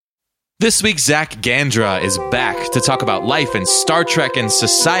This week, Zach Gandra is back to talk about life and Star Trek and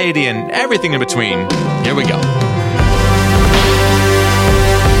society and everything in between. Here we go.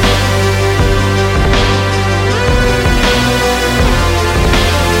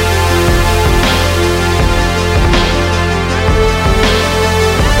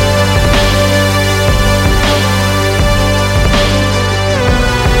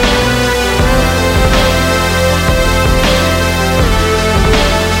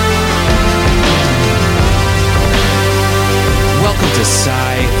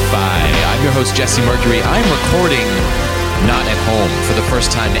 Jesse Mercury. I'm recording not at home for the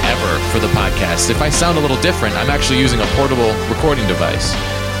first time ever for the podcast. If I sound a little different, I'm actually using a portable recording device.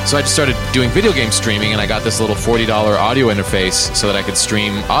 So I just started doing video game streaming, and I got this little $40 audio interface so that I could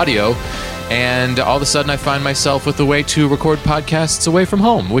stream audio. And all of a sudden, I find myself with a way to record podcasts away from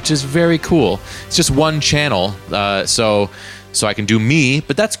home, which is very cool. It's just one channel, so I can do me,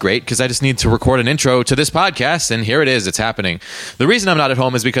 but that's great because I just need to record an intro to this podcast, and here it is. It's happening. The reason I'm not at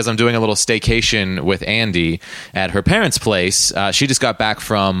home is because I'm doing a little staycation with Andy at her parents' place. She just got back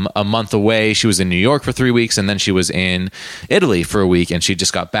from a month away. She was in New York for 3 weeks, and then she was in Italy for a week, and she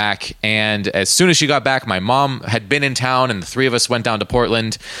just got back. And as soon as she got back, my mom had been in town, and the three of us went down to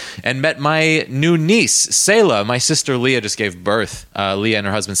Portland and met my new niece, Sayla. My sister Leah just gave birth. Leah and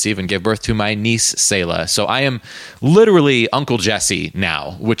her husband Steven gave birth to my niece, Sayla. So I am literally Uncle Jesse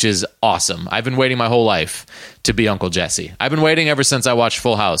now, which is awesome. I've been waiting my whole life to be Uncle Jesse. I've been waiting ever since I watched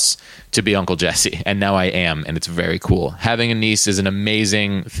Full House to be Uncle Jesse, and now I am, and it's very cool. Having a niece is an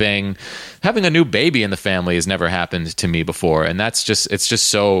amazing thing. Having a new baby in the family has never happened to me before, and it's just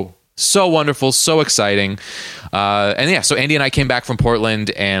so wonderful, so exciting. So Andy and I came back from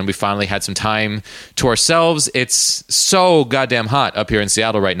Portland, and we finally had some time to ourselves. It's so goddamn hot up here in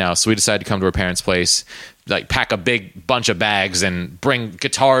Seattle right now, so we decided to come to her parents' place, like pack a big bunch of bags and bring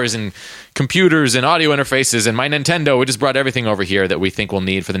guitars and computers and audio interfaces and my Nintendo. We just brought everything over here that we think we'll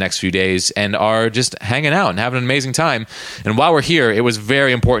need for the next few days and are just hanging out and having an amazing time. And while we're here, it was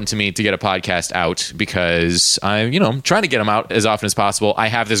very important to me to get a podcast out because I'm trying to get them out as often as possible. I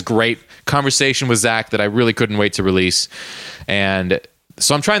have this great conversation with Zach that I really couldn't wait to release. And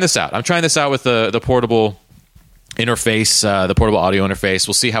so I'm trying this out. I'm trying this out with the portable interface, the portable audio interface.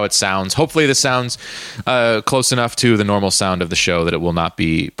 We'll see how it sounds. Hopefully this sounds close enough to the normal sound of the show that it will not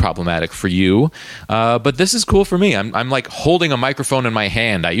be problematic for you. But this is cool for me. I'm like holding a microphone in my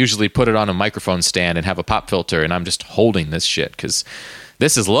hand. I usually put it on a microphone stand and have a pop filter, and I'm just holding this shit because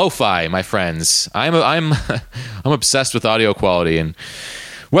this is lo-fi, my friends. I'm obsessed with audio quality, and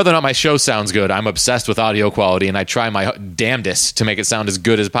whether or not my show sounds good, I'm obsessed with audio quality, and I try my damnedest to make it sound as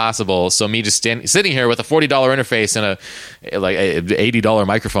good as possible. So me just sitting here with a $40 interface and a $80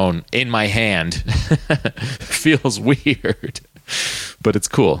 microphone in my hand feels weird, but it's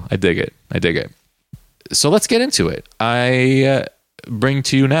cool. I dig it. So let's get into it. I bring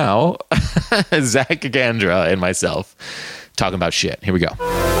to you now Zach Gandra and myself talking about shit. Here we go.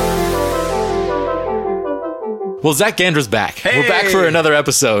 Well, Zach Gandra's back. Hey! We're back for another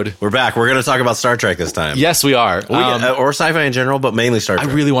episode. We're back. We're going to talk about Star Trek this time. Yes, we are. Or sci-fi in general, but mainly Star Trek.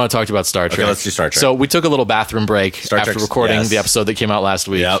 I really want to talk to you about Star Trek. Okay, let's do Star Trek. So we took a little bathroom break after recording the episode that came out last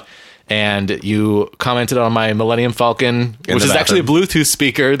week. Yep. And you commented on my Millennium Falcon, which is actually a Bluetooth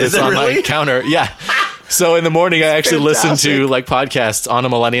speaker that's on my counter. Yeah. So in the morning, I actually listened to podcasts on a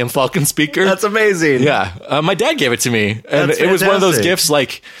Millennium Falcon speaker. That's amazing. Yeah. My dad gave it to me. And it was one of those gifts,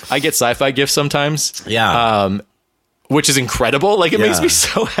 like I get sci-fi gifts sometimes. Yeah. Which is incredible. It makes me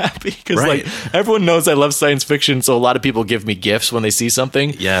so happy because everyone knows I love science fiction, so a lot of people give me gifts when they see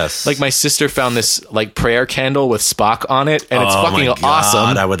something. Yes. My sister found this prayer candle with Spock on it, and it's fucking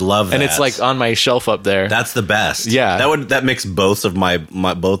awesome. I would love that. And it's on my shelf up there. That's the best. Yeah. That makes both of my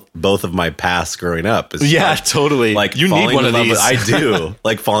both of my paths growing up. Totally. You need one of these. I do.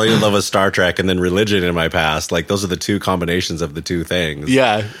 Falling in love with Star Trek and then religion in my past. Those are the two combinations of the two things.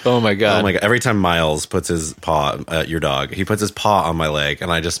 Yeah. Oh my god. Every time Miles puts his paw, your dog, he puts his paw on my leg,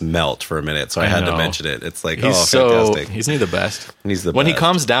 and I just melt for a minute. So I had to mention it. It's fantastic. He's the best. He's the best. When he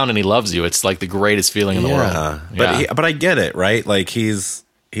calms down and he loves you, it's the greatest feeling in the world. But I get it, right? He's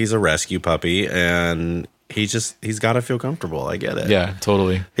a rescue puppy, and he's got to feel comfortable. I get it. Yeah,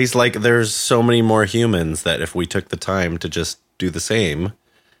 totally. He's there's so many more humans that if we took the time to just do the same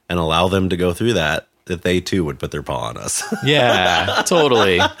and allow them to go through that they too would put their paw on us. Yeah,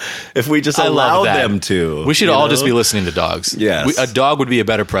 totally. If we just allowed them to. We should all just be listening to dogs. Yes. A dog would be a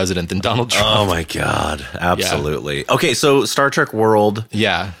better president than Donald Trump. Oh my God. Absolutely. Yeah. Okay, so Star Trek World.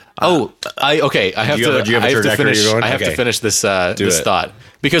 Yeah. I have Do you have a to trajectory finish. you're going? I have Okay. to finish this this it. thought,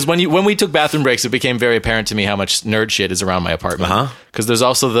 because when we took bathroom breaks, it became very apparent to me how much nerd shit is around my apartment. Uh-huh. Because there's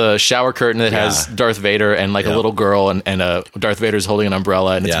also the shower curtain that has Darth Vader and like a little girl, and Darth Vader's holding an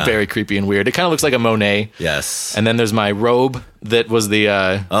umbrella, and it's very creepy and weird. It kind of looks like a Monet. Yes. And then there's my robe that was the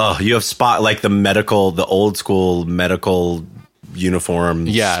Oh, you have like the old school medical uniform.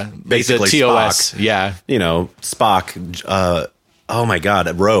 Basically the TOS. Spock. Yeah. You know, Spock. Oh my God,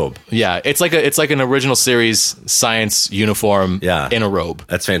 a robe. Yeah, it's like an original series science uniform in a robe.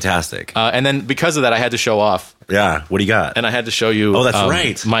 That's fantastic. And then because of that, I had to show off. Yeah. What do you got? And I had to show you. Oh, that's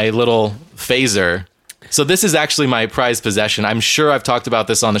right. My little phaser. So this is actually my prized possession. I'm sure I've talked about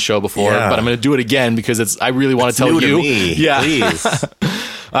this on the show before, but I'm going to do it again because I really want to tell new you. To me. Yeah,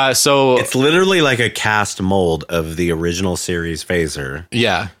 Please. So it's literally like a cast mold of the original series phaser.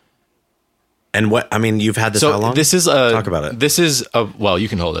 Yeah. And you've had this how long? This is talk about it. This is well, you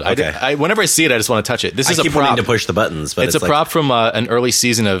can hold it. Okay. Whenever I see it, I just want to touch it. This is I keep a prop. wanting to push the buttons, but it's a prop from an early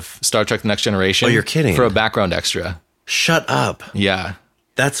season of Star Trek: The Next Generation. Oh, you're kidding. For a background extra. Shut up. Yeah.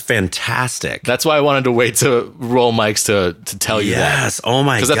 That's fantastic. That's why I wanted to wait to roll mics to tell you that. Yes. Oh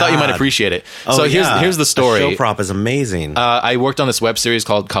my God. Because I thought you might appreciate it. Oh, so here's the story. A show prop is amazing. I worked on this web series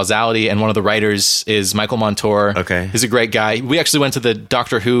called Causality, and one of the writers is Michael Montour. Okay. He's a great guy. We actually went to the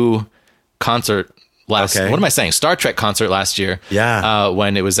Doctor Who concert what am I saying? Star Trek concert last year. Yeah.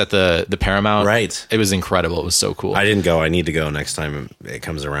 When it was at the Paramount. Right. It was incredible. It was so cool. I didn't go. I need to go next time it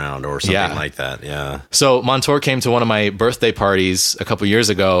comes around or something like that. Yeah. So Montour came to one of my birthday parties a couple years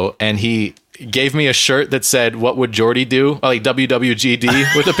ago, and he gave me a shirt that said, "What would Geordi do?" Like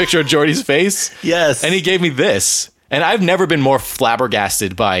WWGD with a picture of Geordi's face. Yes. And he gave me this. And I've never been more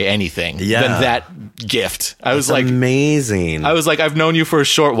flabbergasted by anything than that gift. I was like, amazing. I was like, I've known you for a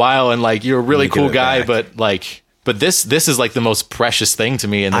short while, and like, you're a really cool guy, but this is like the most precious thing to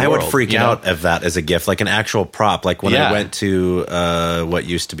me in the world. I would freak out of that as a gift, like an actual prop. Like when I went to what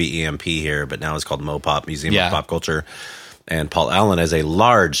used to be EMP here, but now is called Mopop, Museum of Pop Culture, and Paul Allen has a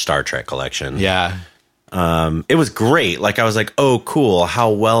large Star Trek collection. Yeah. It was great. Like I was like, oh, cool.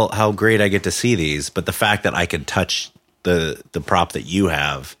 How great I get to see these. But the fact that I could touch the prop that you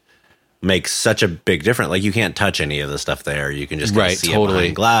have makes such a big difference. Like you can't touch any of the stuff there. You can just see it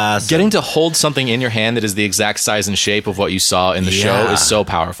behind glass. Getting to hold something in your hand that is the exact size and shape of what you saw in the show is so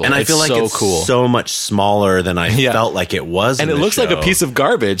powerful. And I feel like it's cool. So much smaller than I felt like it was. And it looks like a piece of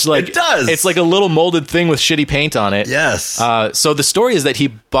garbage. Like it does. It's like a little molded thing with shitty paint on it. Yes. So the story is that he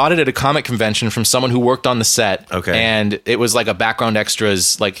bought it at a comic convention from someone who worked on the set. Okay. And it was like a background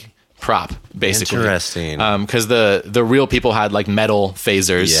extras like prop, basically. Interesting. Because the real people had like metal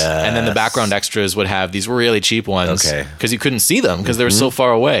phasers, and then the background extras would have these really cheap ones. Okay. Because you couldn't see them because they were so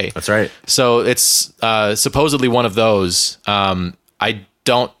far away. That's right. So it's supposedly one of those.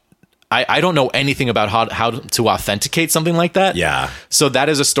 I don't know anything about how to authenticate something like that. Yeah. So that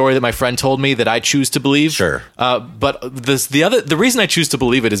is a story that my friend told me that I choose to believe. Sure. But the reason I choose to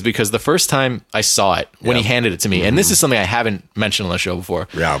believe it is because the first time I saw it when he handed it to me, and this is something I haven't mentioned on the show before.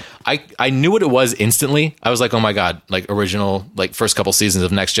 Yeah. I knew what it was instantly. I was like, oh my God, like original, like first couple seasons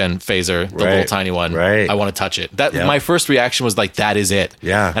of Next Gen Phaser, the little tiny one. Right. I want to touch it. My first reaction was like, that is it.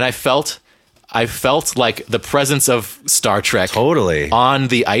 Yeah. And I felt like the presence of Star Trek totally on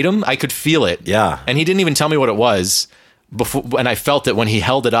the item. I could feel it. Yeah. And he didn't even tell me what it was before, and I felt it when he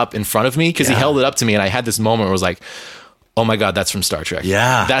held it up in front of me, because he held it up to me, and I had this moment where I was like, oh my God, that's from Star Trek.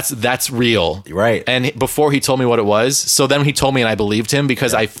 Yeah. That's real. Right. And before he told me what it was, so then he told me and I believed him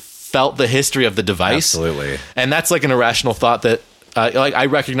because I felt the history of the device. Absolutely. And that's like an irrational thought that like I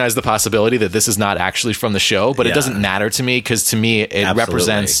recognize the possibility that this is not actually from the show, but it doesn't matter to me, because to me it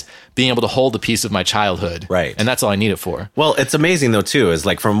represents being able to hold a piece of my childhood. Right. And that's all I need it for. Well, it's amazing though too, is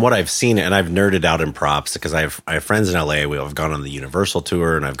like from what I've seen, and I've nerded out in props because I have friends in LA. I've gone on the Universal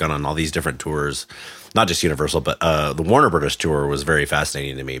tour, and I've gone on all these different tours. Not just Universal, but the Warner Brothers tour was very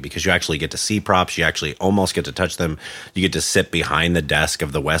fascinating to me, because you actually get to see props. You actually almost get to touch them. You get to sit behind the desk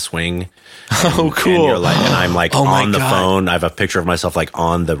of the West Wing. Oh, cool. And you're like, and I'm like on the God. phone. I have a picture of myself like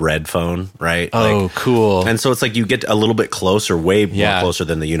on the red phone, right? Oh, like, cool. And so it's like you get a little bit closer, way more closer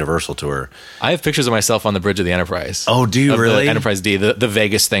than the Universal tour. I have pictures of myself on the bridge of the Enterprise. Oh, do you really? The Enterprise D, the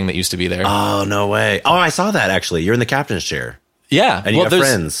Vegas thing that used to be there. Oh, no way. Oh, I saw that actually. You're in the captain's chair. Yeah. And you have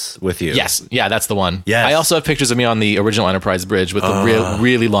friends with you. Yes. Yeah, that's the one. Yes. I also have pictures of me on the original Enterprise bridge with the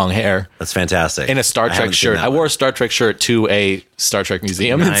really long hair. That's fantastic. In a Star Trek shirt. I wore a Star Trek shirt to a Star Trek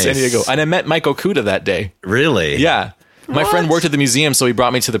museum in San Diego. And I met Mike Okuda that day. Really? Yeah. My friend worked at the museum, so he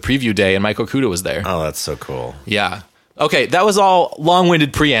brought me to the preview day, and Mike Okuda was there. Oh, that's so cool. Yeah. Okay, that was all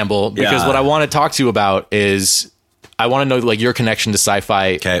long-winded preamble, because what I want to talk to you about is I want to know like your connection to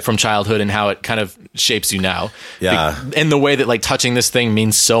sci-fi Okay. from childhood and how it kind of shapes you now. Yeah. In the way that like touching this thing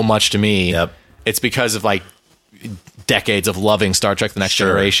means so much to me. Yep. It's because of like decades of loving Star Trek: The Next Sure.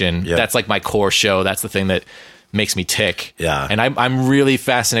 Generation. Yep. That's like my core show. That's the thing that makes me tick. Yeah. And I'm really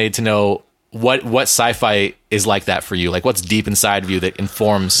fascinated to know what sci-fi is like that for you. Like what's deep inside of you that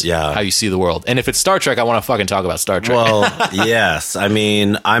informs Yeah. how you see the world. And if it's Star Trek, I want to fucking talk about Star Trek. Well, yes. I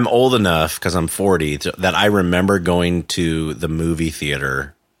mean, I'm old enough because I'm 40 that I remember going to the movie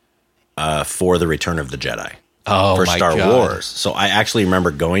theater for The Return of the Jedi. Oh, for my Star God. Wars. So I actually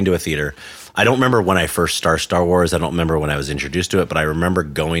remember going to a theater. I don't remember when I first saw Star Wars. I don't remember when I was introduced to it, but I remember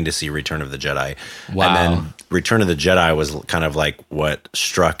going to see Return of the Jedi. Wow. And then Return of the Jedi was kind of like what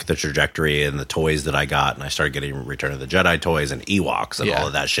struck the trajectory and the toys that I got. And I started getting Return of the Jedi toys and Ewoks and Yeah. all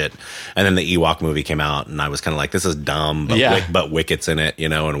of that shit. And then the Ewok movie came out, and I was kind of like, this is dumb, but, Yeah. but Wicked's in it, you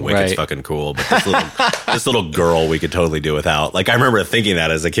know, and Wicked's Right. fucking cool. But this little girl we could totally do without. Like, I remember thinking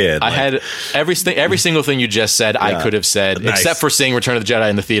that as a kid. I Like, had every single thing you just said, I Yeah. could have said, Nice. except for seeing Return of the Jedi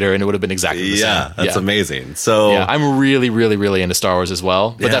in the theater, and it would have been exactly the yeah, same. that's amazing. So, Yeah, I'm really, really, really into Star Wars as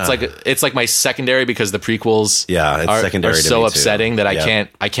well. But that's Yeah. like it's like my secondary because the prequels Yeah, it's secondary are to so me, too. upsetting that Yeah.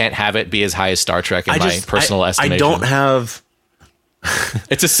 I can't have it be as high as Star Trek in my personal estimation. I don't have.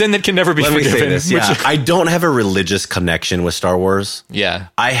 It's a sin that can never be Let me forgiven. say this. Yeah, I don't have a religious connection with Star Wars. yeah,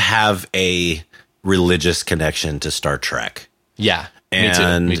 I have a religious connection to Star Trek. yeah.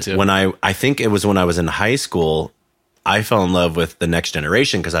 And me too. when I think it was when I was in high school, I fell in love with The Next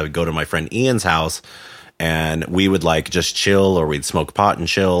Generation because I would go to my friend Ian's house and we would like just chill, or we'd smoke pot and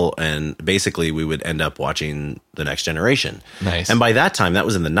chill, and basically we would end up watching The Next Generation. Nice. And by that time, that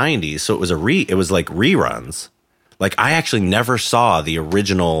was in the 90s, so it was like reruns. Like, I actually never saw the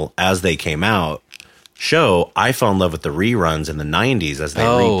original as they came out show. I fell in love with the reruns in the 90s as they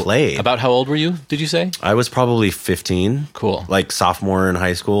replayed. About how old were you? Did you say? I was probably 15. Cool. Like sophomore in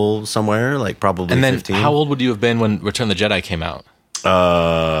high school somewhere, like probably And then 15. how old would you have been when Return of the Jedi came out?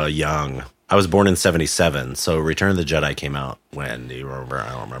 Young. I was born in 77, so Return of the Jedi came out when? Do you remember? I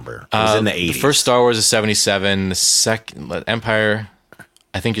don't remember. It was in the 80s. The first Star Wars is 77. The second Empire,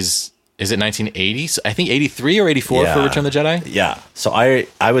 I think is it 1980? I think 83 or 84 for Return of the Jedi. Yeah. So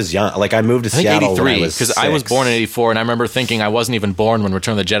I was young. Like, I moved to I think Seattle 83 when I was because I was 6. born in 84, and I remember thinking I wasn't even born when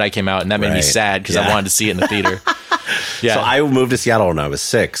Return of the Jedi came out, and that made me Right. sad because I Yeah. wanted to see it in the theater. Yeah, So I moved to Seattle when I was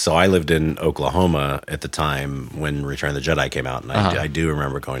 6. So I lived in Oklahoma at the time when Return of the Jedi came out. And I do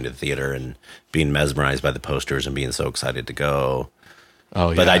remember going to the theater and being mesmerized by the posters and being so excited to go.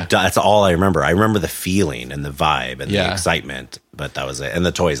 oh But yeah. that's all I remember. I remember the feeling and the vibe and Yeah. the excitement. But that was it. And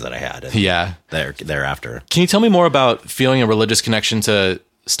the toys that I had. And Yeah. thereafter. Can you tell me more about feeling a religious connection to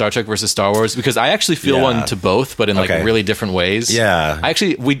Star Trek versus Star Wars? Because I actually feel Yeah. one to both, but in like Okay. really different ways. Yeah. I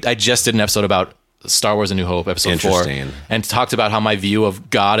just did an episode about Star Wars: A New Hope, episode 4, Interesting. and talked about how my view of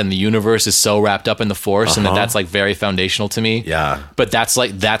God and the universe is so wrapped up in the Force, and that's like very foundational to me. Yeah. But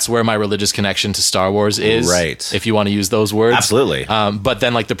that's where my religious connection to Star Wars is, Right. if you want to use those words. Absolutely. But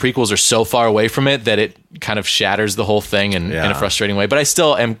then like the prequels are so far away from it that it kind of shatters the whole thing in Yeah. a frustrating way. But I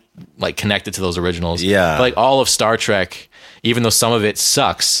still am like connected to those originals. Yeah. But, like all of Star Trek, even though some of it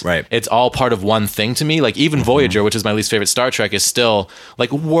sucks, Right. it's all part of one thing to me. Like even Voyager, which is my least favorite Star Trek, is still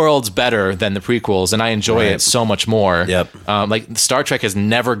like worlds better than the prequels, and I enjoy Right. it so much more. Yep. Like Star Trek has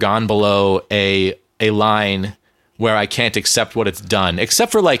never gone below a line where I can't accept what it's done,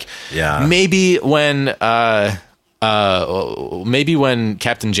 except for like Yeah. maybe when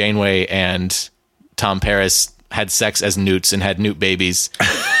Captain Janeway and Tom Paris had sex as newts and had newt babies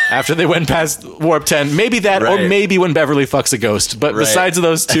after they went past Warp 10. Maybe that, or Right. maybe when Beverly fucks a ghost. But Right. besides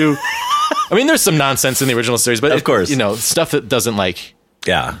those two, I mean, there's some nonsense in the original series, but Of course. you know, stuff that doesn't like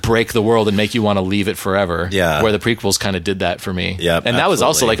Yeah. break the world and make you want to leave it forever. Yeah. Where the prequels kind of did that for me. Yep, And that was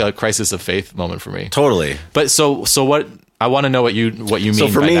also like absolutely. a crisis of faith moment for me. Totally. But so what, I want to know what you mean So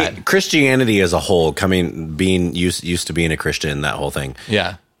for by me, that. Christianity as a whole, being used to being a Christian, that whole thing,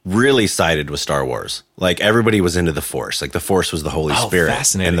 Yeah. really sided with Star Wars. Like, everybody was into the Force. Like, the Force was the Holy Spirit,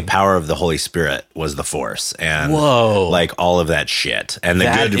 fascinating. and the power of the Holy Spirit was the Force, and Whoa. like all of that shit, and the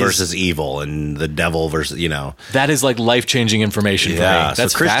That good is- versus evil, and the devil versus That is like life-changing information for me.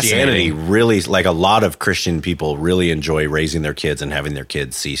 That's so Christianity fascinating. really, like a lot of Christian people, really enjoy raising their kids and having their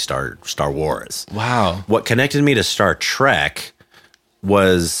kids see Star Wars. Wow. What connected me to Star Trek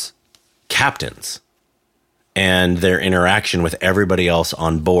was captains and their interaction with everybody else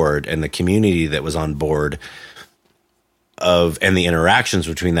on board and the community that was on board and the interactions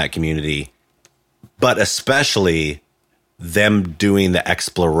between that community, but especially them doing the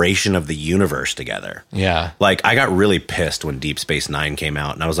exploration of the universe together. Yeah. Like, I got really pissed when Deep Space Nine came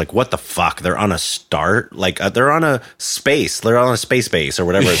out, and I was like, what the fuck? They're on a star? Like, they're on a space. They're on a space base or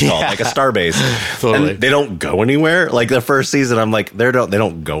whatever it's called, like a star base. Totally. And they don't go anywhere. Like, the first season, I'm like, they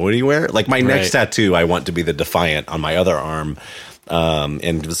don't go anywhere. Like, my next tattoo, I want to be the Defiant on my other arm.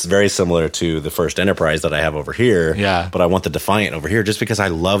 And it's very similar to the first Enterprise that I have over here. Yeah. But I want the Defiant over here just because I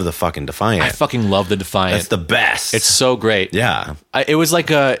love the fucking Defiant. I fucking love the Defiant. It's the best. It's so great. Yeah. It was like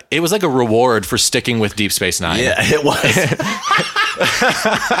a reward for sticking with Deep Space Nine. Yeah, it was.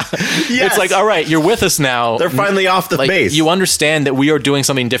 It's like, all right, you're with us now. They're finally off the base. You understand that we are doing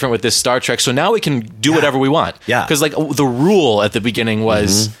something different with this Star Trek, so now we can do whatever we want. Yeah. Because like the rule at the beginning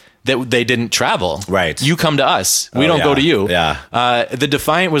was that they didn't travel. Right. You come to us. We don't go to you. Yeah. The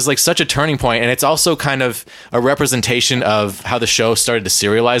Defiant was like such a turning point, and it's also kind of a representation of how the show started to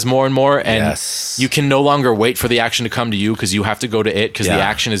serialize more and more, and you can no longer wait for the action to come to you because you have to go to it because the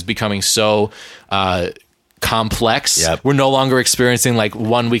action is becoming so complex. Yep. We're no longer experiencing like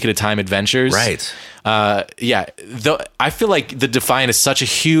 1 week at a time adventures. Right. Though I feel like the Defiant is such a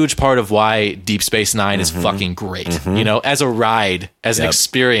huge part of why Deep Space Nine is fucking great. You know, as a ride, as an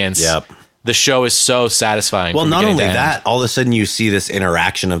experience. The show is so satisfying. Well, not only that, all of a sudden you see this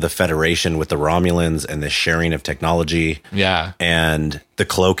interaction of the Federation with the Romulans and the sharing of technology. Yeah. And the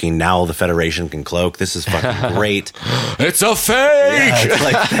cloaking. Now the Federation can cloak. This is fucking great. It's a fake! Yeah, it's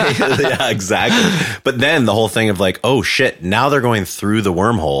like, yeah, exactly. But then the whole thing of like, oh shit, now they're going through the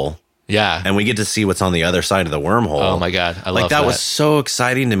wormhole. Yeah. And we get to see what's on the other side of the wormhole. Oh my God. I love that. Was so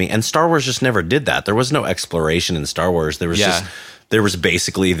exciting to me. And Star Wars just never did that. There was no exploration in Star Wars. There was there was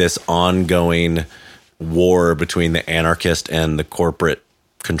basically this ongoing war between the anarchist and the corporate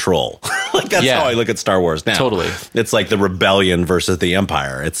control. Like that's how I look at Star Wars now. Totally. It's like the rebellion versus the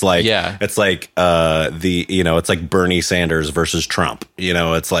empire. It's like it's like it's like Bernie Sanders versus Trump. You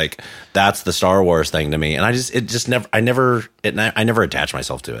know, it's like that's the Star Wars thing to me. And I never attached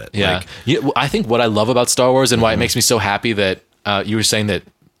myself to it. Yeah. I think what I love about Star Wars and why it makes me so happy that you were saying that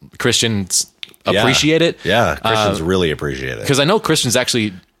Christians appreciate it. Yeah, Christians really appreciate it. Because I know Christians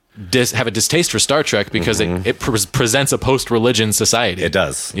actually have a distaste for Star Trek because it presents a post-religion society. It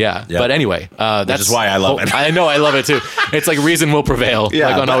does. Yeah. Yep. But anyway, that's why I love it. I know, I love it too. It's like reason will prevail. Yeah,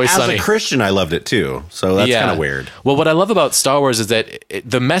 like on Always Sunny. As a Christian, I loved it too. So that's kind of weird. Well, what I love about Star Wars is that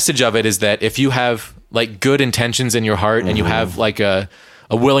the message of it is that if you have like good intentions in your heart and you have like a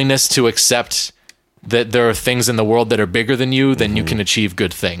willingness to accept that there are things in the world that are bigger than you, then you can achieve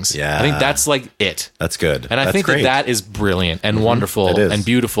good things. Yeah. I think that's like it. That's good. And I think that is brilliant and wonderful and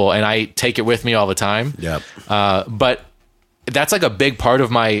beautiful. And I take it with me all the time. Yep. But that's like a big part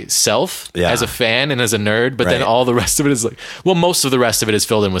of myself as a fan and as a nerd. But then all the rest of it is like, well, most of the rest of it is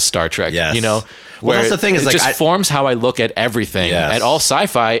filled in with Star Trek. Yes. You know, well, that's the thing is it like just forms how I look at everything, at all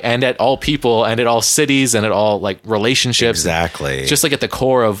sci-fi and at all people and at all cities and at all like relationships. Exactly. Just like at the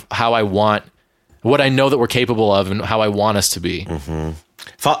core of how I want, what I know that we're capable of and how I want us to be.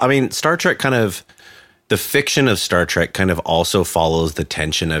 I mean, Star Trek the fiction of Star Trek kind of also follows the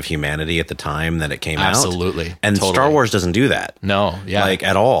tension of humanity at the time that it came out. Absolutely. And Star Wars doesn't do that. No. Yeah. Like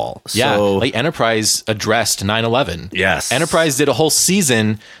at all. Yeah. So, like Enterprise addressed 9/11. Yes. Enterprise did a whole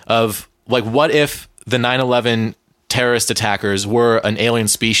season of like, what if the 9/11 terrorist attackers were an alien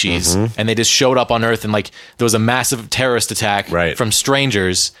species and they just showed up on Earth and like there was a massive terrorist attack from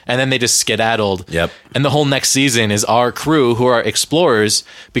strangers and then they just skedaddled. Yep. And the whole next season is our crew who are explorers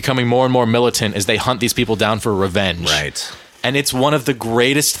becoming more and more militant as they hunt these people down for revenge. Right. And it's one of the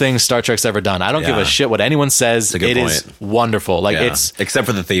greatest things Star Trek's ever done. I don't give a shit what anyone says. It is wonderful. Like it's except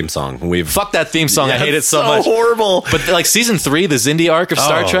for the theme song. Fuck that theme song. I hate it so much. Horrible. But like season 3, the Xindi arc of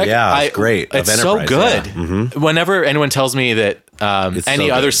Star Trek, it's great. It's so good. Whenever anyone tells me that any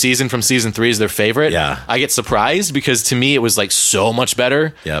other season from season 3 is their favorite, I get surprised because to me it was like so much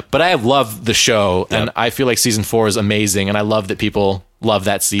better. Yep. But I have loved the show and I feel like season 4 is amazing and I love that people love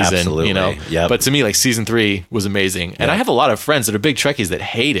that season. Absolutely. You know. Yep. But to me, like season 3 was amazing. And I have a lot of friends that are big Trekkies that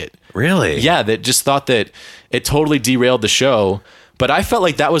hate it. Really? Yeah, that just thought that it totally derailed the show. But I felt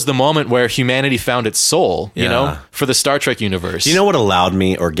like that was the moment where humanity found its soul, you know, for the Star Trek universe. Do you know what allowed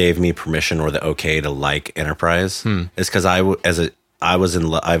me or gave me permission or the okay to like Enterprise? Is because I've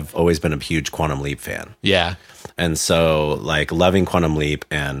always been a huge Quantum Leap fan. Yeah. And so like loving Quantum Leap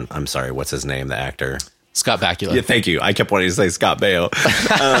and I'm sorry, what's his name, the actor? Scott Bakula. Yeah, thank you. I kept wanting to say Scott Baio.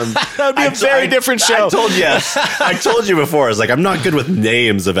 That would be a very different show. I told you before. I was like, I'm not good with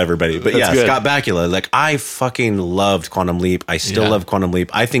names of everybody. But That's good. Scott Bakula. Like, I fucking loved Quantum Leap. I still love Quantum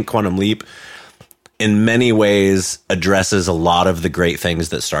Leap. I think Quantum Leap in many ways addresses a lot of the great things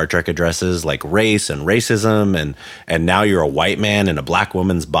that Star Trek addresses, like race and racism, and now you're a white man in a black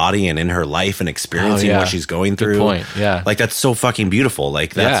woman's body and in her life and experiencing what she's going through. Good point. Yeah. Like, that's so fucking beautiful.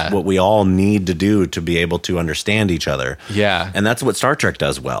 Like, that's what we all need to do to be able to understand each other. Yeah. And that's what Star Trek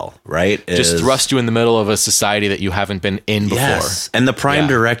does well, right? Just thrust you in the middle of a society that you haven't been in before. Yes. And the Prime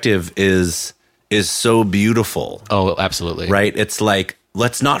Directive is so beautiful. Oh, absolutely. Right? It's like,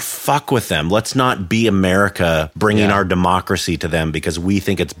 let's not fuck with them. Let's not be America bringing our democracy to them because we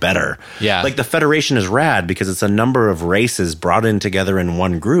think it's better. Yeah. Like, the Federation is rad because it's a number of races brought in together in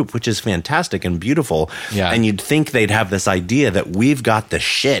one group, which is fantastic and beautiful. Yeah. And you'd think they'd have this idea that we've got the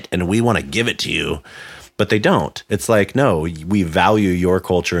shit and we want to give it to you. But they don't. It's like, no, we value your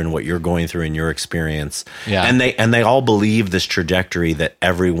culture and what you're going through and your experience. Yeah. And they all believe this trajectory that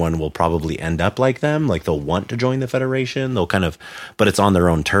everyone will probably end up like them. Like, they'll want to join the Federation. They'll kind of, but it's on their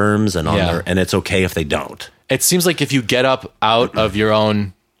own terms and and it's okay if they don't. It seems like if you get up out of your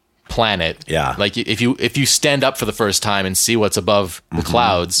own planet, like if you stand up for the first time and see what's above the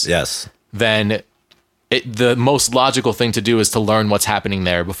clouds, then the most logical thing to do is to learn what's happening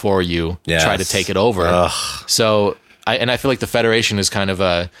there before you try to take it over. Ugh. So I feel like the Federation is kind of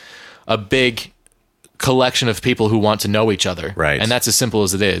a big collection of people who want to know each other. Right. And that's as simple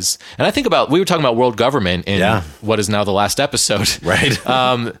as it is. And I think we were talking about world government in what is now the last episode. Right.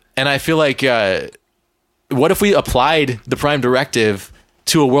 And I feel like, what if we applied the Prime Directive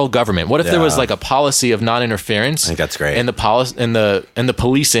to a world government? What if there was like a policy of non-interference? I think that's great. And the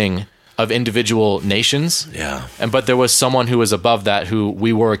policing of individual nations. Yeah. But there was someone who was above that who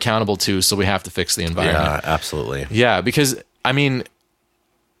we were accountable to, so we have to fix the environment. Yeah, absolutely. Yeah, because I mean,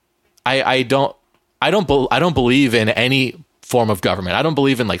 I don't believe in any form of government. I don't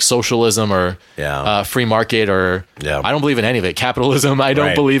believe in like socialism or free market or I don't believe in any of it. Capitalism. I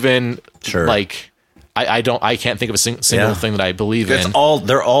don't believe in like I can't think of a single thing that I believe in.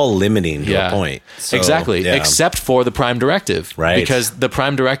 They're all limiting to a point. So, exactly. Except for the Prime Directive. Right. Because the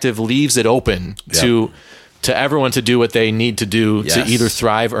Prime Directive leaves it open to everyone to do what they need to do to either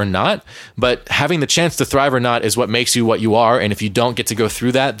thrive or not. But having the chance to thrive or not is what makes you what you are. And if you don't get to go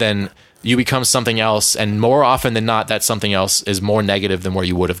through that, then you become something else. And more often than not, that something else is more negative than where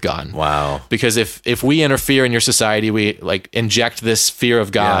you would have gone. Wow. Because if we interfere in your society, we like inject this fear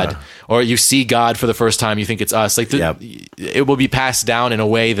of God, or you see God for the first time, you think it's us. Like it will be passed down in a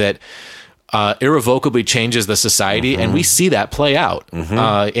way that irrevocably changes the society, and we see that play out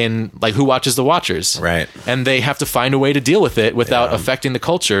in like Who Watches the Watchers, right? And they have to find a way to deal with it without affecting the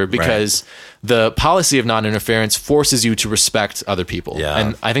culture, because the policy of non-interference forces you to respect other people,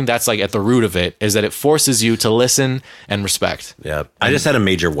 and I think that's like at the root of it, is that it forces you to listen and respect. Yeah, I just had a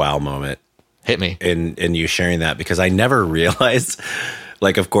major wow moment. Hit me in you sharing that, because I never realized.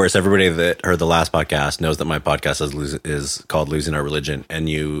 Like, of course, everybody that heard the last podcast knows that my podcast is called Losing Our Religion, and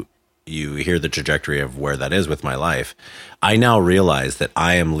you hear the trajectory of where that is with my life. I now realize that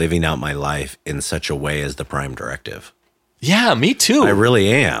I am living out my life in such a way as the Prime Directive. Yeah, me too. I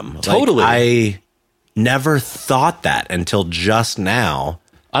really am. Totally. Like, I never thought that until just now.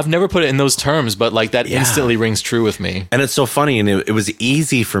 I've never put it in those terms, but like that instantly rings true with me. And it's so funny, and it was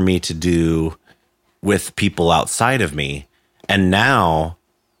easy for me to do with people outside of me. And now,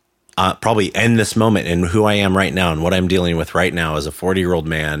 probably in this moment, in who I am right now and what I'm dealing with right now as a 40-year-old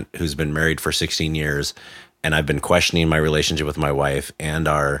man who's been married for 16 years, and I've been questioning my relationship with my wife and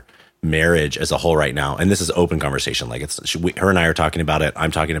our marriage as a whole right now. And this is open conversation. Like, her and I are talking about it.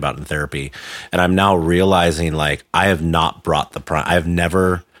 I'm talking about it in therapy. And I'm now realizing, like, I have never brought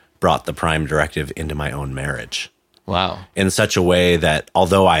the Prime Directive into my own marriage. Wow. In such a way that,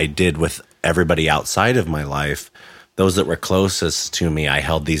 although I did with everybody outside of my life, those that were closest to me, I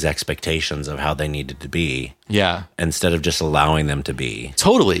held these expectations of how they needed to be. Yeah. Instead of just allowing them to be.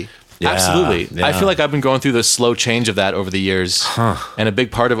 Totally. Yeah, absolutely. Yeah. I feel like I've been going through this slow change of that over the years. And a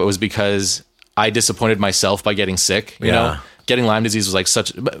big part of it was because I disappointed myself by getting sick. You know, getting Lyme disease was like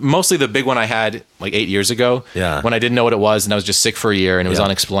mostly the big one I had like 8 years ago. Yeah. When I didn't know what it was and I was just sick for a year and it was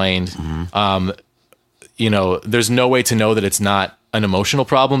unexplained. Mm-hmm. You know, there's no way to know that it's not an emotional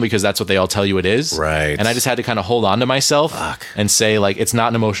problem, because that's what they all tell you it is. Right. And I just had to kind of hold on to myself and say, like, it's not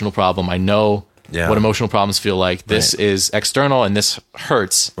an emotional problem. I know what emotional problems feel like. This is external and this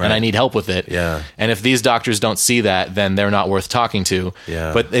hurts and I need help with it. Yeah. And if these doctors don't see that, then they're not worth talking to.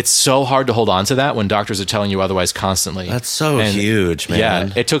 Yeah. But it's so hard to hold on to that when doctors are telling you otherwise constantly. That's so huge, man.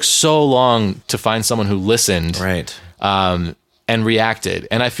 Yeah. It took so long to find someone who listened. Right. And reacted.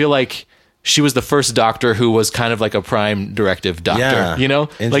 And I feel like she was the first doctor who was kind of like a Prime Directive doctor, you know,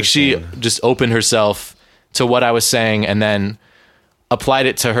 like she just opened herself to what I was saying. And then applied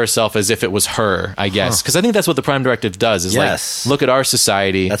it to herself as if it was her, I guess. Because I think that's what the Prime Directive does, is Yes. like, look at our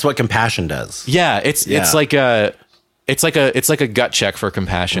society. That's what compassion does. Yeah, it's like a gut check for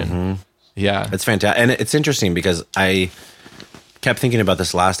compassion. Yeah. It's fantastic. And it's interesting because I kept thinking about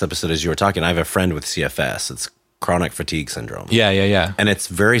this last episode as you were talking. I have a friend with CFS. It's chronic fatigue syndrome. Yeah. And it's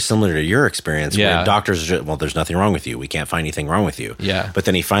very similar to your experience Yeah. where doctors are just, well, there's nothing wrong with you. We can't find anything wrong with you. Yeah. But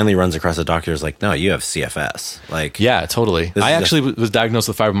then he finally runs across a doctor who's like, no, you have CFS. Like, Yeah, totally. I actually was diagnosed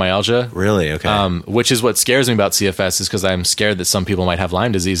with fibromyalgia. really? Okay. Which is what scares me about CFS, is because I'm scared that some people might have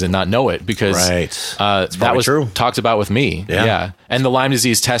Lyme disease and not know it, because Right. that was true. talked about with me. Yeah. And the Lyme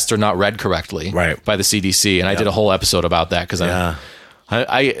disease tests are not read correctly Right. by the CDC. And I did a whole episode about that because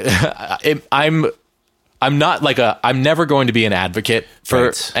I'm not like I'm never going to be an advocate for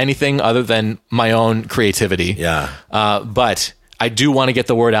Right. anything other than my own creativity. Yeah. But I do want to get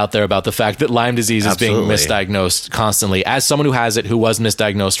the word out there about the fact that Lyme disease is being Absolutely. misdiagnosed constantly. As someone who has it, who was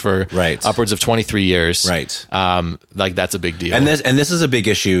misdiagnosed for Right. upwards of 23 years. Right. Like, that's a big deal. And this is a big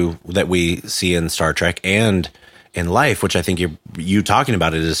issue that we see in Star Trek and in life, which I think you talking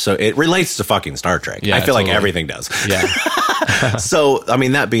about it is so it relates to fucking Star Trek. Yeah, I feel like totally. everything does. Yeah. So, I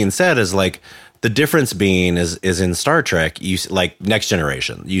mean, that being said, is like the difference being is in Star Trek, you like Next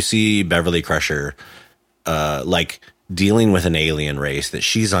Generation, you see Beverly Crusher, like dealing with an alien race that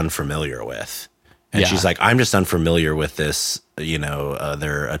she's unfamiliar with. And Yeah. she's like, I'm just unfamiliar with this,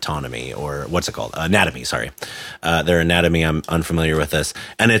 their autonomy, or what's it called? Anatomy. Sorry. Their anatomy. I'm unfamiliar with this.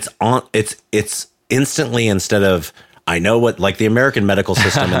 And it's instantly, instead of, I know what, like the American medical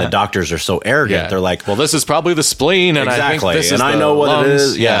system and the doctors are so arrogant. Yeah. They're like, well, this is probably the spleen, and I think this is I the know what lungs. it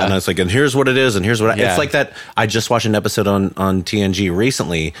is. Yeah. And it's like, and here's what it is, and here's what Yeah. it's like that. I just watched an episode on TNG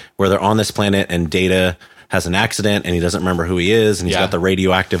recently where they're on this planet and Data has an accident and he doesn't remember who he is, and he's Yeah. got the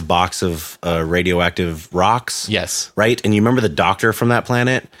radioactive box of radioactive rocks. Yes. Right? And you remember the doctor from that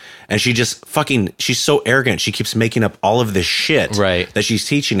planet? And she just she's so arrogant. She keeps making up all of this shit Right. that she's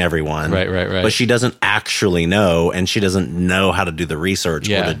teaching everyone. Right. But she doesn't actually know, and she doesn't know how to do the research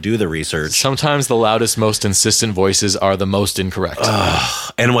or Yeah. to do the research. Sometimes the loudest, most insistent voices are the most incorrect.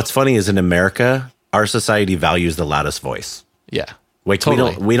 And what's funny is in America, our society values the loudest voice. Yeah. Like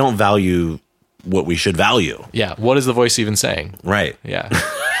Totally. we don't value what we should value. Yeah. What is the voice even saying? Right. Yeah.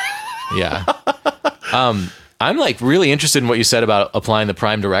 Yeah. I'm like really interested in what you said about applying the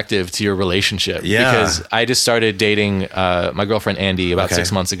Prime Directive to your relationship. Yeah. Because I just started dating my girlfriend Andy about Okay.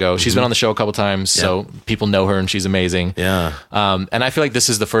 6 months ago. She's been on the show a couple times, so people know her and she's amazing. Yeah. And I feel like this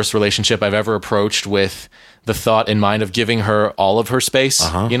is the first relationship I've ever approached with the thought in mind of giving her all of her space.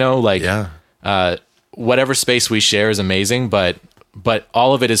 You know, like Yeah. whatever space we share is amazing, but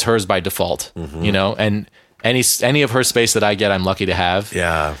all of it is hers by default. You know, and any of her space that I get, I'm lucky to have.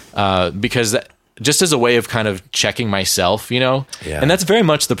 Yeah. Because just as a way of kind of checking myself, you know, Yeah. and that's very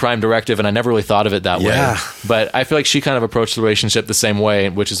much the Prime Directive. And I never really thought of it that Yeah. way, but I feel like she kind of approached the relationship the same way,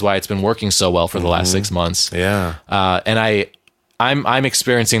 which is why it's been working so well for the last 6 months. Yeah. And I'm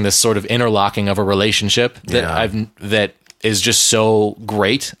experiencing this sort of interlocking of a relationship that Yeah. that is just so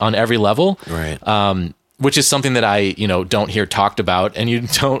great on every level. Right. Which is something that I, don't hear talked about, and you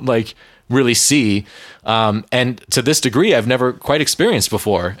don't like really see. And to this degree, I've never quite experienced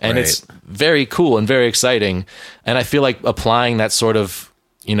before. And Right. it's very cool and very exciting. And I feel like applying that sort of,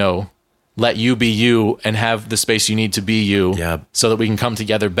 let you be you and have the space you need to be you Yep. so that we can come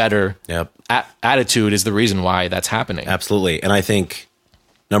together better. Yep. Attitude is the reason why that's happening. Absolutely. And I think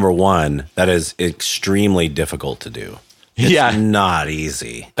number one, that is extremely difficult to do. It's Yeah. not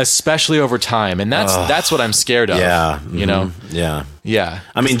easy. Especially over time. And that's what I'm scared of. Yeah. You know? Yeah. Yeah.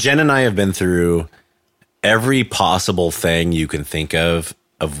 I mean, Jen and I have been through every possible thing you can think of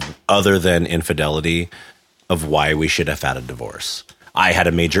other than infidelity, of why we should have had a divorce. I had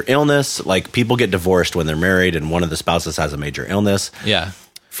a major illness. Like, people get divorced when they're married and one of the spouses has a major illness. Yeah.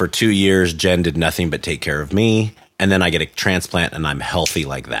 For 2 years, Jen did nothing but take care of me. And then I get a transplant and I'm healthy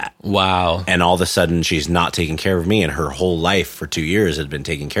like that. Wow. And all of a sudden she's not taking care of me, and her whole life for 2 years had been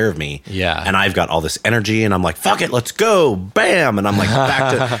taking care of me. Yeah. And I've got all this energy and I'm like, fuck it, let's go. Bam. And I'm like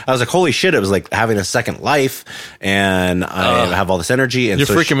back to, I was like, holy shit. It was like having a second life, and I have all this energy. And You're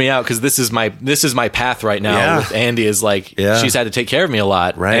so freaking me out, because this is my path right now. Yeah. With Andy is like, Yeah. she's had to take care of me a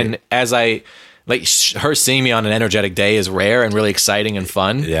lot. Right. And as I like her seeing me on an energetic day is rare and really exciting and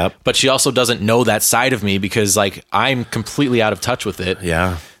fun. Yep. But she also doesn't know that side of me, because like I'm completely out of touch with it.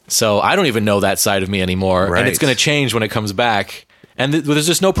 Yeah. So I don't even know that side of me anymore. Right. And it's going to change when it comes back. And there's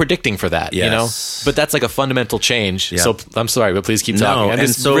just no predicting for that, you know? Yes. But that's like a fundamental change. Yep. So I'm sorry, but please keep talking. No, I'm and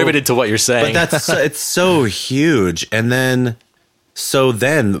just so- riveted to what you're saying. But that's, it's so huge. And then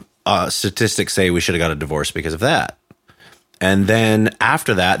statistics say we should have got a divorce because of that. And then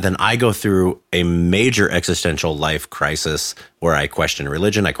after that, then I go through a major existential life crisis where I question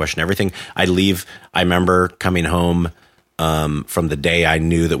religion. I question everything. I leave. I remember coming home from the day I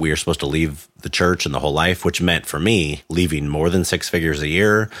knew that we were supposed to leave the church and the whole life, which meant for me leaving more than 6 figures a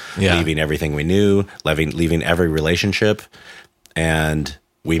year, leaving everything we knew, leaving every relationship. And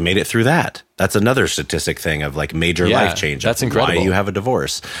we made it through that. That's another statistic thing of like major life change. That's incredible. Why you have a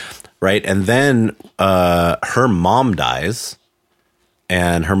divorce, right? And then her mom dies,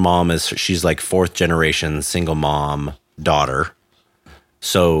 and her mom she's like 4th generation single mom daughter.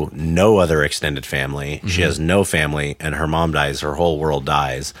 So no other extended family. Mm-hmm. She has no family, and her mom dies. Her whole world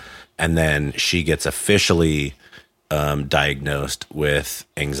dies. And then she gets officially diagnosed with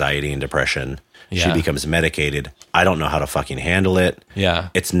anxiety and depression. Yeah. She becomes medicated. I don't know how to fucking handle it. Yeah.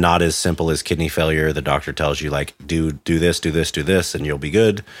 It's not as simple as kidney failure. The doctor tells you like, do this, and you'll be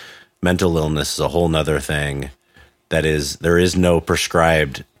good. Mental illness is a whole nother thing. There is no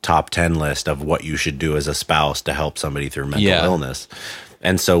prescribed top 10 list of what you should do as a spouse to help somebody through mental illness.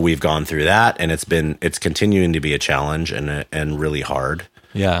 And so we've gone through that, and it's continuing to be a challenge and really hard.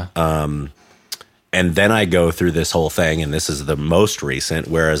 Yeah. And then I go through this whole thing, and this is the most recent,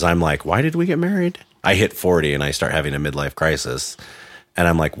 whereas I'm like, why did we get married? I hit 40 and I start having a midlife crisis. And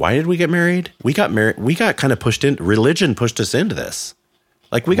I'm like, why did we get married? We got married. We got kind of pushed in. Religion pushed us into this.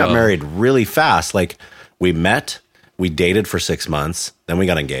 Like we got married really fast. Like we met, we dated for 6 months, then we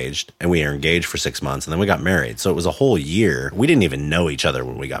got engaged, and we were engaged for 6 months, and then we got married. So it was a whole year. We didn't even know each other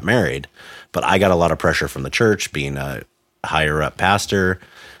when we got married, but I got a lot of pressure from the church, being a higher up pastor,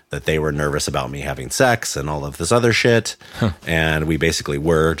 that they were nervous about me having sex and all of this other shit. Huh. And we basically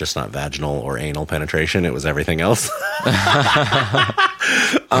were, just not vaginal or anal penetration. It was everything else.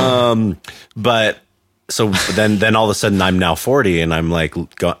 But so then all of a sudden I'm now 40, and I'm like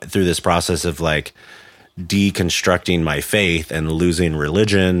through this process of like deconstructing my faith and losing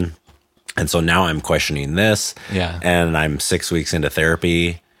religion. And so now I'm questioning this. Yeah. And I'm 6 weeks into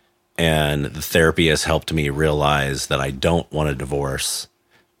therapy, and the therapy has helped me realize that I don't want a divorce,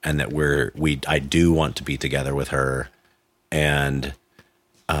 and that I do want to be together with her. And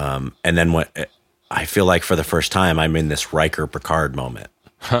then what I feel like for the first time, I'm in this Riker Picard moment,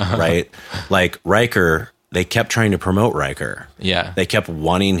 right? Like Riker, they kept trying to promote Riker. Yeah. They kept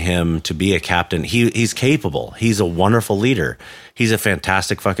wanting him to be a captain. He's capable. He's a wonderful leader. He's a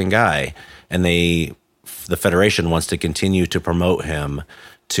fantastic fucking guy. And the Federation wants to continue to promote him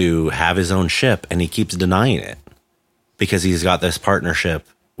to have his own ship, and he keeps denying it because he's got this partnership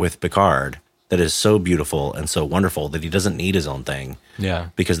with Picard that is so beautiful and so wonderful that he doesn't need his own thing. Yeah.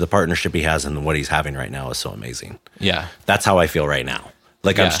 Because the partnership he has and what he's having right now is so amazing. Yeah. That's how I feel right now.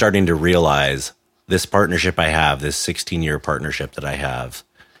 Like I'm starting to realize this partnership I have, this 16-year partnership that I have,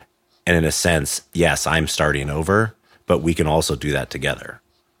 and in a sense, yes, I'm starting over, but we can also do that together.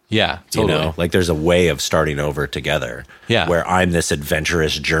 Yeah, totally. You know, like there's a way of starting over together. Yeah. Where I'm this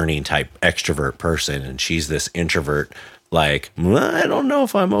adventurous journey type extrovert person, and she's this introvert. Like, I don't know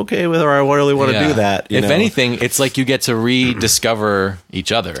if I'm okay with her. I really want to do that. If anything, it's like you get to rediscover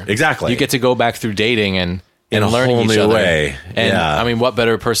each other. Exactly. You get to go back through dating and in a learning whole each new other. way. And I mean, what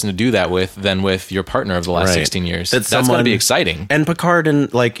better person to do that with than with your partner of the last 16 years? That's going to be exciting. And Picard,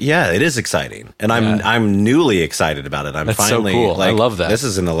 and like, yeah, it is exciting. And I'm newly excited about it. That's finally so cool. like, I love that. This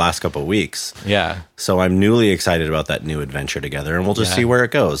is in the last couple of weeks. Yeah. So I'm newly excited about that new adventure together, and we'll just see where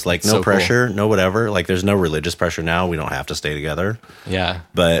it goes. Like, no pressure, no whatever. Like, there's no religious pressure now. We don't have to stay together. Yeah.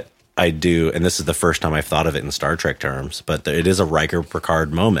 But I do, and this is the first time I've thought of it in Star Trek terms, but it is a Riker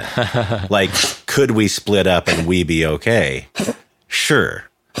Picard moment. Like, could we split up and we be okay? Sure.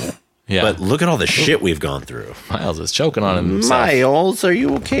 Yeah. But look at all the shit we've gone through. Miles is choking on himself. Miles, are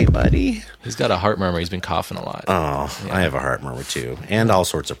you okay, buddy? He's got a heart murmur. He's been coughing a lot. Oh, I have a heart murmur too. And all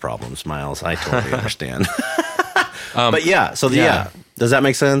sorts of problems, Miles. I totally understand. But yeah, so does that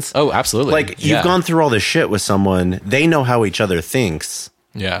make sense? Oh, absolutely. Like, you've gone through all this shit with someone. They know how each other thinks.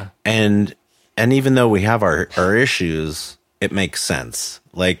 Yeah. And even though we have our issues, it makes sense.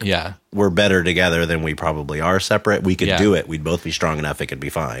 Like, we're better together than we probably are separate. We could do it. We'd both be strong enough. It could be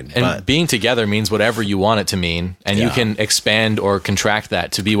fine. And but being together means whatever you want it to mean. And you can expand or contract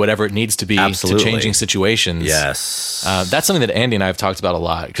that to be whatever it needs to be to changing situations. Yes. That's something that Andy and I have talked about a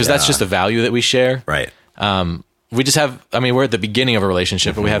lot, because that's just a value that we share. Right. We just have, I mean, we're at the beginning of a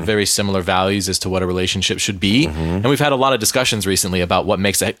relationship, but we have very similar values as to what a relationship should be. And we've had a lot of discussions recently about what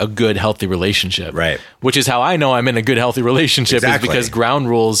makes a good, healthy relationship. Right. Which is how I know I'm in a good, healthy relationship, is because ground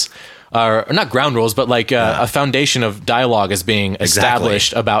rules are, not ground rules, but like a foundation of dialogue is being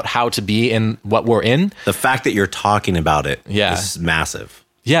established about how to be in what we're in. The fact that you're talking about it is massive.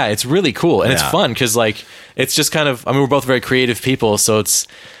 Yeah, it's really cool. And it's fun because, like, it's just kind of, I mean, we're both very creative people. So it's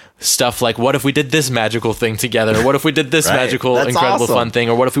stuff like, what if we did this magical thing together? Or what if we did this magical, That's incredible, awesome. fun thing?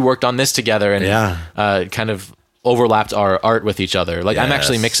 Or what if we worked on this together and kind of overlapped our art with each other? Like, I'm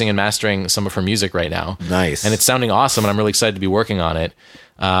actually mixing and mastering some of her music right now. Nice. And it's sounding awesome. And I'm really excited to be working on it.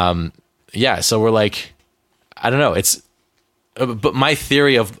 So we're like, I don't know. But my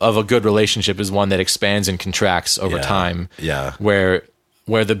theory of a good relationship is one that expands and contracts over time. Yeah.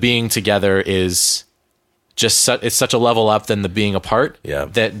 Where the being together is just it's such a level up than the being apart. Yeah.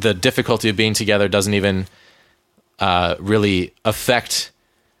 That the difficulty of being together doesn't even really affect,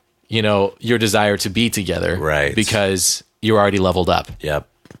 your desire to be together. Right. Because you're already leveled up. Yep.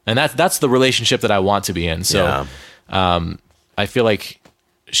 And that's the relationship that I want to be in. So I feel like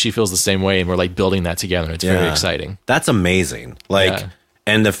she feels the same way, and we're like building that together. And it's very exciting. That's amazing. Like,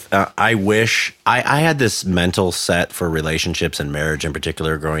 and I wish I had this mental set for relationships and marriage in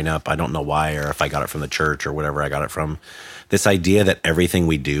particular growing up. I don't know why, or if I got it from the church or whatever I got it from. This idea that everything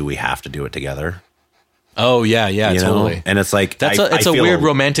we do, we have to do it together. Oh yeah, totally. Know? And it's like it's a weird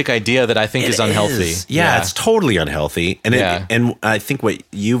romantic idea that I think is unhealthy. Yeah, it's totally unhealthy. And and I think what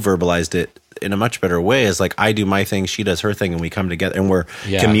you verbalized it in a much better way is like, I do my thing, she does her thing, and we come together, and we're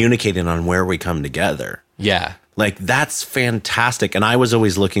communicating on where we come together. Yeah. Like, that's fantastic. And I was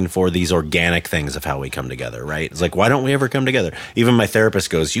always looking for these organic things of how we come together, right? It's like, why don't we ever come together? Even my therapist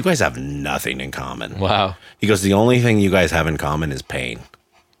goes, you guys have nothing in common. Wow. He goes, the only thing you guys have in common is pain.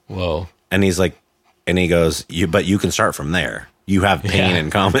 Whoa. And he's like, and he goes, but you can start from there. You have pain in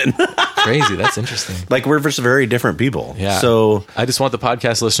common. Crazy. That's interesting. Like, we're just very different people. Yeah. So I just want the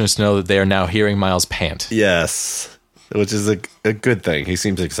podcast listeners to know that they are now hearing Miles pant. Yes. Which is a good thing. He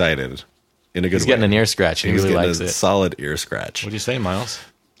seems excited in a good way. He's getting an ear scratch. He really likes it. Solid ear scratch. What'd you say, Miles?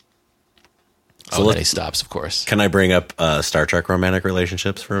 So then he stops, of course. Can I bring up Star Trek romantic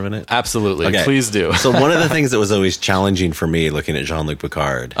relationships for a minute? Absolutely. Okay. Please do. So one of the things that was always challenging for me looking at Jean-Luc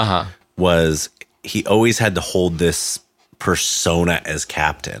Picard was he always had to hold this persona as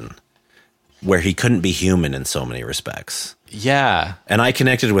captain where he couldn't be human in so many respects. Yeah. And I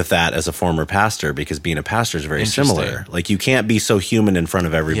connected with that as a former pastor because being a pastor is very similar. Like, you can't be so human in front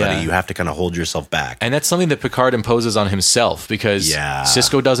of everybody. Yeah. You have to kind of hold yourself back. And that's something that Picard imposes on himself because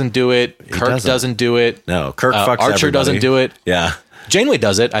Cisco doesn't do it. Kirk doesn't do it. No, Kirk fucks Archer everybody. doesn't do it. Yeah. Janeway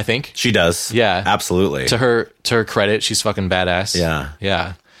does it, I think. She does. Yeah. Absolutely. To her credit, she's fucking badass. Yeah.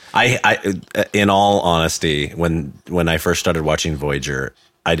 Yeah. I in all honesty, when I first started watching Voyager,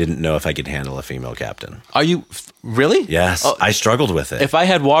 I didn't know if I could handle a female captain. Are you really? Yes, I struggled with it. If I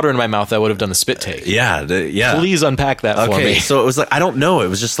had water in my mouth, I would have done the spit take. Yeah. Please unpack that for me. So it was like, I don't know. It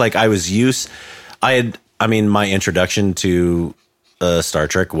was just like my introduction to Star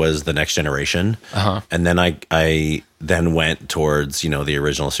Trek was The Next Generation, and then I then went towards the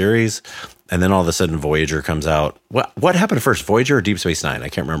original series, and then all of a sudden Voyager comes out. What happened first, Voyager or Deep Space Nine? I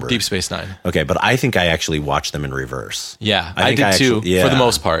can't remember. Deep Space Nine. Okay, but I think I actually watched them in reverse. Yeah, I did too, for the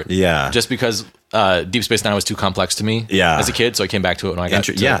most part. Yeah, just because Deep Space Nine was too complex to me. As a kid, so I came back to it when I got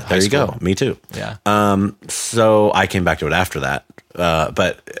to high there you school. go. Me too. Yeah. So I came back to it after that,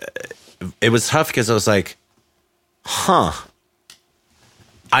 but it was tough because I was like,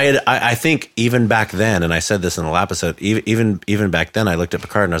 I think even back then, and I said this in the last episode, even back then, I looked at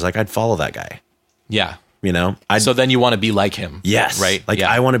Picard and I was like, I'd follow that guy. Yeah. So then you want to be like him. Yes. Right? Like,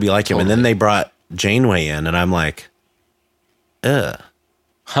 I want to be like him. And then they brought Janeway in, and I'm like, ugh.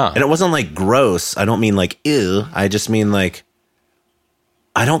 And it wasn't like gross. I don't mean like, ew. I just mean like,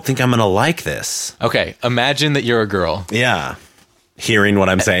 I don't think I'm going to like this. Okay. Imagine that you're a girl. Yeah. Hearing what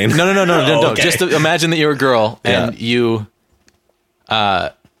I'm saying. No. Okay. Just imagine that you're a girl and you...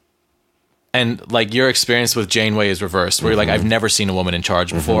 and like your experience with Janeway is reversed, where you're like, I've never seen a woman in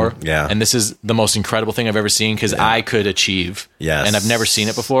charge before. Yeah. And this is the most incredible thing I've ever seen because I could achieve. Yes. And I've never seen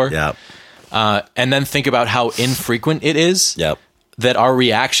it before. Yeah. And then think about how infrequent it is. Yep. That our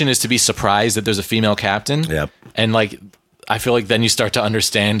reaction is to be surprised that there's a female captain. Yep. And like, I feel like then you start to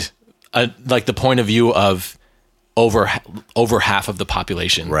understand like the point of view of over half of the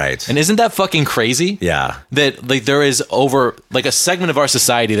population. Right. And isn't that fucking crazy? Yeah. That like there is over like a segment of our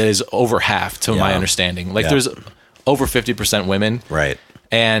society that is over half to my understanding. Like there's over 50% women. Right.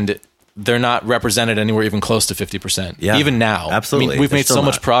 And they're not represented anywhere even close to 50%. Yeah. Even now. Absolutely. I mean, we've made so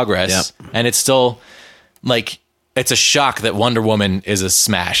much progress. Yep. And it's still like, it's a shock that Wonder Woman is a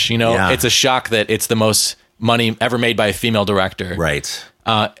smash, Yeah. It's a shock that it's the most money ever made by a female director. Right.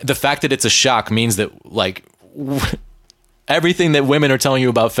 The fact that it's a shock means that like everything that women are telling you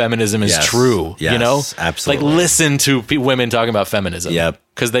about feminism is true. Yes, absolutely. Like listen to women talking about feminism. Yep.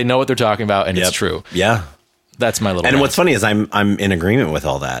 Because they know what they're talking about and it's true. Yeah. That's my little. And rant. what's funny is I'm in agreement with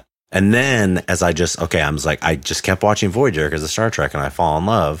all that. And then as I just I just kept watching Voyager because of Star Trek, and I fall in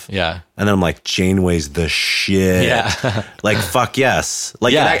love. Yeah. And then I'm like, Janeway's the shit. Yeah. Like, fuck yes.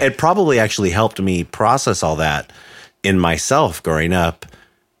 Like, Yeah. it probably actually helped me process all that in myself growing up,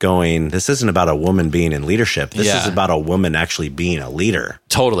 going, this isn't about a woman being in leadership. This is about a woman actually being a leader.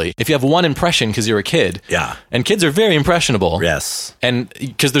 Totally. If you have one impression because you're a kid. Yeah. And kids are very impressionable. Yes. And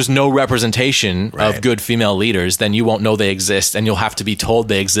because there's no representation of good female leaders, then you won't know they exist, and you'll have to be told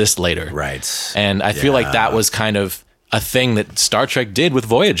they exist later. Right. And I feel like that was kind of a thing that Star Trek did with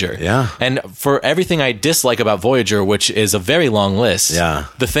Voyager. Yeah. And for everything I dislike about Voyager, which is a very long list,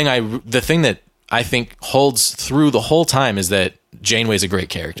 the thing that I think holds through the whole time is that Janeway's a great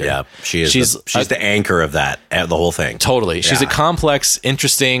character. Yeah, she is. She's the anchor of that, the whole thing. Totally. She's a complex,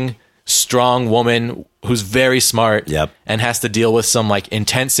 interesting, strong woman who's very smart. Yep. And has to deal with some like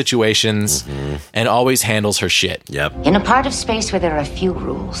intense situations and always handles her shit. Yep. In a part of space where there are few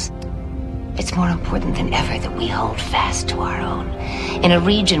rules, it's more important than ever that we hold fast to our own. In a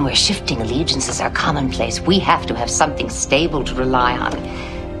region where shifting allegiances are commonplace, we have to have something stable to rely on.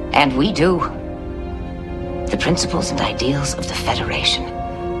 And we do. The principles and ideals of the Federation.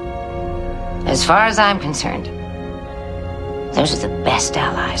 As far as I'm concerned, those are the best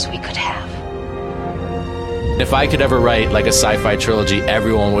allies we could have. If I could ever write like a sci-fi trilogy,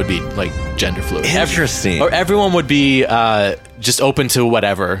 everyone would be like gender fluid. Interesting. Or everyone would be just open to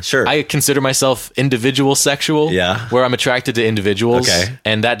whatever. Sure. I consider myself individual sexual. Yeah. Where I'm attracted to individuals. Okay.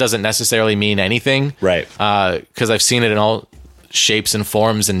 And that doesn't necessarily mean anything. Right. Because I've seen it in all shapes and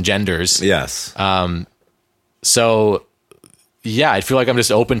forms and genders. Yes. So, yeah, I feel like I'm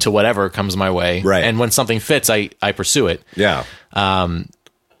just open to whatever comes my way. Right. And when something fits, I pursue it. Yeah.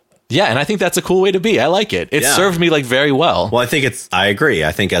 Yeah, and I think that's a cool way to be. I like it. It served me like very well. Well, I agree.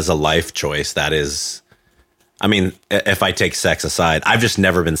 I think as a life choice, that is, I mean, if I take sex aside, I've just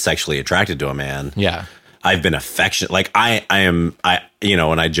never been sexually attracted to a man. Yeah. I've been affectionate. Like when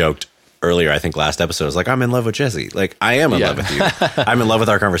I joked earlier, I think last episode, I was like, I'm in love with Jesse. Like, I am in love with you. I'm in love with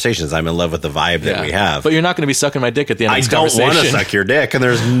our conversations. I'm in love with the vibe that we have. But you're not going to be sucking my dick at the end of this conversation. I don't want to suck your dick, and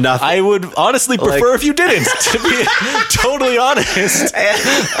there's nothing. I would honestly prefer if you didn't, to be totally honest. And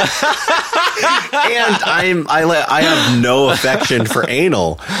I have no affection for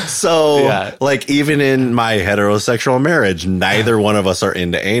anal. So, like, even in my heterosexual marriage, neither one of us are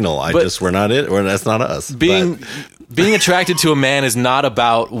into anal. We're not it. That's not us. Being attracted to a man is not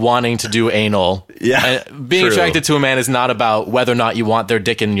about wanting to do anal. Yeah. Being attracted to a man is not about whether or not you want their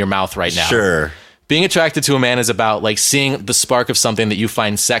dick in your mouth right now. Sure. Being attracted to a man is about like seeing the spark of something that you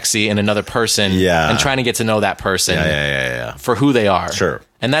find sexy in another person and trying to get to know that person for who they are. Sure.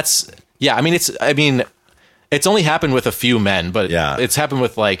 And that's, it's only happened with a few men, but it's happened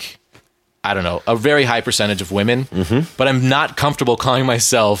with like, I don't know, a very high percentage of women. Mm-hmm. But I'm not comfortable calling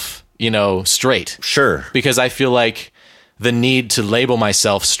myself, straight. Sure. Because I feel like the need to label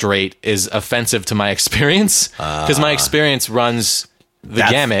myself straight is offensive to my experience. Because my experience runs the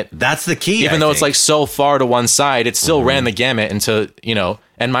gamut. That's the key. Even though it's like so far to one side, it still ran the gamut into,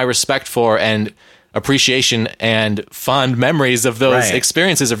 and my respect for and appreciation and fond memories of those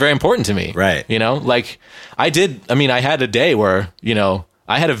experiences are very important to me. Right. Like I had a day where,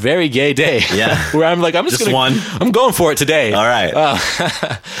 I had a very gay day. Yeah. Where I'm like, I'm going for it today. All right.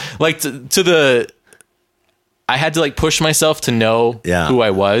 Like I had to like push myself to know who I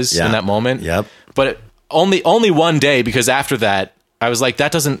was in that moment. Yep. But only one day, because after that, I was like,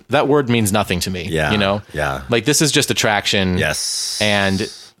 that word means nothing to me. Yeah. Yeah. Like this is just attraction. Yes.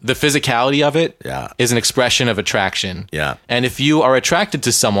 And the physicality of it is an expression of attraction. Yeah. And if you are attracted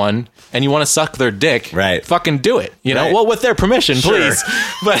to someone and you want to suck their dick, fucking do it. Right. Well, with their permission, please.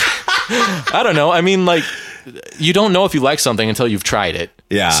 But I don't know. I mean, like, you don't know if you like something until you've tried it.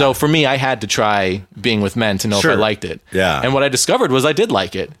 Yeah. So for me, I had to try being with men to know if I liked it. Yeah. And what I discovered was I did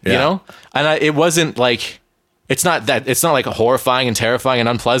like it, And it wasn't like, it's not like horrifying and terrifying and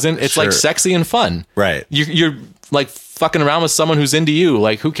unpleasant. It's like sexy and fun. Right. You're like fucking around with someone who's into you.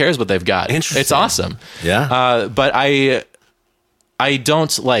 Like, who cares what they've got? It's awesome. Yeah. But I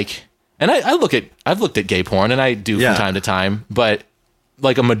don't like, and I've looked at gay porn, and I do from time to time, but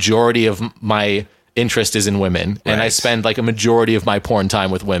like a majority of my interest is in women, and I spend like a majority of my porn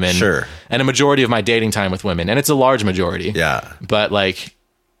time with women. Sure. And a majority of my dating time with women. And it's a large majority. Yeah. But like,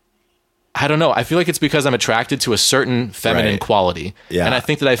 I don't know. I feel like it's because I'm attracted to a certain feminine quality. Yeah. And I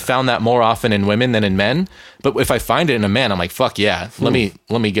think that I found that more often in women than in men. But if I find it in a man, I'm like, fuck yeah. Let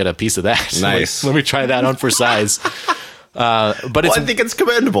me get a piece of that. Nice. let me try that on for size. But I think it's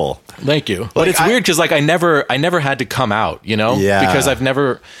commendable. Thank you. But it's weird because like I never had to come out, Yeah. because I've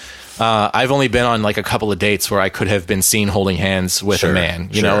never I've only been on like a couple of dates where I could have been seen holding hands with a man.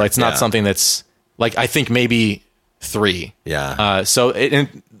 You know, it's not something that's like, I think maybe 3. Yeah. So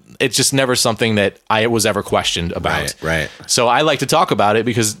it's just never something that I was ever questioned about. Right. So I like to talk about it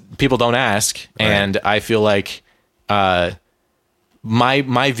because people don't ask. And I feel like,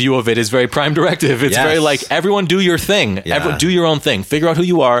 my view of it is very prime directive. It's very like, everyone do your thing. Yeah. Do your own thing. Figure out who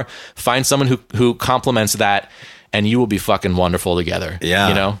you are. Find someone who complements that, and you will be fucking wonderful together. Yeah.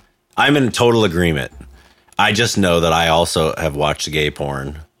 You know? I'm in total agreement. I just know that I also have watched gay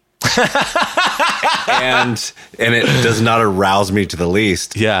porn. and it does not arouse me to the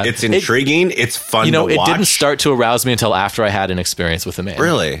least. Yeah. It's intriguing. It's fun to watch. It didn't start to arouse me until after I had an experience with a man.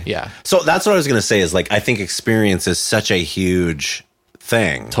 Really? Yeah. So that's what I was going to say is like, I think experience is such a huge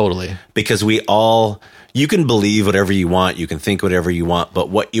thing. Totally. Because you can believe whatever you want, you can think whatever you want, but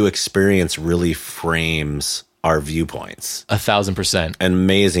what you experience really frames our viewpoints 1,000%. an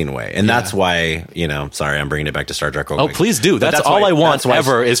amazing way. And that's why, sorry, I'm bringing it back to Star Trek. Oh, please do. That's all I want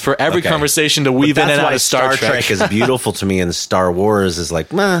ever is for every conversation to weave in and out of Star Trek. Is beautiful to me, and Star Wars is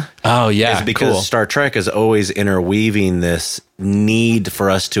like, meh. Oh, yeah. Is because Star Trek is always interweaving this need for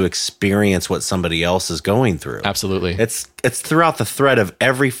us to experience what somebody else is going through. Absolutely. It's throughout the thread of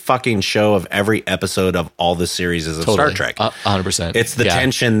every fucking show, of every episode of all the series of Star Trek. 100%. It's the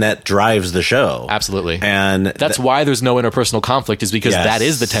tension that drives the show. Absolutely. And that's why there's no interpersonal conflict, is because that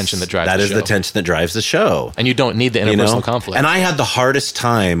is the tension that drives the show. That is the tension that drives the show. And you don't need the interpersonal conflict. And I had the hardest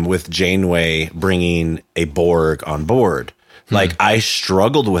time with Janeway bringing a Borg on board. Like, I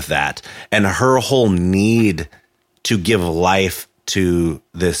struggled with that. And her whole need to give life to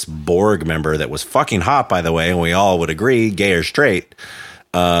this Borg member that was fucking hot, by the way, and we all would agree, gay or straight.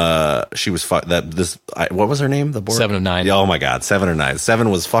 She was what was her name? The Borg? 7 of 9. Oh my God, 7 or 9.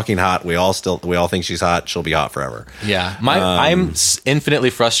 7 was fucking hot. We all think she's hot. She'll be hot forever. Yeah, I'm infinitely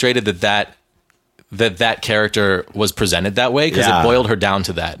frustrated that character was presented that way, because it boiled her down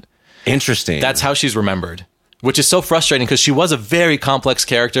to that. Interesting. That's how she's remembered. Which is so frustrating, because she was a very complex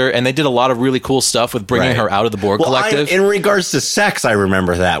character, and they did a lot of really cool stuff with bringing her out of the Borg Collective. In regards to sex, I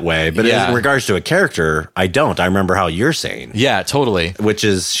remember that way, but in regards to a character, I don't. I remember how you're saying. Yeah, totally. Which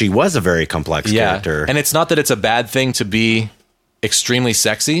is, she was a very complex character. And it's not that it's a bad thing to be extremely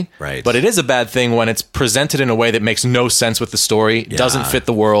sexy, right? But it is a bad thing when it's presented in a way that makes no sense with the story, doesn't fit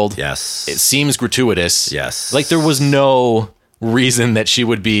the world. Yes. It seems gratuitous. Yes. Like, there was no reason that she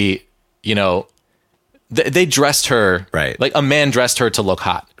would be, they dressed her, right? Like, a man dressed her to look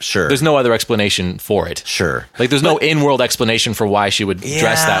hot. Sure. There's no other explanation for it. Sure. Like, there's no in-world explanation for why she would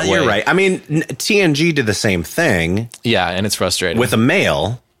dress that way. You're right. I mean, TNG did the same thing. Yeah, and it's frustrating. With a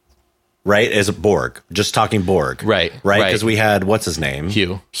male, right, as a Borg. Just talking Borg. Right. Right? Because we had, what's his name?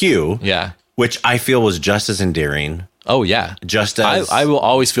 Hugh. Yeah. Which I feel was just as endearing. Oh, yeah. Just as... I will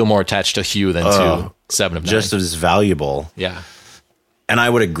always feel more attached to Hugh than to 7 of 9. Just as valuable. Yeah. And I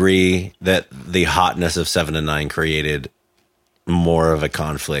would agree that the hotness of 7 and 9 created more of a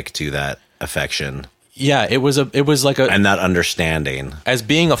conflict to that affection. Yeah, it was like a, and that understanding. As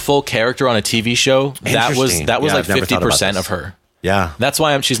being a full character on a TV show, that was like 50% of her. Yeah. That's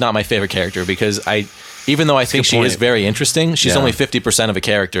why she's not my favorite character, because even though I think she is very interesting, she's only 50% of a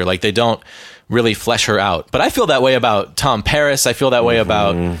character. Like, they don't really flesh her out. But I feel that way about Tom Paris. I feel that way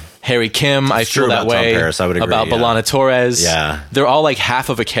about Harry Kim. I feel that way about B'Elanna Torres. Yeah. They're all like half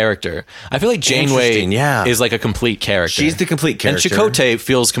of a character. I feel like Janeway is like a complete character. She's the complete character. And Chakotay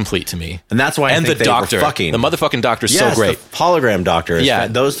feels complete to me. And that's why I think the doctor, were fucking. The motherfucking doctor's so great. The hologram doctor.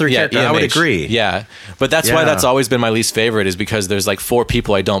 Those 3 characters, I would agree. Yeah. But that's why that's always been my least favorite, is because there's like 4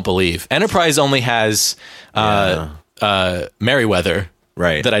 people I don't believe. Enterprise only has Merryweather.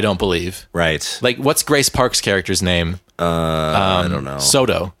 Right. That I don't believe. Right. Like, what's Grace Park's character's name? I don't know.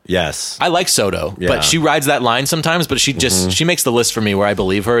 Soto. Yes. I like Soto, but she rides that line sometimes, but she just, she makes the list for me where I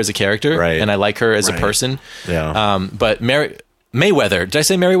believe her as a character, and I like her as a person. Yeah. But Mayweather, did I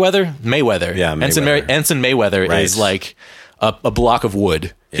say Merryweather? Mayweather. Yeah, Mayweather. Ensign Mayweather is like a block of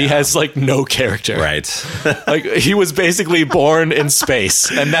wood. Yeah. He has like no character. Right. Like, he was basically born in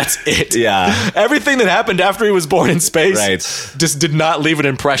space, and that's it. Yeah. Everything that happened after he was born in space just did not leave an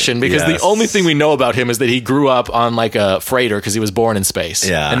impression, because the only thing we know about him is that he grew up on like a freighter because he was born in space.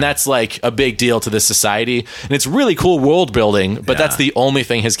 Yeah. And that's like a big deal to this society. And it's really cool world building, but that's the only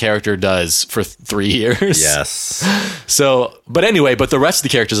thing his character does for 3 years. Yes. So, but the rest of the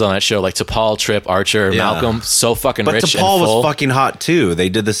characters on that show, like T'Pol, Trip, Archer, Malcolm, so fucking rich. But T'Pol and full. was fucking hot too. They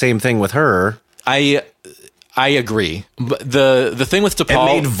did the same thing with her. I I agree. But the thing with It DePaul,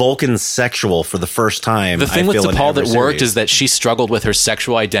 made Vulcan sexual for the first time. the thing I with feel, in DePaul every that worked series. is that she struggled with her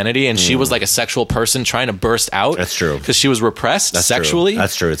sexual identity, and she was like a sexual person trying to burst out. That's true. Because she was repressed That's sexually. True.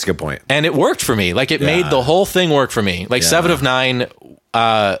 That's true. It's a good point. And it worked for me. Like, it made Yeah. the whole thing work for me. Like, Yeah. 7 of 9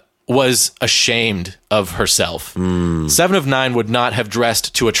 was ashamed of herself. Hmm. 7 of 9 would not have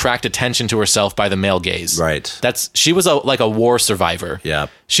dressed to attract attention to herself by the male gaze. Right. She was like a war survivor. Yeah.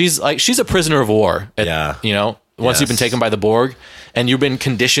 She's a prisoner of war. Yeah. You know, once you've been Yes. taken by the Borg and you've been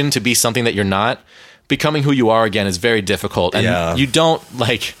conditioned to be something that you're not, becoming who you are again is very difficult. And Yeah. you don't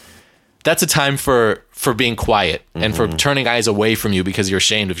that's a time for being quiet and for turning eyes away from you because you're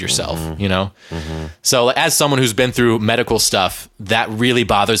ashamed of yourself, you know? So as someone who's been through medical stuff, that really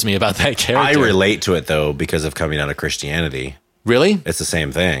bothers me about that character. I relate to it though because of coming out of Christianity. Really? It's the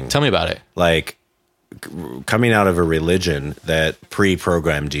same thing. Tell me about it. Like coming out of a religion that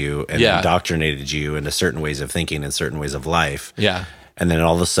pre-programmed you and Yeah. indoctrinated you into certain ways of thinking and certain ways of life. Yeah. And then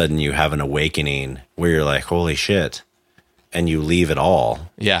all of a sudden you have an awakening where you're like, holy shit. And you leave it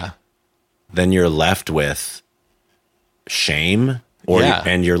all. Yeah. Then you're left with shame Yeah.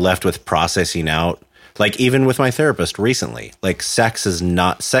 and you're left with processing out. Like even with my therapist recently, like sex is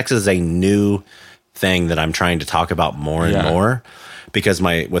a new thing that I'm trying to talk about more and Yeah. more because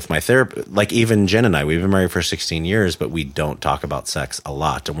with my therapist, like even Jen and I, we've been married for 16 years, but we don't talk about sex a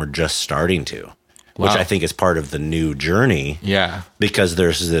lot and we're just starting to, which Wow. I think is part of the new journey Yeah. because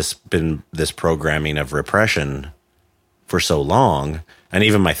there's been this programming of repression for so long. And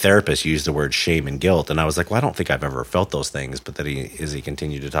even my therapist used the word shame and guilt. And I was like, well, I don't think I've ever felt those things. But then he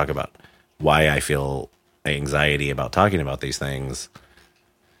continued to talk about why I feel anxiety about talking about these things.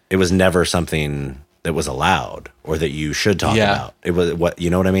 It was never something that was allowed or that you should talk Yeah. about. It was you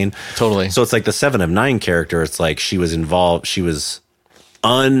know what I mean? Totally. So it's like the 7 of 9 character. It's like she was involved. She was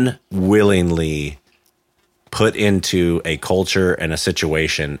unwillingly put into a culture and a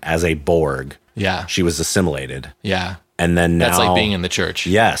situation as a Borg. Yeah. She was assimilated. Yeah. And then now That's like being in the church.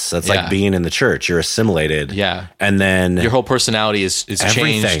 Yes, that's Yeah. like being in the church. You're assimilated. Yeah. And then Your whole personality is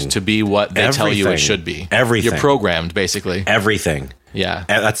Everything. changed to be what they tell you it Everything. should be. Everything. You're programmed, basically. everything. Yeah.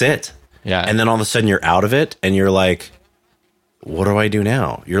 That's it. Yeah. And then all of a sudden you're out of it and you're like, what do I do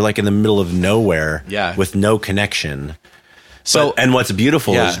now? You're like in the middle of nowhere Yeah. with no connection. So, And what's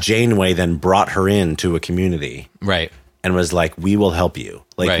beautiful Yeah. is Janeway then brought her into a community right. and was like, we will help you.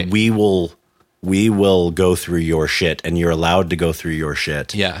 Like Right. we will go through your shit and you're allowed to go through your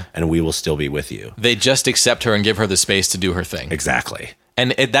shit. Yeah. And we will still be with you. They just accept her and give her the space to do her thing. Exactly.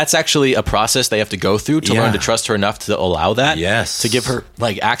 And that's actually a process they have to go through to Yeah. learn to trust her enough to allow that. Yes. To give her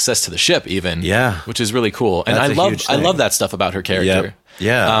like access to the ship even. Yeah. Which is really cool. And That's a huge I thing. love that stuff about her character. Yep.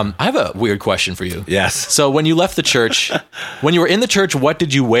 Yeah. I have a weird question for you. Yes. So when you left the church, when you were in the church, what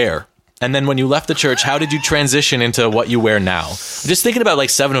did you wear? And then when you left the church, how did you transition into what you wear now? I'm just thinking about like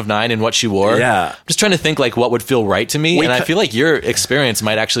 7 of 9 and what she wore. Yeah. I'm just trying to think like what would feel right to me. And I feel like your experience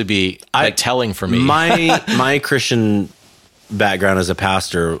might actually be like telling for me. My Christian background as a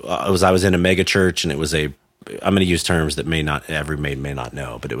pastor I was in a mega church, and it was I'm going to use terms that may not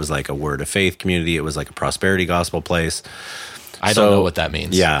know, but it was like a word of faith community. It was like a prosperity gospel place. I don't know what that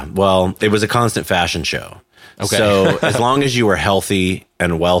means. Yeah, well, it was a constant fashion show. Okay. So as long as you were healthy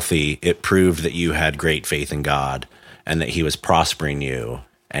and wealthy, it proved that you had great faith in God and that He was prospering you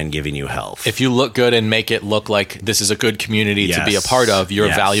and giving you health. If you look good and make it look like this is a good community to be a part of, you're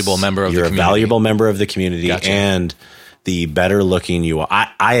Yes. a valuable member of the community. You're a valuable member of the community. Gotcha. And the better looking you are.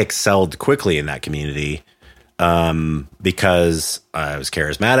 I excelled quickly in that community because I was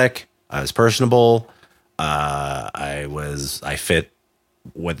charismatic, I was personable, I fit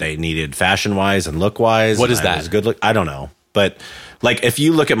what they needed fashion wise and look wise. What is I that? was good look. I don't know. But like if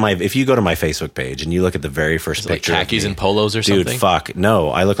you go to my Facebook page and you look at the very first Like picture, of khakis me, and polos or dude, something? fuck no,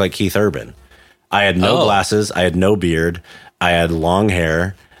 I look like Keith Urban. I had no Oh. glasses, I had no beard, I had long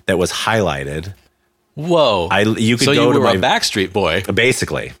hair that was highlighted. Whoa. You could so go you to were my a Backstreet Boy.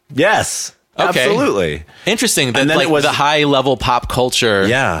 basically. Yes. Okay. Absolutely. Interesting. That And then like it was- the high level pop culture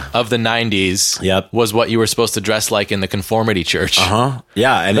Yeah. of the 90s Yep. was what you were supposed to dress like in the conformity church. Huh?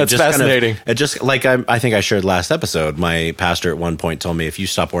 Yeah, and That's it just fascinating. It just like I think I shared last episode. My pastor at one point told me, if you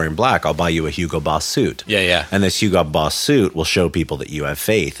stop wearing black, I'll buy you a Hugo Boss suit. Yeah, yeah. And this Hugo Boss suit will show people that you have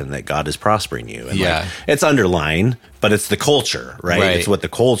faith and that God is prospering you. And Yeah. like, it's underlying, but it's the culture, right? Right. It's what the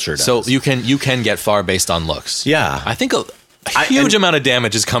culture does. So you can get far based on looks. Yeah. I think a huge amount of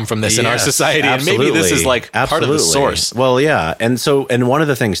damage has come from this in our Yes, society, and maybe this is absolutely. like part of the source. Well, yeah, and one of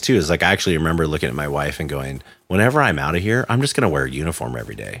the things too is like I actually remember looking at my wife and going, whenever I'm out of here, I'm just going to wear a uniform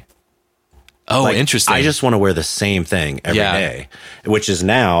every day. Oh, interesting. I just want to wear the same thing every day, which is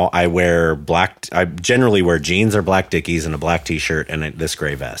now I generally wear jeans or black Dickies and a black t-shirt and this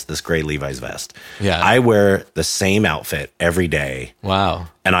gray vest, this gray Levi's vest. Yeah. I wear the same outfit every day. Wow.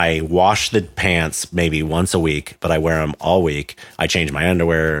 And I wash the pants maybe once a week, but I wear them all week. I change my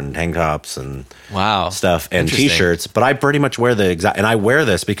underwear and tank tops and stuff and t-shirts, but I pretty much wear the exact, and I wear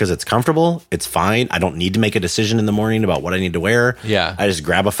this because it's comfortable. It's fine. I don't need to make a decision in the morning about what I need to wear. Yeah. I just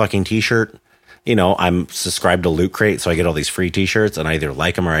grab a fucking t-shirt. You know, I'm subscribed to Loot Crate, so I get all these free t-shirts and I either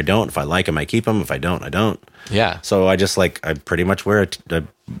like them or I don't. If I like them, I keep them. If I don't, I don't. Yeah. So I pretty much wear a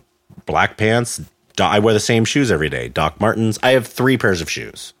black pants. I wear the same shoes every day. Doc Martens. I have 3 pairs of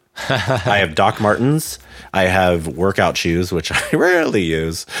shoes. I have Doc Martens. I have workout shoes, which I rarely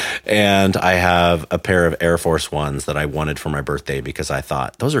use. And I have a pair of Air Force Ones that I wanted for my birthday because I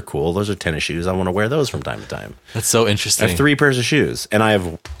thought, those are cool. Those are tennis shoes. I want to wear those from time to time. That's so interesting. I have 3 pairs of shoes. And I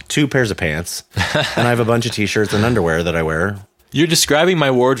have 2 pairs of pants. And I have a bunch of t-shirts and underwear that I wear. You're describing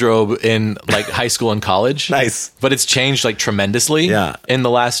my wardrobe in like high school and college. Nice. But it's changed like tremendously in the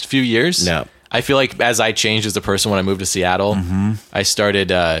last few years. Yeah. I feel like as I changed as a person when I moved to Seattle, I started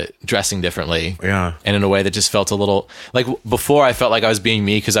dressing differently. Yeah. And in a way that just felt a little like before I felt like I was being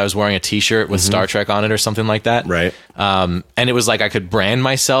me because I was wearing a t-shirt with Star Trek on it or something like that. Right. And it was like I could brand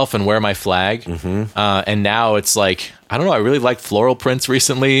myself and wear my flag. And now it's like, I don't know, I really like floral prints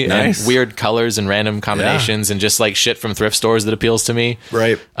recently and weird colors and random combinations and just like shit from thrift stores that appeals to me.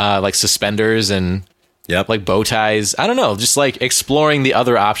 Right. Like suspenders and like bow ties. I don't know, just like exploring the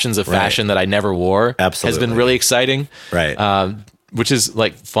other options of fashion that I never wore has been really exciting. Right. Which is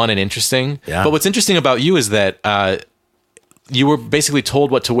like fun and interesting. Yeah. But what's interesting about you is that you were basically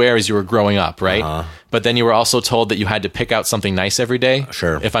told what to wear as you were growing up, right? But then you were also told that you had to pick out something nice every day.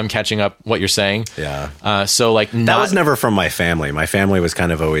 Sure. If I'm catching up what you're saying. Yeah. So like that was never from my family. My family was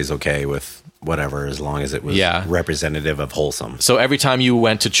kind of always okay with whatever, as long as it was representative of wholesome. So every time you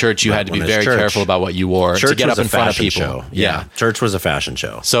went to church, you had to be very careful about what you wore to get up in front of people. Show. Yeah. Church was a fashion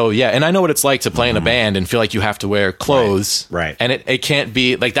show. So yeah, and I know what it's like to play in a band and feel like you have to wear clothes. Right. And it can't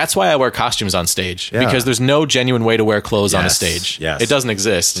be like, that's why I wear costumes on stage because there's no genuine way to wear clothes on a stage. Yes. It doesn't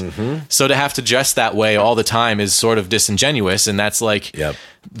exist. So to have to dress that way all the time is sort of disingenuous, and that's like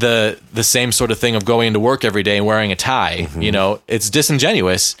the same sort of thing of going into work every day and wearing a tie. You know, it's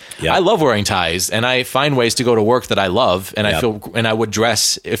disingenuous. I love wearing ties, and I find ways to go to work that I love, and I feel, and I would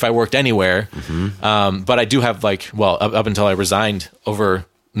dress if I worked anywhere. But I do have like, well, up until I resigned over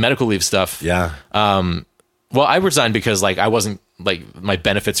medical leave stuff. Well, I resigned because like I wasn't, like my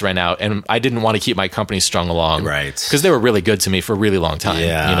benefits ran out and I didn't want to keep my company strung along. Right. Because they were really good to me for a really long time. You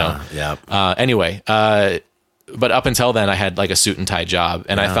know? Anyway, but up until then I had like a suit and tie job,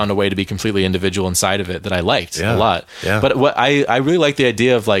 and I found a way to be completely individual inside of it that I liked a lot. But what I really like the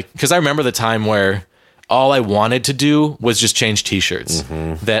idea of like, because I remember the time where all I wanted to do was just change t-shirts.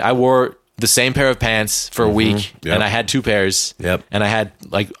 That I wore the same pair of pants for a week, and I had 2 pairs, and I had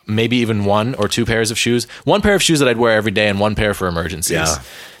like maybe even 1 or 2 pairs of shoes. 1 pair of shoes that I'd wear every day and 1 pair for emergencies.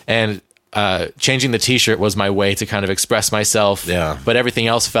 And changing the t-shirt was my way to kind of express myself. But everything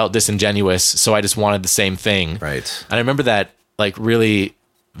else felt disingenuous, so I just wanted the same thing. Right. And I remember that like really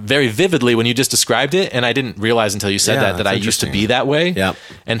very vividly when you just described it, and I didn't realize until you said that I used to be that way.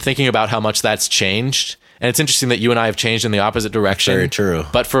 And thinking about how much that's changed. And it's interesting that you and I have changed in the opposite direction. Very true.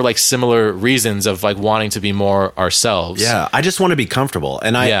 But for like similar reasons of like wanting to be more ourselves. Yeah. I just want to be comfortable.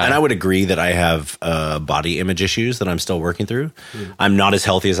 And I would agree that I have body image issues that I'm still working through. I'm not as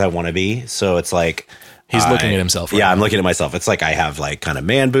healthy as I want to be. So it's like, he's looking at himself. I'm looking at myself. It's like I have like kind of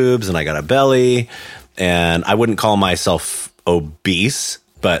man boobs and I got a belly, and I wouldn't call myself obese,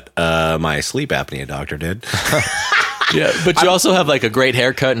 but my sleep apnea doctor did. Yeah, but you also have like a great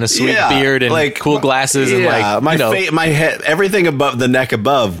haircut and a sweet beard and like cool glasses and like my head, everything above the neck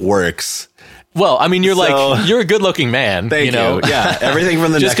above works. Well, I mean, you're a good-looking man. Thank you. Yeah, everything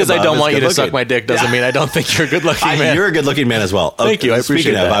from the just because I don't want you to suck my dick doesn't mean I don't think you're a good-looking man. You're a good-looking man as well. Thank you. I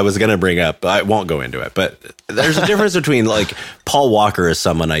appreciate that. I was going to bring up, I won't go into it, but there's a difference between like Paul Walker is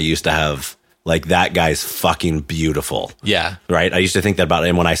someone I used to have. Like, that guy's fucking beautiful. Yeah. Right? I used to think that about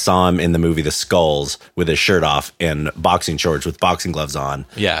him when I saw him in the movie The Skulls with his shirt off and boxing shorts with boxing gloves on.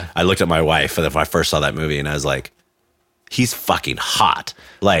 Yeah. I looked at my wife when I first saw that movie and I was like, he's fucking hot.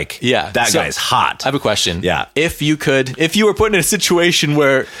 Like, that guy's hot. I have a question. Yeah. If you were put in a situation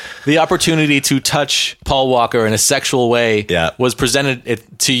where the opportunity to touch Paul Walker in a sexual way was presented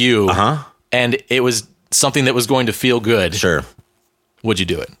to you and it was something that was going to feel good. Sure. Would you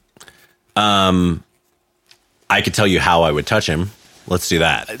do it? I could tell you how I would touch him. Let's do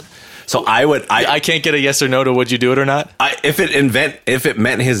that. So I can't get a yes or no to would you do it or not? If it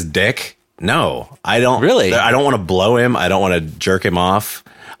meant his dick, No, I don't. Really? I don't want to blow him. I don't want to jerk him off.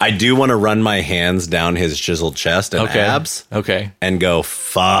 I do want to run my hands down his chiseled chest and abs. Okay. And go,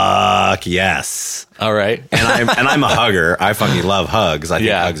 fuck yes. All right. And I'm a hugger. I fucking love hugs. I think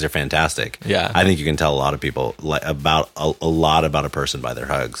hugs are fantastic. Yeah. I think you can tell a lot of people about a lot about a person by their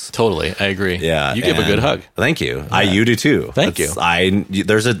hugs. Totally. I agree. Yeah. You give a good hug. Thank you. Yeah. You do too. Thank you.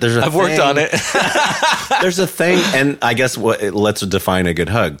 There's a I've worked on it. There's a thing. And I guess let's define a good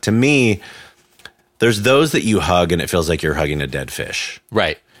hug. To me, there's those that you hug and it feels like you're hugging a dead fish.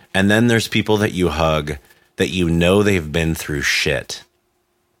 Right. And then there's people that you hug that you know they've been through shit.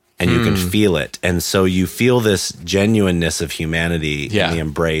 And you can feel it. And so you feel this genuineness of humanity in the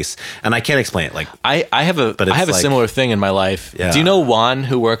embrace. And I can't explain it. Like I have a similar thing in my life. Yeah. Do you know Juan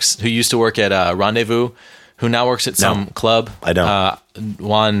who used to work at Rendezvous, who now works at some club? I don't.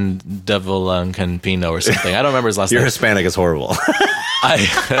 Juan de Villacampino or something. I don't remember his last name. Your Hispanic is horrible.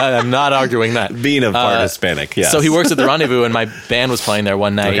 I'm not arguing that. Being a part Hispanic, yes. So he works at the Rendezvous, and my band was playing there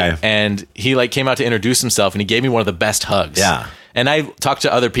one night, and he came out to introduce himself, and he gave me one of the best hugs. Yeah. And I talked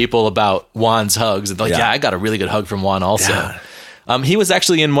to other people about Juan's hugs, and they're like, I got a really good hug from Juan also. Yeah. He was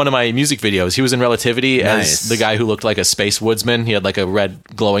actually in one of my music videos. He was in Relativity as the guy who looked like a space woodsman. He had like a red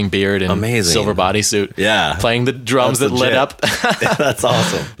glowing beard and silver bodysuit. Yeah. Playing the drums that lit up. That's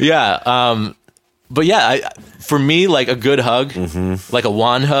awesome. Yeah. But yeah, for me, like a good hug, like a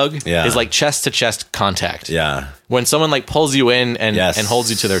Juan hug, is like chest to chest contact. Yeah. When someone like pulls you in and holds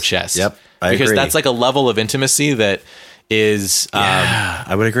you to their chest. Yep. Because that's like a level of intimacy that is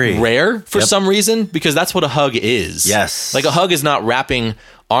I would agree, rare for some reason, because that's what a hug is. Yes. Like a hug is not wrapping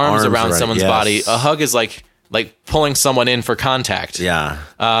arms around someone's body. A hug is like pulling someone in for contact. Yeah.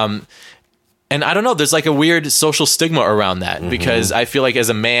 And I don't know, there's like a weird social stigma around that, because I feel like as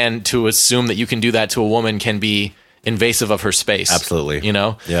a man, to assume that you can do that to a woman can be invasive of her space. Absolutely. You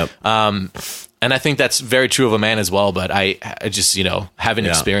know? Yep. And I think that's very true of a man as well, but I just, haven't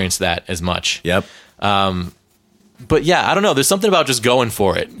experienced that as much. Yep. But yeah, I don't know. There's something about just going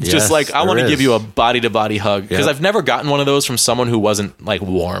for it. It's just like, I want to give you a body-to-body hug, because I've never gotten one of those from someone who wasn't like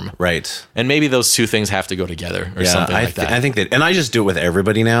warm. Right. And maybe those two things have to go together or something like that. I think that, and I just do it with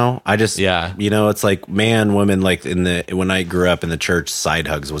everybody now. I just, it's like man, woman, like when I grew up in the church, side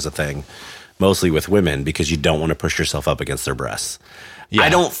hugs was a thing, mostly with women, because you don't want to push yourself up against their breasts. Yeah. I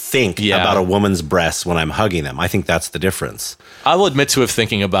don't think about a woman's breasts when I'm hugging them. I think that's the difference. I will admit to have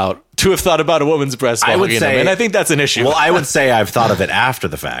thought about a woman's breast while hugging them, and I think that's an issue. Well, I would say I've thought of it after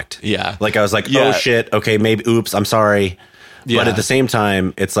the fact. Yeah. Like I was like, oh shit, okay, maybe, oops, I'm sorry. Yeah. But at the same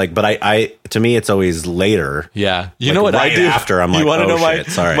time, it's like, but I to me, it's always later. Yeah. You know what I do? After, I'm like, want to know shit,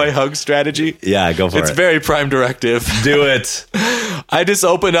 sorry. my hug strategy? Yeah, go for it. It's very Prime Directive. Do it. I just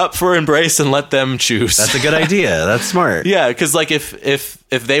open up for embrace and let them choose. That's a good idea. That's smart. Yeah, because like if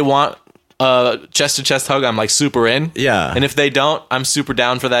they want a chest to chest hug, I'm like super in. Yeah. And if they don't, I'm super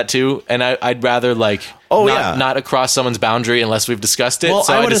down for that too. And I'd rather like not across someone's boundary unless we've discussed it. Well,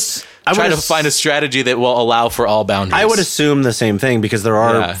 so I just try to find a strategy that will allow for all boundaries. I would assume the same thing, because there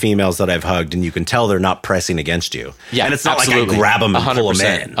are females that I've hugged and you can tell they're not pressing against you. Yeah, and it's not like I grab them and pull them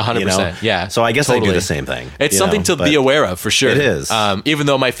in. 100%. Yeah. So I guess I do the same thing. It's something to be aware of, for sure. It is. Even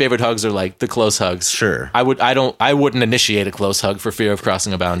though my favorite hugs are like the close hugs. Sure. I wouldn't initiate a close hug for fear of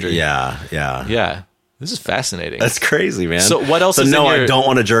crossing a boundary. Yeah. Yeah. This is fascinating. That's crazy, man. So what else? I don't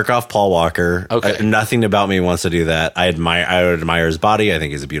want to jerk off Paul Walker. Okay. Nothing about me wants to do that. I admire his body. I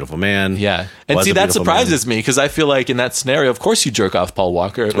think he's a beautiful man. Yeah. And see, that surprises me, because I feel like in that scenario, of course you jerk off Paul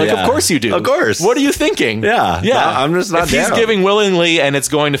Walker. Like, of course you do. Of course. What are you thinking? Yeah. Yeah. No, I'm just not If he's giving willingly and it's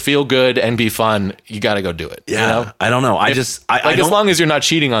going to feel good and be fun, you got to go do it. Yeah. You know? I don't know. As long as you're not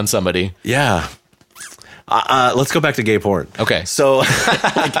cheating on somebody. Yeah. Let's go back to gay porn. Okay. So,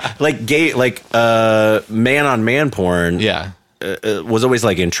 man on man porn. Yeah. Was always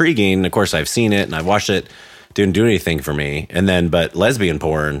like intriguing. Of course, I've seen it and I've watched it. Didn't do anything for me. And then, but lesbian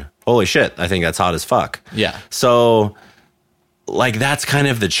porn, holy shit, I think that's hot as fuck. Yeah. So, like, that's kind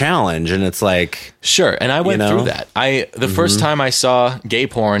of the challenge. And it's like, sure. And I went through that. The first time I saw gay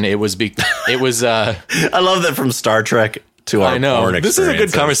porn, it was I love that from Star Trek to our porn experience. This is a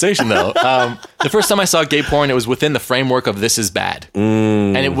good conversation, though. The first time I saw gay porn, it was within the framework of This Is Bad.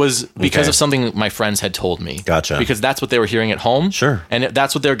 And it was because of something my friends had told me. Gotcha. Because that's what they were hearing at home. Sure. And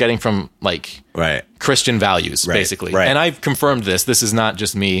that's what they were getting from, like, Christian values, basically. Right. And I've confirmed this. This is not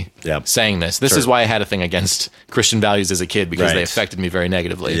just me saying this. This is why I had a thing against Christian values as a kid, because they affected me very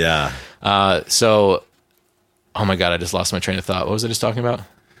negatively. Yeah. So, oh my God, I just lost my train of thought. What was I just talking about?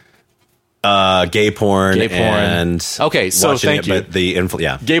 Gay porn. And okay, so thank you. But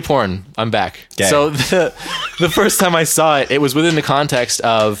the gay porn. I'm back. Gay. So the first time I saw it, it was within the context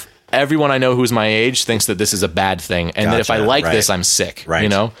of everyone I know who's my age thinks that this is a bad thing, and that if I like this, I'm sick. Right. You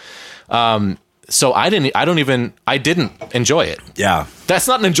know. So I didn't enjoy it. Yeah. That's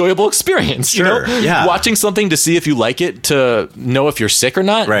not an enjoyable experience. Sure. You know? Yeah. Watching something to see if you like it, to know if you're sick or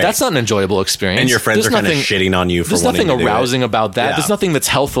not. Right. That's not an enjoyable experience. And your friends are kind of shitting on you for There's wanting nothing to do arousing it. about that. Yeah. There's nothing that's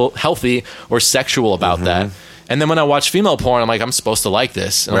healthy or sexual about that. And then when I watch female porn, I'm like, I'm supposed to like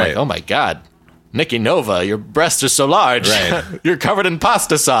this. And I'm like, oh my God. Nikki Nova, your breasts are so large. Right. You're covered in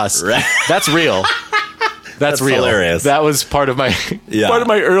pasta sauce. Right. That's real. That's real. Hilarious. That was part of my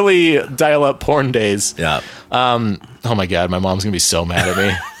early dial-up porn days. Yeah. Oh my God, my mom's gonna be so mad at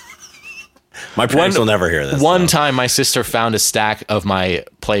me. My parents will never hear this. One time, my sister found a stack of my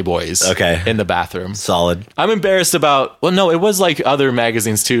Playboys in the bathroom. Solid. I'm embarrassed about, well, no, it was like other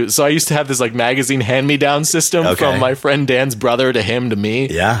magazines too. So I used to have this like magazine hand-me-down system from my friend Dan's brother to him to me.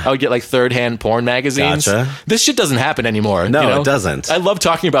 Yeah. I would get like third-hand porn magazines. Gotcha. This shit doesn't happen anymore. No, you know? it doesn't. I love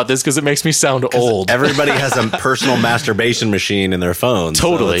talking about this because it makes me sound old. Everybody has a personal masturbation machine in their phone.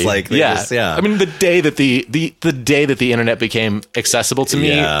 Totally. So it's like, yeah. I mean, the day that the day that the internet became accessible to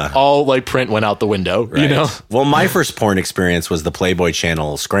me, all like print went out the window. Right. You know? Well, my first porn experience was the Playboy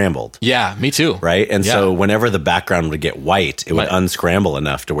channel scrambled. Yeah, me too. Right? And so whenever the background would get white, it would unscramble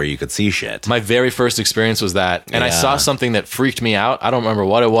enough to where you could see shit. My very first experience was that. And I saw something that freaked me out. I don't remember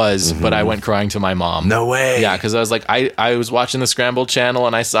what it was, but I went crying to my mom. No way. Yeah, because I was like, I was watching the scrambled channel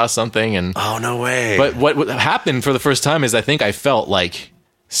and I saw something. And oh, no way. But what happened for the first time is I think I felt like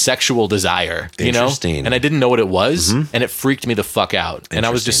sexual desire, you know? And I didn't know what it was, and it freaked me the fuck out. And I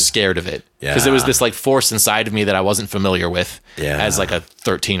was just scared of it. Because it was this like force inside of me that I wasn't familiar with as like a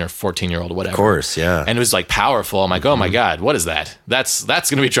 13 or 14-year-old or whatever. Of course, yeah. And it was like powerful. I'm like, oh my God, what is that? That's going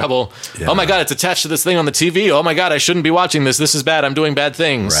to be trouble. Yeah. Oh my God, it's attached to this thing on the TV. Oh my God, I shouldn't be watching this. This is bad. I'm doing bad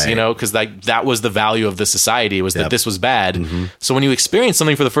things, you know, because that was the value of the society, was that this was bad. So when you experience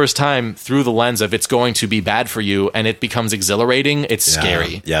something for the first time through the lens of it's going to be bad for you and it becomes exhilarating, it's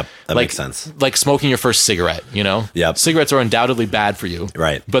scary. Yep, that makes sense. Like smoking your first cigarette, you know? Yep. Cigarettes are undoubtedly bad for you.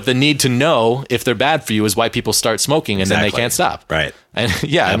 Right. But the need to know if they're bad for you is why people start smoking, and then they can't stop. Right. And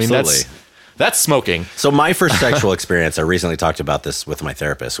I mean, that's smoking. So my first sexual experience, I recently talked about this with my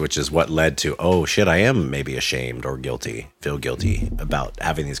therapist, which is what led to, oh shit, I am maybe ashamed or feel guilty about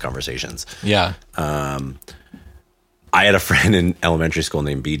having these conversations. Yeah. I had a friend in elementary school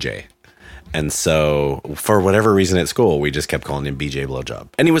named BJ. And so, for whatever reason at school, we just kept calling him BJ Blowjob.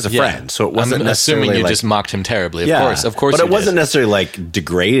 And he was a friend, so it wasn't necessarily assuming you like, just mocked him terribly. Of course. But it wasn't necessarily like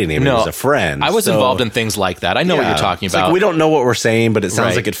degrading him. No, he was a friend. I was involved in things like that. I know what you're talking about. Like, we don't know what we're saying, but it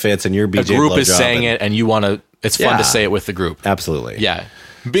sounds like it fits, and you're BJ Blowjob. A group is saying it, and you want to. It's fun to say it with the group. Absolutely. Yeah.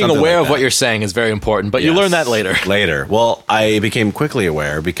 Being aware of what you're saying is very important, but you learn that later. Well, I became quickly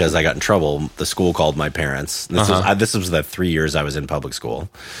aware because I got in trouble. The school called my parents. This was the 3 years I was in public school.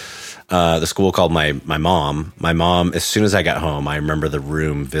 The school called my mom. My mom, as soon as I got home, I remember the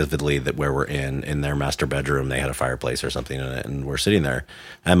room vividly where we're in their master bedroom. They had a fireplace or something in it, and we're sitting there.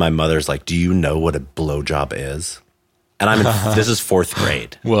 And my mother's like, "Do you know what a blowjob is?" And this is 4th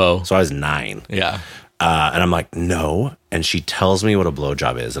grade. Whoa! So I was 9. Yeah. And I'm like, "No." And she tells me what a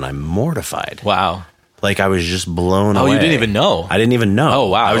blowjob is, and I'm mortified. Wow. Like, I was just blown away. Oh, you didn't even know? I didn't even know. Oh,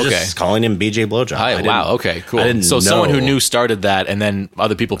 wow. I was just calling him BJ Blowjob. Wow. Okay, cool. I didn't know. Someone who knew started that, and then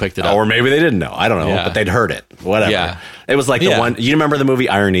other people picked it up. Or maybe they didn't know. I don't know. Yeah. But they'd heard it. Whatever. Yeah. It was like the one. You remember the movie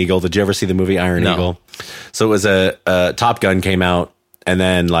Iron Eagle? Did you ever see the movie Iron Eagle? So it was a Top Gun came out. And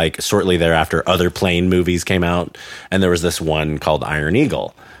then, like, shortly thereafter, other plane movies came out. And there was this one called Iron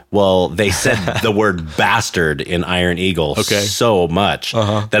Eagle. Well, they said the word bastard in Iron Eagle so much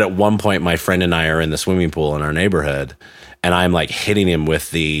that at one point my friend and I are in the swimming pool in our neighborhood, and I'm like hitting him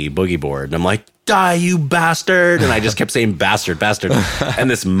with the boogie board. And I'm like, "Die, you bastard." And I just kept saying bastard, bastard. And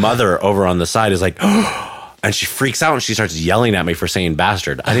this mother over on the side is like, oh, and she freaks out and she starts yelling at me for saying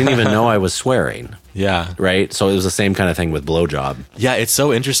bastard. I didn't even know I was swearing. Yeah. Right? So it was the same kind of thing with blowjob. Yeah, it's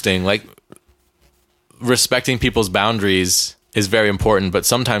so interesting. Like, respecting people's boundaries is very important, but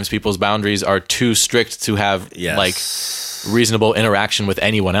sometimes people's boundaries are too strict to have like reasonable interaction with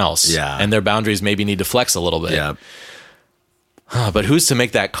anyone else. Yeah. And their boundaries maybe need to flex a little bit. Yeah. But who's to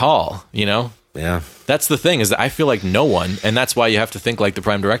make that call, you know? Yeah. That's the thing, is that I feel like no one, and that's why you have to think like the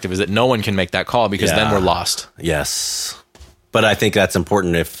Prime Directive, is that no one can make that call, because then we're lost. Yes. But I think that's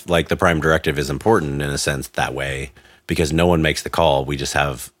important if, like, the Prime Directive is important in a sense that way, because no one makes the call. We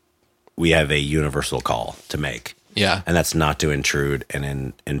have a universal call to make. Yeah. And that's not to intrude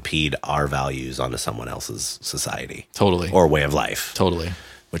and impede our values onto someone else's society. Totally. Or way of life. Totally.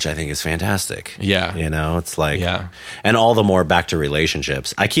 which I think is fantastic. Yeah. You know, it's like, Yeah. and all the more back to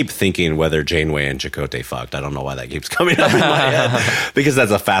relationships. I keep thinking whether Janeway and Chakotay fucked. I don't know why that keeps coming up in my head, because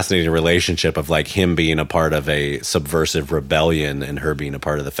that's a fascinating relationship of like him being a part of a subversive rebellion and her being a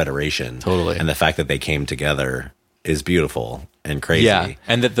part of the Federation. Totally. And the fact that they came together is beautiful and crazy. Yeah.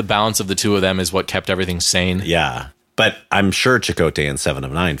 And that the balance of the two of them is what kept everything sane. Yeah. But I'm sure Chakotay and Seven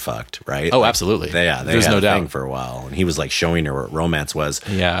of Nine fucked, right? Oh, Like, absolutely. They There's had no a doubt thing for a while, and he was like showing her what romance was.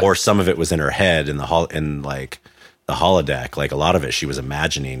 Yeah. Or some of it was in her head in the holodeck. Like a lot of it she was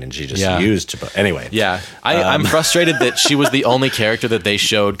imagining, and she just used. Anyway. Yeah. I'm frustrated that she was the only character that they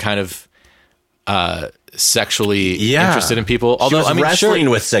showed kind of sexually interested in people. Although she was wrestling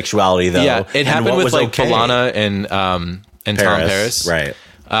with sexuality, though. Yeah, it happened with like B'Elanna and Tom Paris, right?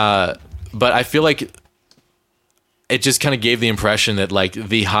 But I feel like it just kind of gave the impression that like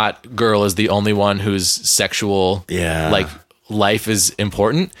the hot girl is the only one whose sexual like life is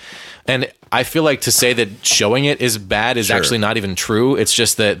important. And I feel like to say that showing it is bad is actually not even true. It's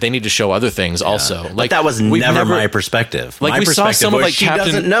just that they need to show other things also. Like but that was never my perspective. Like my we saw some of like she Captain,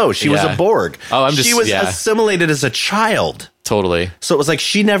 doesn't know she was a Borg. Oh, she was assimilated as a child. Totally. So it was like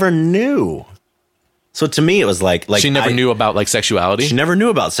she never knew. So to me, it was like she never knew about like sexuality. She never knew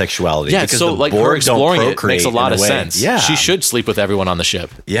about sexuality. Yeah, because so the like Borg her exploring it makes a lot of way. sense. Yeah, she should sleep with everyone on the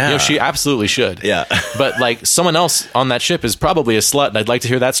ship. Yeah, you know, she absolutely should. Yeah, but like someone else on that ship is probably a slut, and I'd like to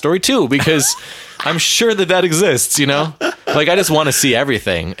hear that story too because I'm sure that exists. You know, like I just want to see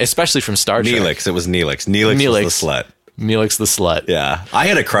everything, especially from Star Trek. Neelix, it was Neelix. Neelix was the slut. Neelix the slut. Yeah, I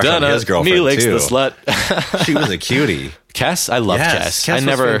had a crush on his girlfriend Neelix too. the slut. She was a cutie. Kes, I loved Kes. I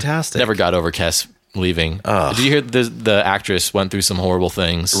never got over Kes leaving. Did you hear the actress went through some horrible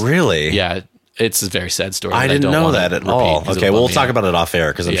things? Really? Yeah, it's a very sad story. I didn't know that at all. Okay, we'll talk about it off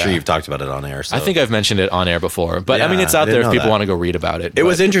air because I'm sure you've talked about it on air. So. I think I've mentioned it on air before, but I mean, it's out there if people want to go read about it. It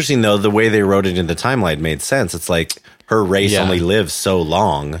was interesting though, the way they wrote it in the timeline made sense. It's like her race only lives so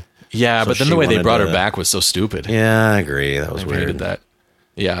long. Yeah, but then the way they brought her back was so stupid. Yeah, I agree. That was weird. I hated that.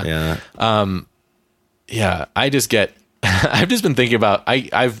 Yeah. Yeah. I just get. I've just been thinking about.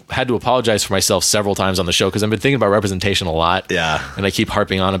 I've had to apologize for myself several times on the show because I've been thinking about representation a lot. Yeah, and I keep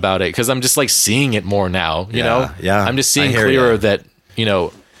harping on about it because I'm just like seeing it more now. You know. Yeah. I'm just seeing clearer that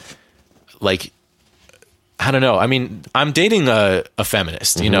like. I don't know. I mean, I'm dating a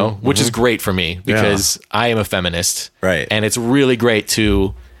feminist, you know, which is great for me because I am a feminist, right? And it's really great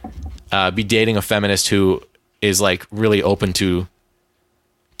to be dating a feminist who is like really open to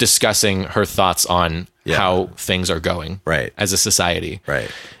discussing her thoughts on how things are going as a society.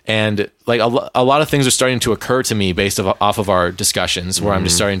 Right. And like a lot of things are starting to occur to me based off of our discussions where I'm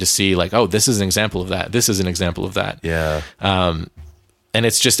just starting to see like, oh, this is an example of that. This is an example of that. Yeah. And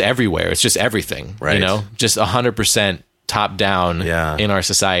it's just everywhere. It's just everything, you know, just 100% top down in our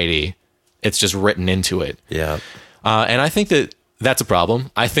society. It's just written into it. Yeah. And I think that that's a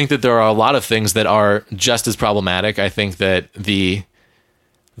problem. I think that there are a lot of things that are just as problematic. I think that the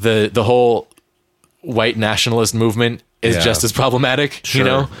whole white nationalist movement is just as problematic, you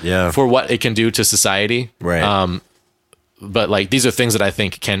know, for what it can do to society. Right. But like, these are things that I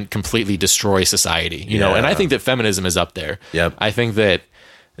think can completely destroy society, you know? And I think that feminism is up there. Yep. I think that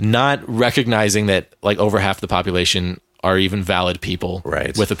not recognizing that like over half the population are even valid people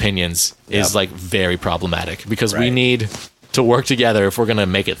with opinions is like very problematic because we need to work together if we're going to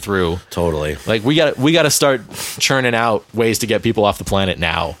make it through. Totally. Like we got to start churning out ways to get people off the planet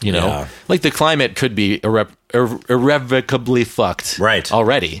now, you know, like the climate could be irrevocably fucked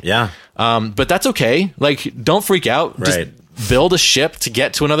already. Yeah. But that's okay. Like, don't freak out. Just build a ship to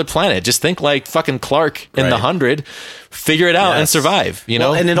get to another planet. Just think like fucking Clark in The 100, figure it out and survive, you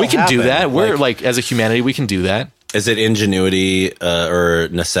know, and we can do that. We're like, as a humanity, we can do that. Is it ingenuity or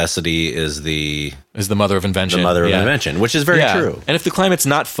necessity is the mother of invention? The mother of invention, which is very true. And if the climate's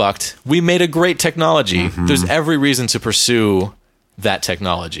not fucked, we made a great technology. There's every reason to pursue that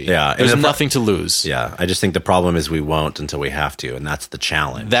technology. Yeah. There's nothing to lose. Yeah. I just think the problem is we won't until we have to, and that's the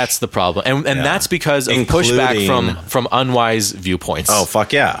challenge. That's the problem. And that's because of pushback from unwise viewpoints. Oh,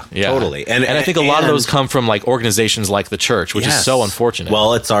 fuck yeah. Totally. And I think a lot of those come from like organizations like the church, which is so unfortunate.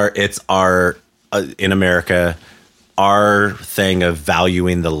 Well, it's our in America, our thing of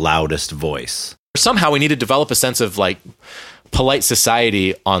valuing the loudest voice. Somehow we need to develop a sense of like polite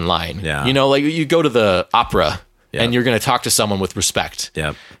society online. Yeah. You know, like you go to the opera and you're going to talk to someone with respect.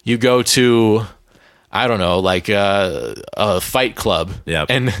 Yep. You go to, I don't know, like a fight club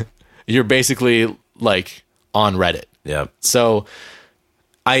and you're basically like on Reddit. Yep. So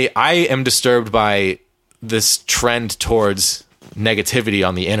I am disturbed by this trend towards negativity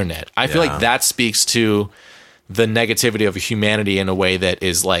on the internet. I feel like that speaks to the negativity of humanity in a way that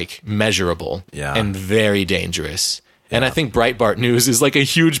is like measurable and very dangerous. And I think Breitbart News is like a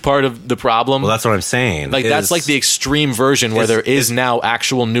huge part of the problem. Well, that's what I'm saying. Like that's like the extreme version where there is now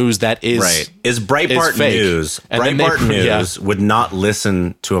actual news that is right. Is Breitbart News? Breitbart News would not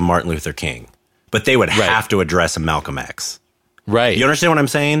listen to a Martin Luther King, but they would have to address a Malcolm X. Right. You understand what I'm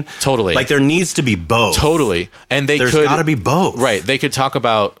saying? Totally. Like there needs to be both. Totally. And there's got to be both. Right. They could talk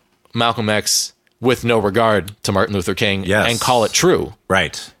about Malcolm X with no regard to Martin Luther King and call it true.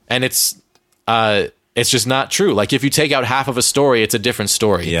 Right. And it's just not true. Like if you take out half of a story, it's a different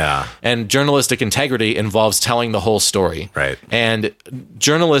story. Yeah. And journalistic integrity involves telling the whole story. Right. And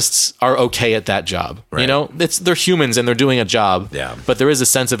journalists are okay at that job. Right. You know, they're humans and they're doing a job. Yeah. But there is a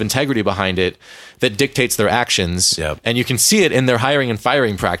sense of integrity behind it that dictates their actions. Yep. And you can see it in their hiring and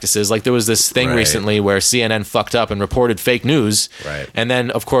firing practices. Like there was this thing recently where CNN fucked up and reported fake news. Right. And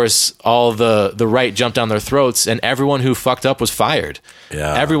then, of course, all the right jumped down their throats and everyone who fucked up was fired.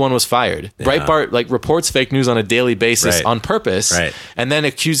 Yeah. Everyone was fired. Yeah. Breitbart reports fake news on a daily basis on purpose. Right. And then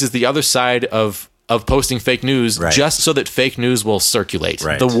accuses the other side of posting fake news just so that fake news will circulate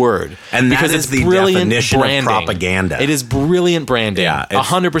the word. And because it's the brilliant definition branding. of propaganda. It is brilliant branding. Yeah,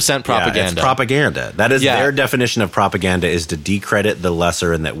 100% propaganda. Yeah, it's propaganda. That is their definition of propaganda, is to decredit the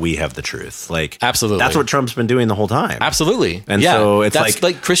lesser and that we have the truth. Like absolutely. That's what Trump's been doing the whole time. Absolutely. And so it's that's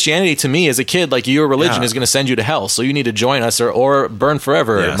like Christianity to me as a kid, like your religion is going to send you to hell. So you need to join us or burn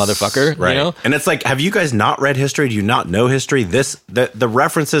forever, motherfucker. Right. You know? And it's like, have you guys not read history? Do you not know history? The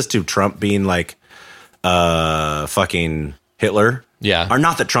references to Trump being like fucking Hitler are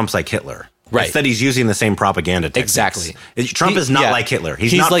not that Trump's like Hitler. Right. It's that he's using the same propaganda techniques. Exactly. Trump is not like Hitler.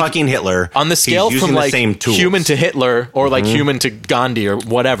 He's not like fucking Hitler. On the scale he's from like same tools. human to Hitler or like human to Gandhi or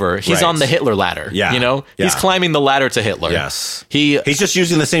whatever, he's on the Hitler ladder. Yeah. You know? Yeah. He's climbing the ladder to Hitler. Yes. He's just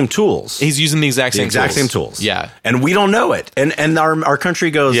using the same tools. He's using the exact same tools. Yeah. And we don't know it. And our country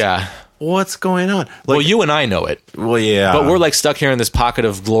goes, what's going on? Like, well, you and I know it. Well, yeah. But we're like stuck here in this pocket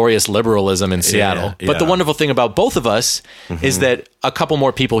of glorious liberalism in Seattle. Yeah. But the wonderful thing about both of us is that a couple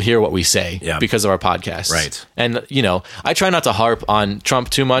more people hear what we say because of our podcast. Right. And, you know, I try not to harp on Trump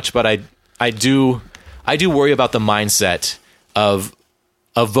too much, but I do worry about the mindset of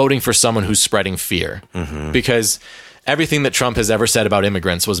voting for someone who's spreading fear. Because everything that Trump has ever said about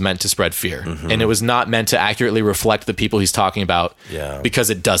immigrants was meant to spread fear. And it was not meant to accurately reflect the people he's talking about because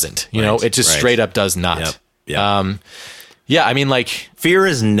it doesn't. You know, it just straight up does not. Yep. I mean, like... Fear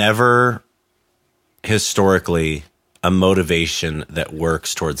is never historically a motivation that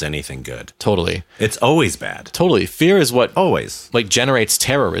works towards anything good. Totally. It's always bad. Totally. Fear is what... Always. Like, generates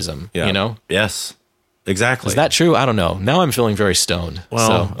terrorism, you know? Yes. Exactly. Is that true? I don't know. Now I'm feeling very stoned.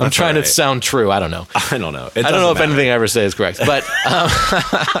 Well, so I'm trying to sound true. I don't know. I don't know. I don't know if anything I ever say is correct. But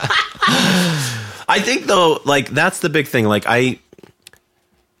I think though, like that's the big thing. Like and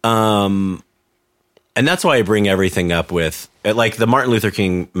that's why I bring everything up with like the Martin Luther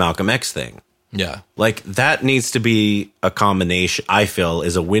King, Malcolm X thing. Yeah. Like that needs to be a combination, I feel,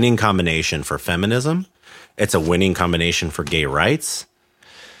 is a winning combination for feminism. It's a winning combination for gay rights.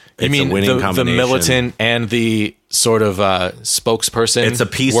 You mean the militant and the sort of spokesperson? It's a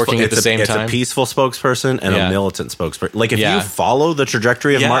peaceful, working at the same time. It's a peaceful spokesperson and a militant spokesperson. Like if you follow the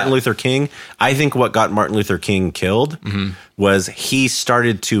trajectory of Martin Luther King, I think what got Martin Luther King killed was he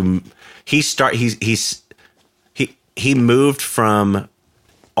moved from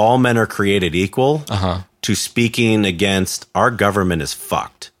all men are created equal to speaking against our government is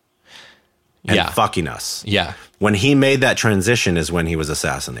fucked and fucking us. Yeah. When he made that transition is when he was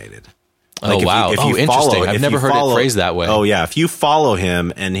assassinated. Like wow. If you interesting. I've never heard it phrased that way. Oh, yeah. If you follow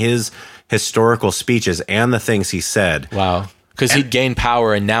him and his historical speeches and the things he said. Wow. Because he gained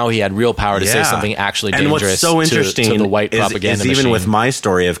power and now he had real power to say something actually dangerous. And what's so interesting to the white propaganda is even machine. with my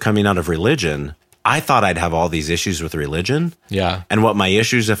story of coming out of religion, I thought I'd have all these issues with religion. Yeah. And what my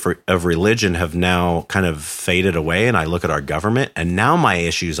issues of religion have now kind of faded away. And I look at our government and now my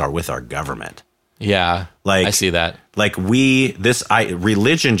issues are with our government. Yeah, like I see that. Like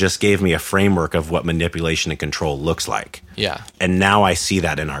religion just gave me a framework of what manipulation and control looks like. Yeah. And now I see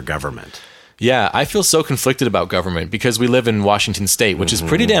that in our government. Yeah, I feel so conflicted about government because we live in Washington State, which is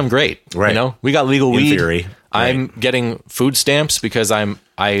pretty damn great. Right. You know, we got legal weed. In theory. I'm getting food stamps because I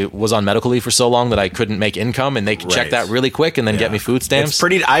was on medical leave for so long that I couldn't make income, and they could check that really quick and then get me food stamps.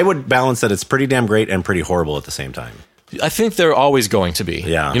 I would balance that. It's pretty damn great and pretty horrible at the same time. I think they're always going to be.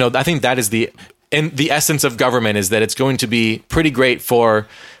 Yeah. You know, I think that is the essence of government is that it's going to be pretty great for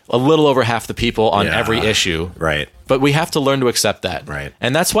a little over half the people on every issue. Right. But we have to learn to accept that. Right.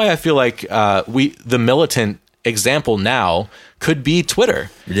 And that's why I feel like the militant example now could be Twitter.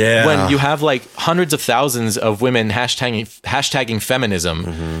 Yeah. When you have like hundreds of thousands of women hashtagging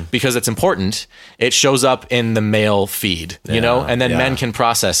feminism because it's important, it shows up in the male feed, you know, and then men can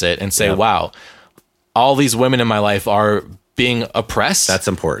process it and say, wow, all these women in my life are being oppressed. That's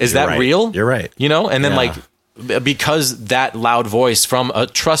important. Is that real? You're right. You know, and then like, because that loud voice from a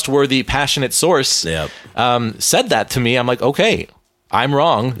trustworthy, passionate source said that to me, I'm like, okay, I'm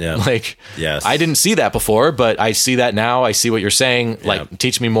wrong. Yeah. Like, yes. I didn't see that before, but I see that now. I see what you're saying. Like,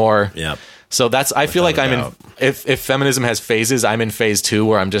 teach me more. Yeah. So that's, I feel like I'm in, if feminism has phases, I'm in phase 2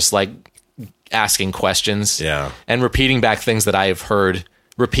 where I'm just like asking questions and repeating back things that I have heard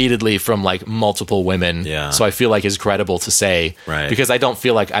repeatedly from like multiple women. Yeah. So I feel like is credible to say, because I don't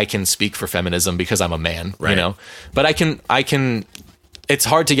feel like I can speak for feminism because I'm a man, you know, but I can, it's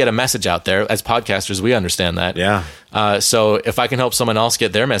hard to get a message out there. As podcasters, we understand that. Yeah. So if I can help someone else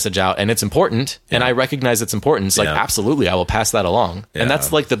get their message out and it's important and I recognize its importance, like absolutely, I will pass that along. And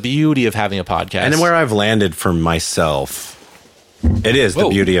that's like the beauty of having a podcast. And then where I've landed for myself, it is the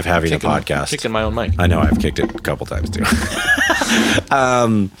beauty of having a podcast. I'm kicking my own mic. I know, I've kicked it a couple times too.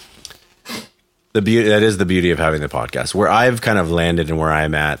 That is the beauty of having the podcast. Where I've kind of landed and where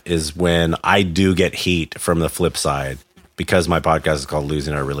I'm at is when I do get heat from the flip side. Because my podcast is called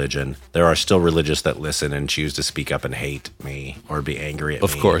Losing Our Religion, there are still religious that listen and choose to speak up and hate me or be angry at me.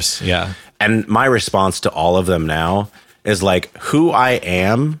 Of course, yeah. And my response to all of them now is like, who I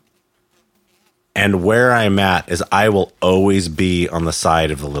am and where I'm at is I will always be on the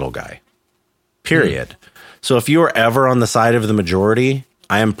side of the little guy. Period. So if you are ever on the side of the majority,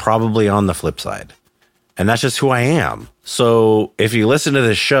 I am probably on the flip side. And that's just who I am. So if you listen to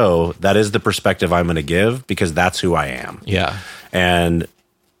this show, that is the perspective I'm going to give because that's who I am. Yeah. And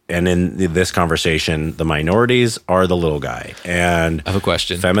in this conversation, the minorities are the little guy. And I have a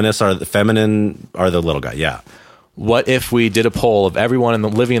question. Feminine are the little guy. Yeah. What if we did a poll of everyone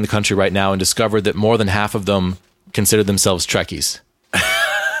living in the country right now and discovered that more than half of them considered themselves Trekkies?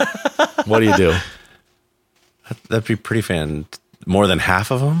 What do you do? That'd be pretty fan. More than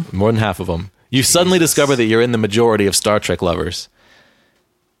half of them? More than half of them. You suddenly discover that you're in the majority of Star Trek lovers.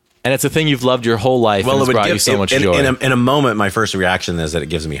 And it's a thing you've loved your whole life and it's brought you so much joy. In a moment, my first reaction is that it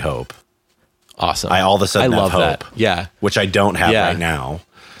gives me hope. Awesome. I all of a sudden love have hope. That. Yeah. Which I don't have right now.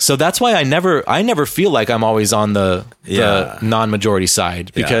 So that's why I never feel like I'm always on the non-majority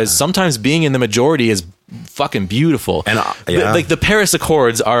side because sometimes being in the majority is fucking beautiful. And like the Paris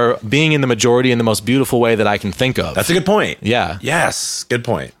Accords are being in the majority in the most beautiful way that I can think of. That's a good point. Yeah. Yes. Good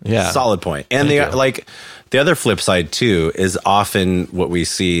point. Yeah. Solid point. And the other flip side too is often what we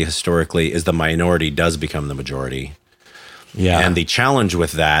see historically is the minority does become the majority. Yeah. And the challenge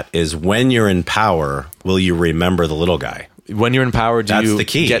with that is when you're in power, will you remember the little guy? When you're in power, do you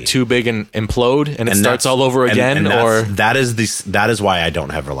get too big and implode and it starts all over again? Or that is why I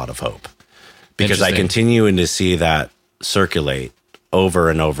don't have a lot of hope. Because I continue to see that circulate over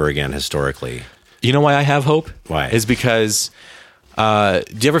and over again historically. You know why I have hope? Why? Is because do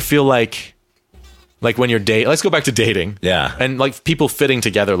you ever feel like when you're dating? Let's go back to dating. Yeah. And like people fitting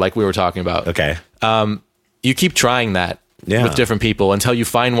together like we were talking about. Okay. You keep trying that with different people until you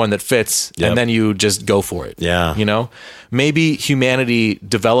find one that fits and then you just go for it. Yeah. You know? Maybe humanity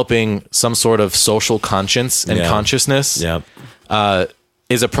developing some sort of social conscience and consciousness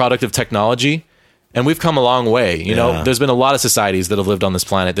is a product of technology. And we've come a long way. You know, there's been a lot of societies that have lived on this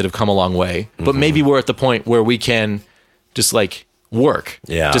planet that have come a long way. But maybe we're at the point where we can just like work,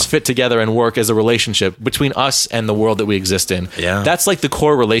 just fit together and work as a relationship between us and the world that we exist in. Yeah. That's like the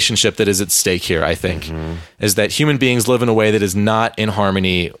core relationship that is at stake here, I think, is that human beings live in a way that is not in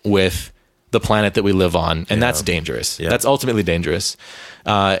harmony with the planet that we live on. And that's dangerous. Yeah. That's ultimately dangerous.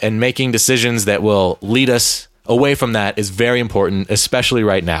 And making decisions that will lead us away from that is very important, especially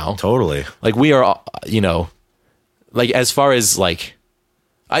right now. Totally. Like we are, you know, like as far as like,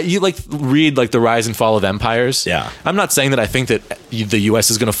 you like read like the rise and fall of empires. Yeah. I'm not saying that I think that the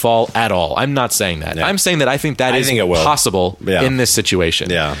U.S. is going to fall at all. I'm not saying that. Yeah. I'm saying that I think that is possible in this situation.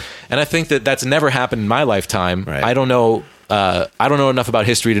 Yeah. And I think that that's never happened in my lifetime. Right. I don't know enough about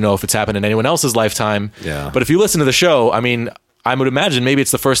history to know if it's happened in anyone else's lifetime. Yeah. But if you listen to the show, I mean, I would imagine maybe it's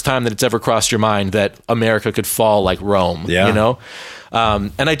the first time that it's ever crossed your mind that America could fall like Rome, you know?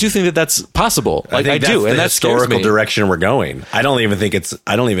 And I do think that that's possible. Like I do. And that's the historical direction we're going. I don't even think it's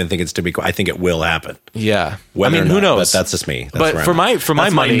to be, I think it will happen. Yeah. Whether I mean, who knows? That's just me. But for my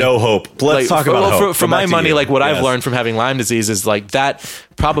money, no hope. Let's talk about hope. For my money, like what I've learned from having Lyme disease is like that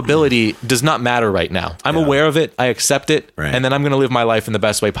probability does not matter right now. I'm aware of it. I accept it. Right. And then I'm going to live my life in the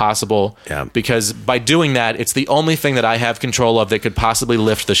best way possible. Yeah. Because by doing that, it's the only thing that I have control of that could possibly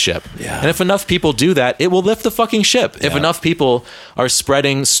lift the ship. Yeah. And if enough people do that, it will lift the fucking ship. If enough people are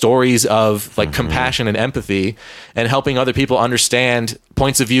spreading stories of like compassion and empathy and helping other people understand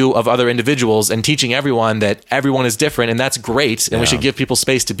points of view of other individuals and teaching everyone that everyone is different and that's great and we should give people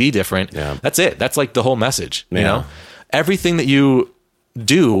space to be different. Yeah. That's it. That's like the whole message, you Yeah. know? Everything that you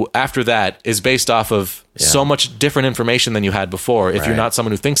do after that is based off of so much different information than you had before if you're Right. not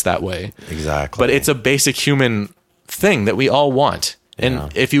someone who thinks that way. Exactly. But it's a basic human thing that we all want. And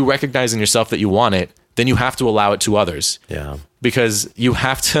if you recognize in yourself that you want it, then you have to allow it to others. Yeah. Because you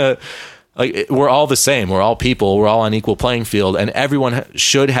have to, like, we're all the same. We're all people. We're all on equal playing field. And everyone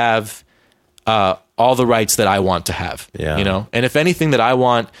should have all the rights that I want to have. Yeah. You know? And if anything that I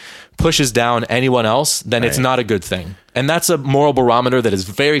want pushes down anyone else, then it's not a good thing. And that's a moral barometer that is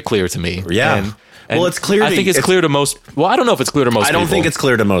very clear to me. Yeah. And Well, it's clear I to- think it's clear to most. Well, I don't know if it's clear to most I don't people. think it's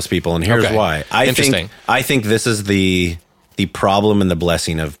clear to most people, and here's Okay. why. Interesting. I think this is the problem and the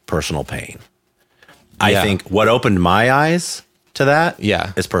blessing of personal pain. I Yeah. think what opened my eyes to that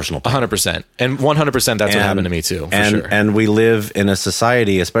is personal pain. 100%. And 100% that's what happened to me too, for sure. And we live in a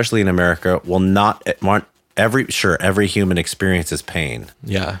society, especially in America, every human experiences pain,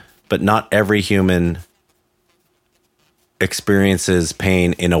 Yeah. but not every human experiences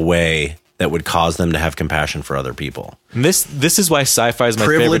pain in a way that would cause them to have compassion for other people. And this is why sci-fi is my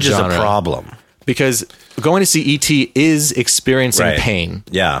Privilege favorite is genre. a problem. Because going to see E.T. is experiencing Right. pain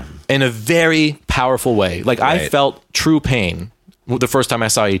Yeah. in a very powerful way. Like I Right. felt true pain the first time I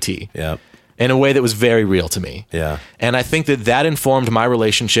saw E.T. Yeah. in a way that was very real to me. Yeah. And I think that informed my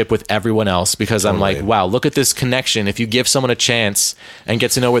relationship with everyone else because I'm like, wow, look at this connection. If you give someone a chance and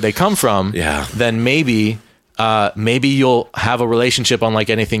get to know where they come from, then maybe you'll have a relationship unlike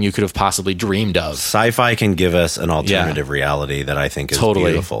anything you could have possibly dreamed of. Sci-fi can give us an alternative reality that I think is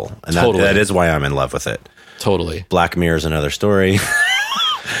beautiful. And that is why I'm in love with it. Totally. Black Mirror is another story.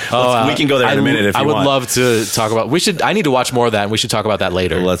 We can go there in a minute if you want. I would love to talk about. I need to watch more of that, and we should talk about that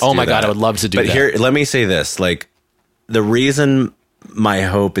later. Oh my god, I would love to do that. But here, let me say this: like, the reason my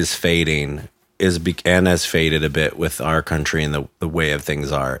hope is fading and has faded a bit with our country and the way of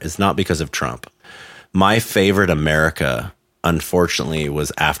things is not because of Trump. My favorite America, unfortunately,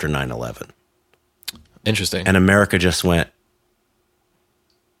 was after 9/11. Interesting. And America just went,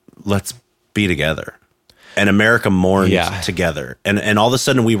 let's be together. And America mourned together. And all of a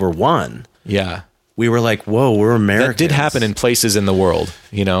sudden we were one. Yeah. We were like, whoa, we're Americans. That did happen in places in the world,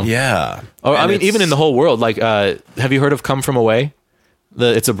 you know? Yeah. Or, I mean, even in the whole world. Like, have you heard of Come From Away?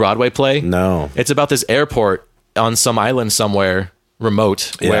 It's a Broadway play. No. It's about this airport on some island somewhere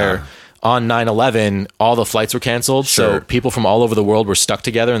remote where on 9/11, all the flights were canceled. Sure. So people from all over the world were stuck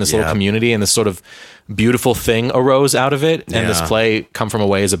together in this little community, and this sort of beautiful thing arose out of it. And this play, Come From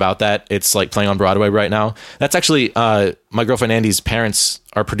Away, is about that. It's like playing on Broadway right now. That's actually my girlfriend Andy's parents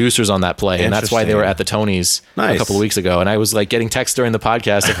are producers on that play, and that's why they were at the Tonys a couple of weeks ago. And I was like getting texts during the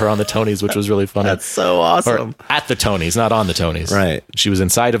podcast of her on the Tonys, which was really funny. That's so awesome. Or at the Tonys, not on the Tonys. Right. She was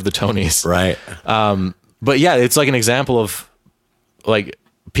inside of the Tonys. Right. But yeah, it's like an example of like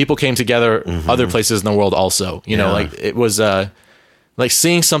people came together other places in the world also. You know, like it was like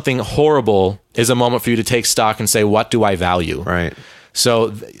seeing something horrible is a moment for you to take stock and say, what do I value? Right. So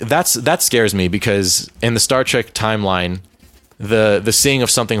that scares me because in the Star Trek timeline, the seeing of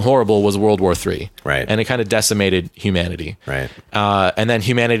something horrible was World War III. Right. And it kind of decimated humanity. Right. And then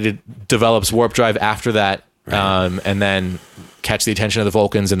humanity develops warp drive after that, and then catch the attention of the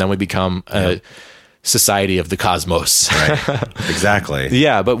Vulcans, and then we become a society of the cosmos. Right. Exactly.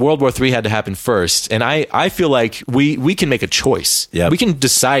 Yeah, but World War III had to happen first. And I feel like we can make a choice. Yep. We can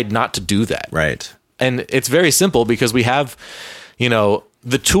decide not to do that. Right. And it's very simple because we have, you know,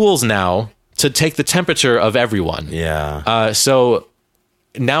 the tools now to take the temperature of everyone. Yeah. So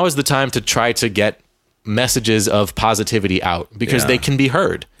now is the time to try to get messages of positivity out because they can be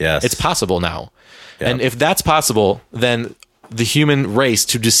heard. Yes. It's possible now. Yep. And if that's possible, then the human race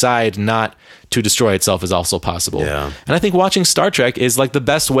to decide not to destroy itself is also possible. Yeah. And I think watching Star Trek is like the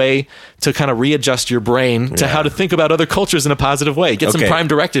best way to kind of readjust your brain to how to think about other cultures in a positive way. Get some prime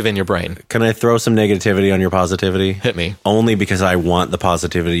directive in your brain. Can I throw some negativity on your positivity? Hit me. Only because I want the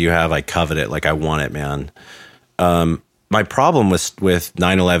positivity you have. I covet it. Like I want it, man. My problem with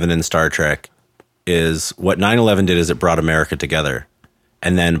 9/11 and Star Trek is what 9/11 did is it brought America together.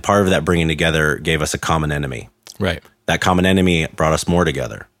 And then part of that bringing together gave us a common enemy. Right. That common enemy brought us more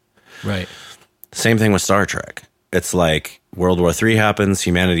together. Right. Same thing with Star Trek. it's like World War III happens,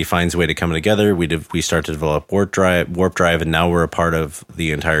 humanity finds a way to come together. We start to develop warp drive, and now we're a part of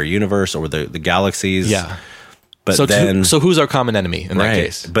the entire universe or the galaxies. Yeah. But so who's our common enemy in that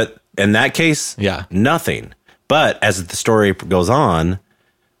case? But in that case, nothing. But as the story goes on,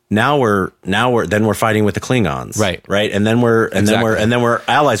 now we're fighting with the Klingons, right, and then we're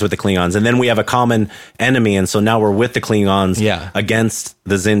allies with the Klingons, and then we have a common enemy, and so now we're with the Klingons against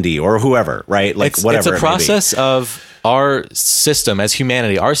the Xindi or whoever, right? Like whatever. It's a process of our system as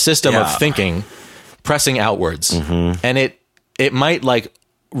humanity, our system of thinking, pressing outwards, and it might like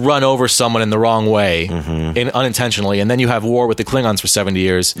run over someone in the wrong way unintentionally, and then you have war with the Klingons for 70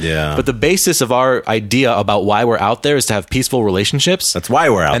 years. Yeah. But the basis of our idea about why we're out there is to have peaceful relationships. That's why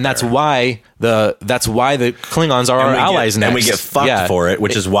we're out and there. That's why the Klingons are our allies next. And we get fucked for it,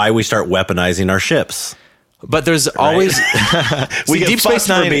 which is why we start weaponizing our ships. But there's always Deep Space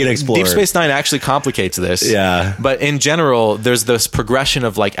Nine actually complicates this. Yeah. But in general, there's this progression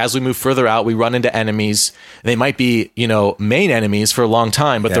of like as we move further out, we run into enemies. They might be, main enemies for a long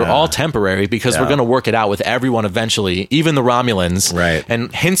time, but they're all temporary because we're going to work it out with everyone eventually, even the Romulans. Right.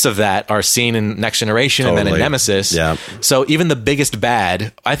 And hints of that are seen in Next Generation and then in Nemesis. Yeah. So even the biggest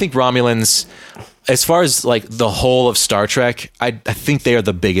bad, I think Romulans, as far as like the whole of Star Trek, I think they are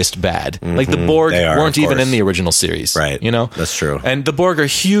the biggest bad. Like the Borg weren't even in the original series, right? That's true. And the Borg are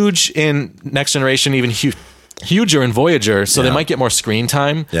huge in Next Generation, even huger in Voyager, so they might get more screen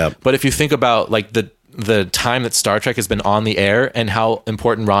time. Yep. But if you think about like the time that Star Trek has been on the air and how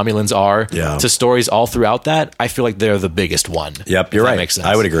important Romulans are to stories all throughout that, I feel like they're the biggest one. Yep, you're right. That makes sense.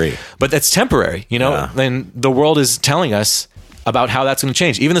 I would agree. But that's temporary, and the world is telling us about how that's going to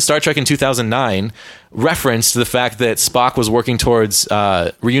change. Even the Star Trek in 2009 referenced the fact that Spock was working towards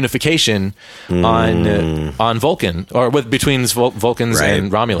reunification on Vulcan, or between Vulcans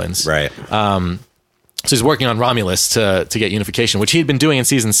and Romulans. Right. So he's working on Romulus to get unification, which he'd been doing in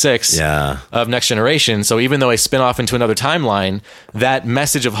season 6 of Next Generation. So even though I spin off into another timeline, that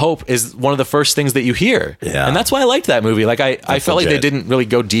message of hope is one of the first things that you hear. Yeah. And that's why I liked that movie. Like I felt like they didn't really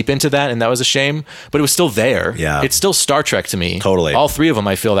go deep into that, and that was a shame, but it was still there. Yeah. It's still Star Trek to me. Totally. All three of them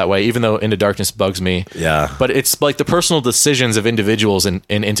I feel that way, even though Into Darkness bugs me. Yeah. But it's like the personal decisions of individuals in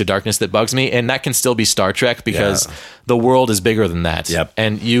Into Darkness that bugs me, and that can still be Star Trek because the world is bigger than that. Yep.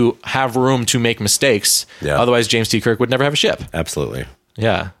 And you have room to make mistakes. Yeah. Otherwise, James T. Kirk would never have a ship. Absolutely.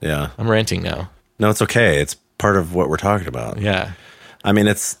 Yeah. Yeah. I'm ranting now. No, it's okay. It's part of what we're talking about. Yeah. I mean,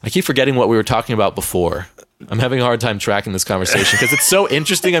 I keep forgetting what we were talking about before. I'm having a hard time tracking this conversation because it's so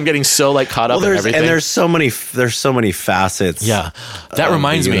interesting. I'm getting so like caught up in everything. And there's so many facets. Yeah. That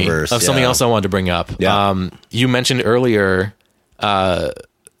reminds me of something else I wanted to bring up. Yeah. You mentioned earlier,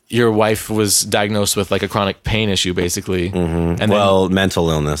 your wife was diagnosed with like a chronic pain issue, basically. Mm-hmm. And mental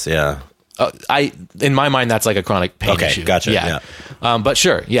illness. Yeah. In my mind, that's like a chronic pain issue. Okay, gotcha. Yeah. But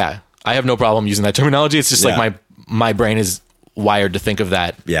sure, I have no problem using that terminology. It's just like my brain is wired to think of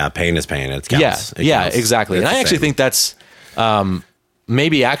that. Yeah, pain is pain. It counts. Yeah, exactly. And I actually think that's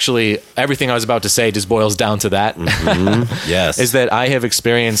maybe actually everything I was about to say just boils down to that. Mm-hmm. Yes. Is that I have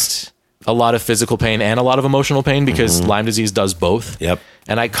experienced a lot of physical pain and a lot of emotional pain because Lyme disease does both. Yep.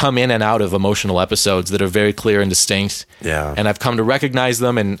 And I come in and out of emotional episodes that are very clear and distinct. Yeah. And I've come to recognize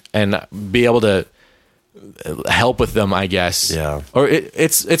them and be able to help with them, I guess. Yeah. Or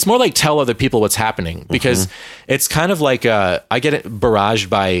it's more like tell other people what's happening because it's kind of like I get it barraged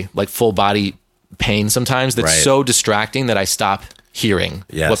by like full body pain sometimes that's so distracting that I stop hearing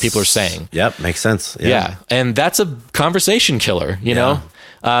what people are saying. Yep, makes sense. Yeah. And that's a conversation killer, you know?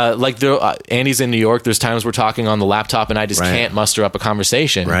 Like Andy's in New York. There's times we're talking on the laptop and I just can't muster up a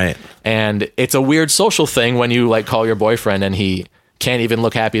conversation. Right. And it's a weird social thing when you like call your boyfriend and he can't even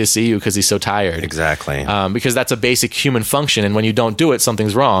look happy to see you because he's so tired. Exactly. Because that's a basic human function. And when you don't do it,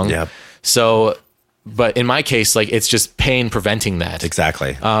 something's wrong. Yep. So, but in my case, like it's just pain preventing that.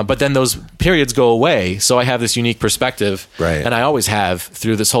 Exactly. But then those periods go away. So I have this unique perspective. Right. And I always have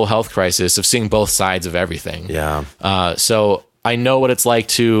through this whole health crisis of seeing both sides of everything. Yeah. So I know what it's like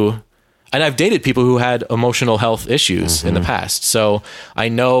and I've dated people who had emotional health issues in the past. So I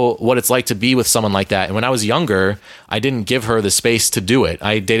know what it's like to be with someone like that. And when I was younger, I didn't give her the space to do it.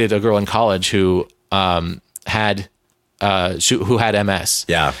 I dated a girl in college who had MS.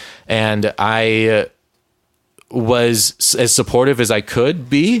 Yeah. And I was as supportive as I could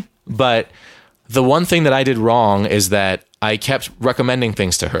be, but the one thing that I did wrong is that I kept recommending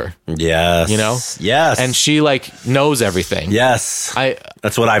things to her. Yes. You know? Yes. And she like knows everything. Yes.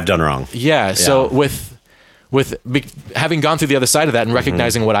 That's what I've done wrong. Yeah. So having gone through the other side of that and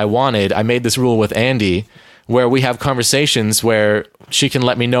recognizing what I wanted, I made this rule with Andy where we have conversations where she can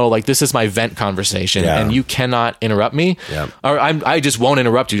let me know, like, this is my vent conversation and you cannot interrupt me. Or I just won't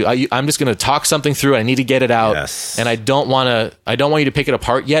interrupt you. I'm just going to talk something through. I need to get it out. And I don't want you to pick it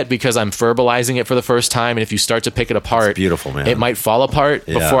apart yet because I'm verbalizing it for the first time. And if you start to pick it apart, that's beautiful, man. It might fall apart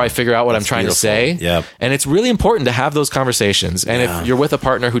before I figure out what I'm trying to say. And it's really important to have those conversations. And if you're with a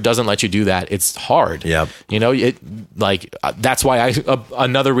partner who doesn't let you do that, it's hard. You know, that's why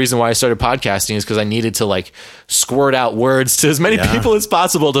another reason why I started podcasting is because I needed to like squirt out words to as many people as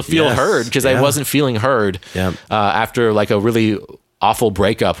possible to feel heard, because I wasn't feeling heard after like a really awful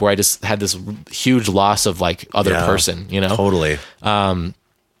breakup where I just had this huge loss of like other person, you know? Totally.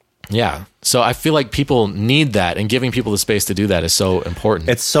 So I feel like people need that, and giving people the space to do that is so important.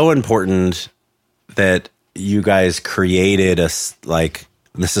 It's so important that you guys created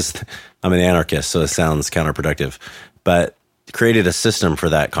I'm an anarchist, so it sounds counterproductive, but created a system for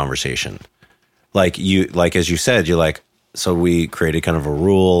that conversation. Like as you said, you're like, so we created kind of a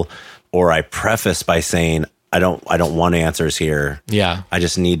rule, or I preface by saying, I don't want answers here. I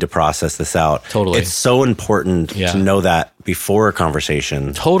just need to process this out. Totally. It's so important to know that before a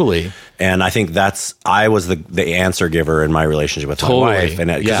conversation. Totally. And I think I was the answer giver in my relationship with my wife.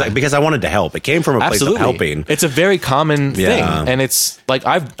 And because I wanted to help. It came from a place of helping. It's a very common thing. And it's like,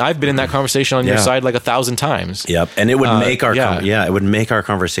 I've been in that conversation on your side like 1,000 times. And it would make it would make our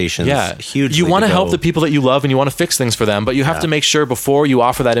conversations huge. You want to help the people that you love, and you want to fix things for them, but you have to make sure before you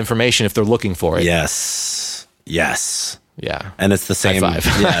offer that information if they're looking for it. Yes. Yeah. And it's the same. High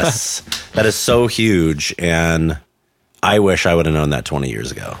five. Yes. That is so huge. And I wish I would have known that 20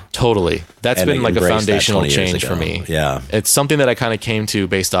 years ago. Totally. That's been like a foundational change for me. Yeah. It's something that I kind of came to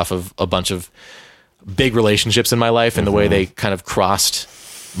based off of a bunch of big relationships in my life and the way they kind of crossed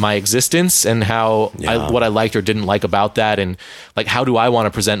my existence, and how what I liked or didn't like about that. And like, how do I want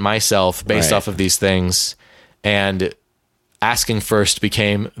to present myself based off of these things? And asking first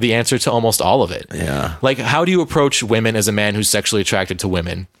became the answer to almost all of it. Like, how do you approach women as a man who's sexually attracted to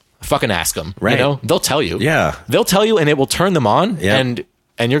women? Fucking ask them. You know, they'll tell you. They'll tell you, and it will turn them on. And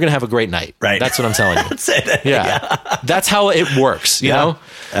you're gonna have a great night. That's what I'm telling you. That's it. That's how it works. You know,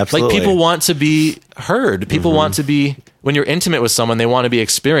 absolutely. Like, people want to be heard. People want to be. When you're intimate with someone, they want to be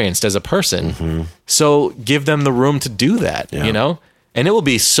experienced as a person. So give them the room to do that. You know. And it will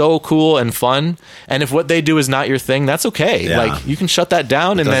be so cool and fun. And if what they do is not your thing, that's okay. Like, you can shut that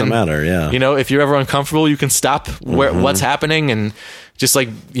down, and doesn't then matter. You know, if you're ever uncomfortable, you can stop what's happening and just like,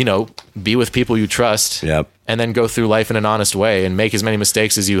 you know, be with people you trust. And then go through life in an honest way and make as many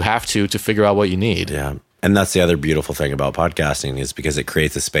mistakes as you have to figure out what you need. And that's the other beautiful thing about podcasting, is because it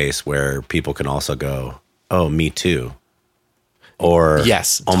creates a space where people can also go, oh, me too. Or,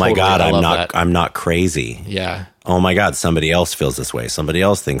 oh my God, I'm not crazy. Oh my God, somebody else feels this way. Somebody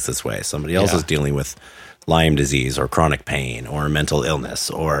else thinks this way. Somebody else is dealing with Lyme disease or chronic pain or mental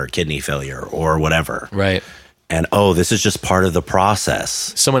illness or kidney failure or whatever. And this is just part of the process.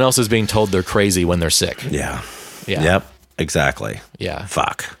 Someone else is being told they're crazy when they're sick. Yep. Exactly.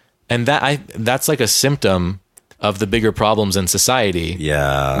 Fuck. And that's like a symptom of the bigger problems in society.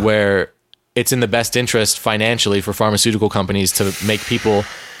 Where it's in the best interest financially for pharmaceutical companies to make people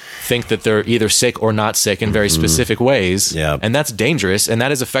think that they're either sick or not sick in very specific ways. And that's dangerous. And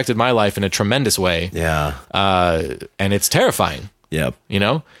that has affected my life in a tremendous way. And it's terrifying. You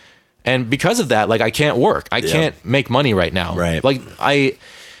know? And because of that, like, I can't work. I can't make money right now. Like,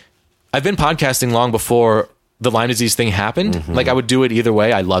 I've been podcasting long before the Lyme disease thing happened. Like, I would do it either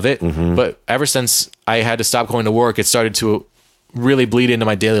way. I love it. But ever since I had to stop going to work, it started to really bleed into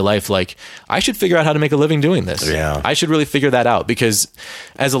my daily life. Like, I should figure out how to make a living doing this. I should really figure that out, because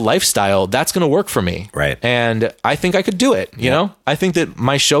as a lifestyle, that's going to work for me. And I think I could do it. You know, I think that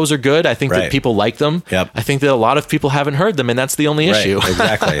my shows are good. I think that people like them. I think that a lot of people haven't heard them, and that's the only issue.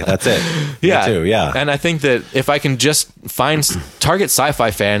 Exactly. That's it. Me too. And I think that if I can just target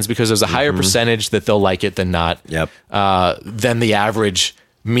sci-fi fans, because there's a higher percentage that they'll like it than not, than the average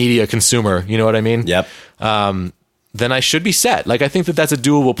media consumer. You know what I mean? Then I should be set. Like, I think that that's a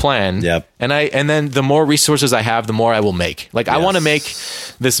doable plan. And then the more resources I have, the more I will make. Like, I want to make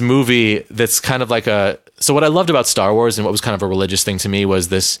this movie that's kind of like so what I loved about Star Wars, and what was kind of a religious thing to me, was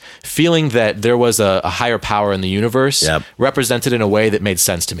this feeling that there was a higher power in the universe represented in a way that made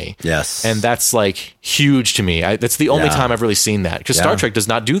sense to me. And that's like huge to me. That's the only time I've really seen that, because Star Trek does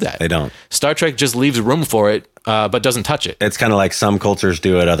not do that. They don't. Star Trek just leaves room for it, but doesn't touch it. It's kind of like some cultures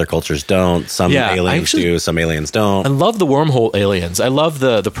do it, other cultures don't. Some aliens do, some aliens don't. I love the wormhole aliens. I love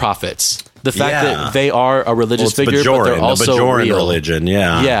the prophets. The fact that they are a religious figure, Bajoran, but they're also the Bajoran real. religion,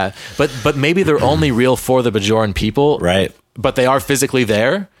 but maybe they're only real for the Bajoran people, but they are physically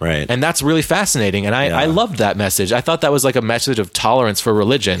there. Right. And that's really fascinating. And I loved that message. I thought that was like a message of tolerance for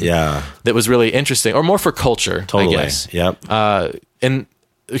religion. Yeah. That was really interesting, or more for culture, Totally. I guess. Yep. And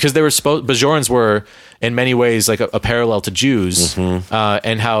because they were Bajorans were in many ways like a parallel to Jews,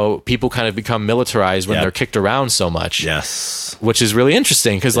 and how people kind of become militarized when they're kicked around so much. Yes. Which is really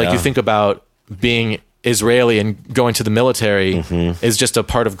interesting because you think about being Israeli and going to the military is just a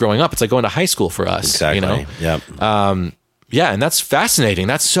part of growing up. It's like going to high school for us. Exactly. Yep. Yeah, and that's fascinating.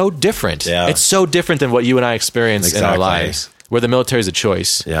 That's so different. Yeah. It's so different than what you and I experience in our lives, where the military is a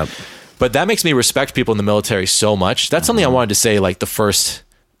choice. Yep. But that makes me respect people in the military so much. That's something I wanted to say like the first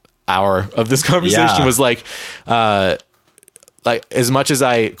hour of this conversation was like as much as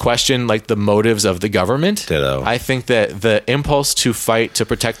I question like the motives of the government, Ditto. I think that the impulse to fight to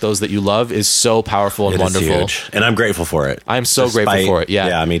protect those that you love is so powerful and wonderful. Huge. And I'm grateful for it. I'm so grateful for it. Yeah.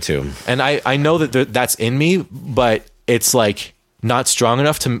 Yeah, me too. And I know that that's in me, but it's like not strong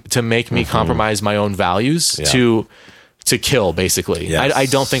enough to make me compromise my own values to kill, basically. Yes. I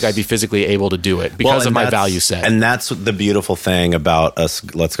don't think I'd be physically able to do it because of my value set. And that's the beautiful thing about us.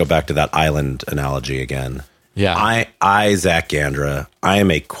 Let's go back to that island analogy again. Yeah. I, Zach Gandra, I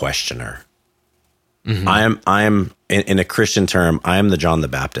am a questioner. I am in a Christian term, I am the John the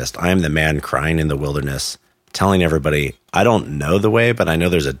Baptist. I am the man crying in the wilderness, telling everybody, I don't know the way, but I know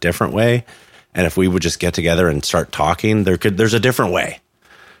there's a different way. And if we would just get together and start talking, there's a different way.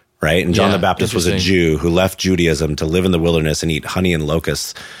 Right. And John the Baptist was a Jew who left Judaism to live in the wilderness and eat honey and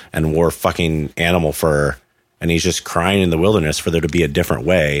locusts and wore fucking animal fur. And he's just crying in the wilderness for there to be a different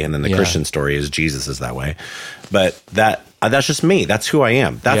way. And then the Christian story is Jesus is that way. But that's just me. That's who I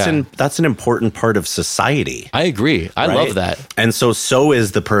am. That's an important part of society. I agree. I love that. And so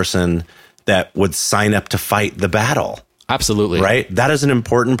is the person that would sign up to fight the battle. Absolutely. Right? That is an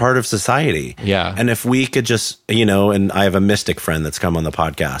important part of society. Yeah. And if we could just, and I have a mystic friend that's come on the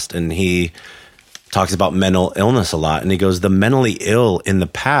podcast, and he talks about mental illness a lot. And he goes, the mentally ill in the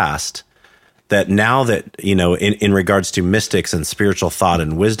past, that now that, in regards to mystics and spiritual thought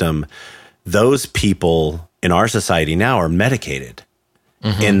and wisdom, those people in our society now are medicated.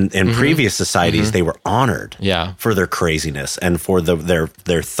 In previous societies, they were honored for their craziness and for their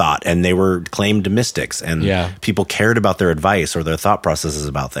thought, and they were claimed mystics, and people cared about their advice or their thought processes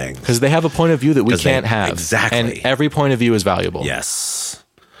about things. Because they have a point of view that we can't have. Exactly. And every point of view is valuable. Yes.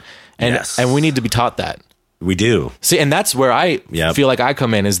 And we need to be taught that. We do. See, and that's where I feel like I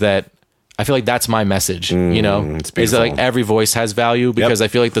come in, is that I feel like that's my message, is that like every voice has value, because I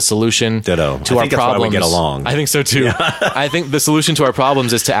feel like the solution to our problems, that's why we get along. I think so too. I think the solution to our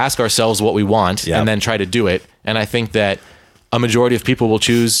problems is to ask ourselves what we want and then try to do it. And I think that a majority of people will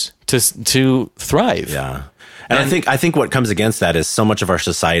choose to thrive. Yeah. And I think what comes against that is so much of our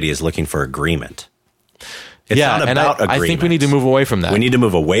society is looking for agreement. It's not about agreement. I think we need to move away from that. We need to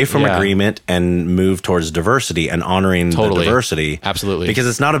move away from agreement and move towards diversity and honoring the diversity. Absolutely. Because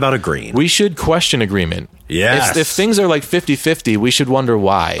it's not about agreeing. We should question agreement. Yes. If things are like 50-50, we should wonder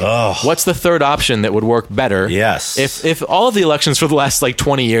why. What's the third option that would work better? Yes. If all of the elections for the last like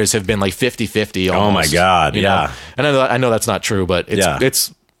 20 years have been like 50-50 almost. Oh my God. Yeah. And I know that's not true, but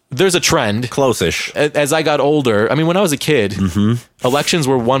it's there's a trend. Close-ish. As I got older, I mean, when I was a kid, elections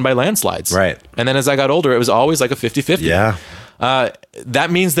were won by landslides. Right. And then as I got older, it was always like a 50-50. Yeah.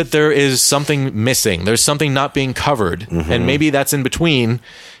 That means that there is something missing. There's something not being covered. And maybe that's in between,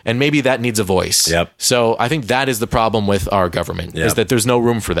 and maybe that needs a voice. Yep. So I think that is the problem with our government, is that there's no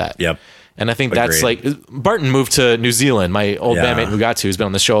room for that. Yep. And I think that's like, Barton moved to New Zealand. My old bandmate Mugatu, who's been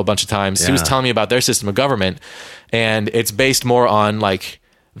on the show a bunch of times, he was telling me about their system of government, and it's based more on like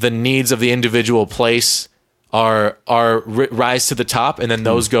the needs of the individual place are rise to the top, and then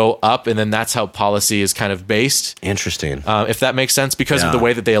those go up, and then that's how policy is kind of based. Interesting. If that makes sense, because of the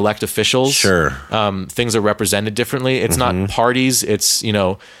way that they elect officials. Sure. Things are represented differently. It's not parties. It's,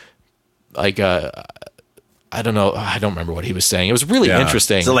 like, I don't know. I don't remember what he was saying. It was really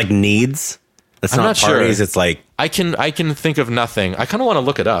interesting. So like needs? That's not parties. Sure. It's like, I can think of nothing. I kind of want to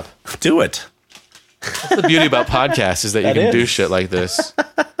look it up. Do it. That's the beauty about podcasts, is that you can do shit like this.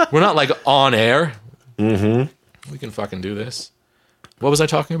 We're not like on air. We can fucking do this. What was I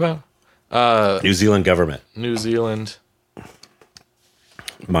talking about? New Zealand government. New Zealand.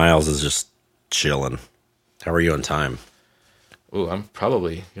 Miles is just chilling. How are you on time? Ooh, I'm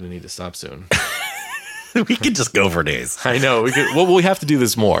probably going to need to stop soon. We could just go for days. I know. We could. Well, we have to do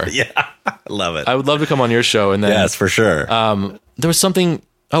this more. Yeah. I love it. I would love to come on your show. And then, yes, for sure. There was something...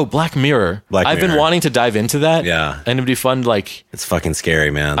 Oh, Black Mirror. I've been wanting to dive into that. Yeah. And it'd be fun, like... It's fucking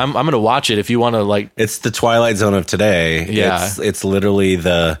scary, man. I'm going to watch it if you want to, like... It's the Twilight Zone of today. Yeah. It's literally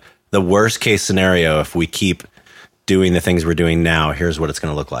the worst case scenario if we keep doing the things we're doing now, here's what it's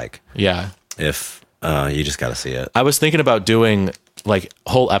going to look like. Yeah. If you just got to see it. I was thinking about doing like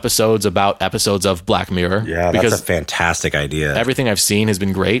whole episodes about episodes of Black Mirror. Yeah, because that's a fantastic idea. everything I've seen has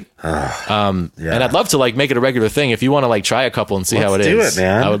been great. And I'd love to like make it a regular thing. If you want to like try a couple and see how it Let's do is, it,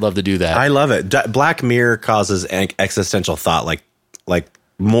 man. I would love to do that. I love it. Black Mirror causes existential thought like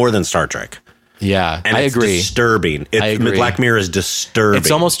more than Star Trek. Yeah, And I it's agree. disturbing. I agree. Black Mirror is disturbing.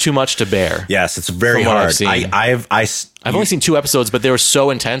 It's almost too much to bear. Yes, it's very From what I've hard. seen. I've only seen 2 episodes, but they were so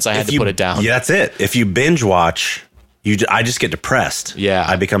intense I had to put it down. Yeah, that's it. If you binge watch, I just get depressed. Yeah.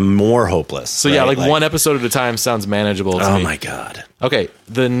 I become more hopeless. So yeah, like one episode at a time sounds manageable to Oh me. my God. Okay,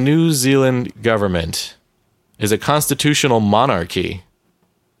 the New Zealand government is a constitutional monarchy.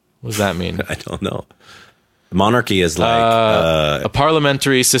 What does that mean? I don't know. Monarchy is like A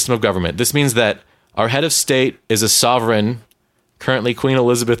parliamentary system of government. This means that our head of state is a sovereign, currently Queen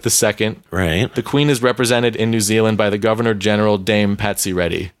Elizabeth II. right. The Queen is represented in New Zealand by the Governor General Dame Patsy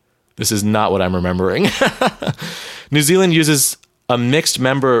Reddy. This is not what I'm remembering. New Zealand uses a mixed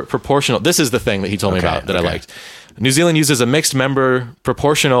member proportional. This is the thing that he told me about that I liked. New Zealand uses a mixed member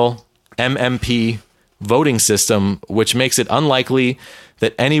proportional MMP voting system, which makes it unlikely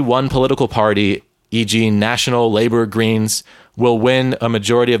that any one political party, e.g. National, Labour, Greens, will win a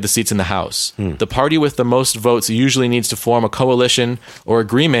majority of the seats in the House. The party with the most votes usually needs to form a coalition or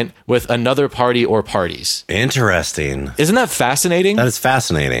agreement with another party or parties. Interesting. Isn't that fascinating? That is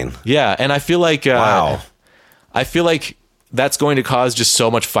fascinating. Yeah, and I feel like Wow. I feel like that's going to cause just so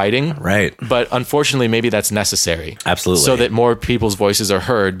much fighting. Right. But unfortunately, maybe that's necessary. Absolutely. So that more people's voices are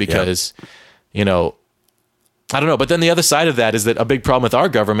heard because, you know, I don't know. But then the other side of that is that a big problem with our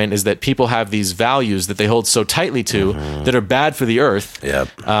government is that people have these values that they hold so tightly to that are bad for the earth. Yep.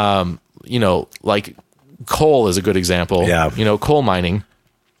 You know, like coal is a good example. Yeah. You know, coal mining.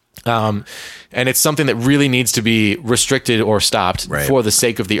 And it's something that really needs to be restricted or stopped Right. for the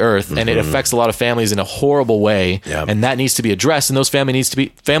sake of the earth. And it affects a lot of families in a horrible way. Yep. And that needs to be addressed. And those families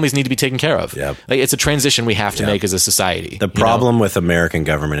need to be taken care of. Yep. Like it's a transition we have to Yep. make as a society. The problem with American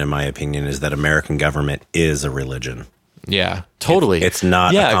government, in my opinion, is that American government is a religion. Yeah, totally. It's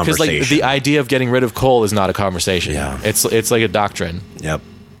not a because like conversation. the idea of getting rid of coal is not a conversation. Yeah. It's like a doctrine. Yep.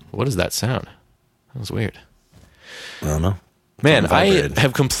 What is that sound? That was weird. I don't know. Man, I vibrated.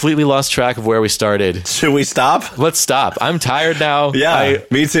 have completely lost track of where we started. Should we stop? Let's stop. I'm tired now. Yeah,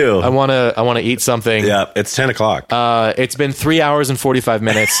 me too. I wanna eat something. Yeah, it's 10 o'clock. It's been 3 hours and 45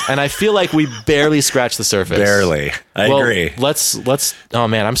 minutes, and I feel like we barely scratched the surface. Barely. I agree. Let's. Oh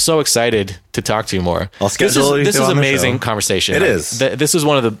man, I'm so excited to talk to you more. I'll schedule you This to is on the amazing show. conversation. It is. This is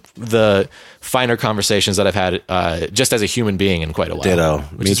one of the finer conversations that I've had just as a human being in quite a while. Ditto.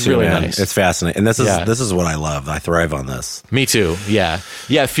 Which Me is too, really man. nice. It's fascinating. And this Yeah. is what I love. I thrive on this. Me too. Yeah.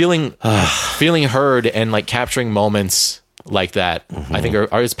 Yeah. Feeling heard and like capturing moments like that, I think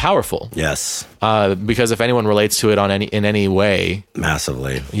are is powerful. Yes. Because if anyone relates to it in any way,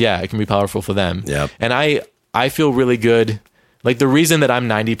 Massively. yeah, it can be powerful for them. Yep. And I feel really good. Like the reason that I'm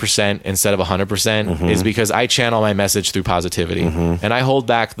 90% instead of 100% is because I channel my message through positivity, and I hold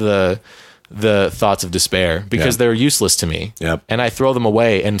back the thoughts of despair because Yep. they're useless to me. Yep. And I throw them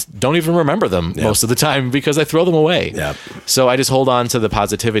away and don't even remember them most of the time because I throw them away. Yep. So I just hold on to the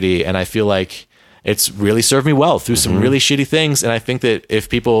positivity, and I feel like it's really served me well through some really shitty things. And I think that if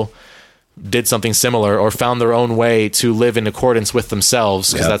people did something similar or found their own way to live in accordance with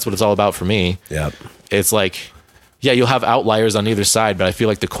themselves, because Yep. that's what it's all about for me, Yep. it's like, yeah, you'll have outliers on either side, but I feel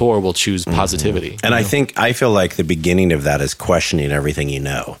like the core will choose positivity. And I feel like the beginning of that is questioning everything you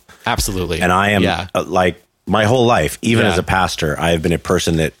know. Absolutely. And I am Yeah. like my whole life, even Yeah. as a pastor, I have been a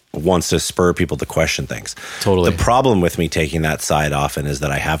person that wants to spur people to question things. Totally. The problem with me taking that side often is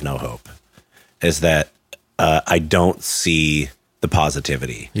that I have no hope, is that I don't see the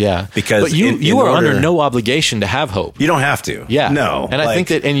positivity. Yeah. Because but you in are order- under no obligation to have hope. You don't have to. Yeah. No. And I like, think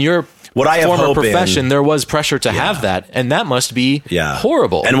that in your what I have former hope in- profession, there was pressure to have that. And that must be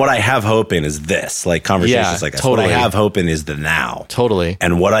horrible. And what I have hope in is this, like conversations Yeah, like this. totally. What I have hope in is the now. Totally.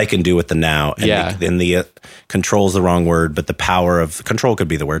 And what I can do with the now. And Yeah. the control's the wrong word, but the power of control could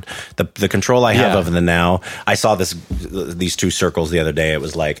be the word. The control I have Yeah. of the now. I saw these two circles the other day. It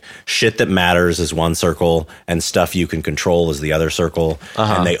was like shit that matters is one circle and stuff you can control is the other circle.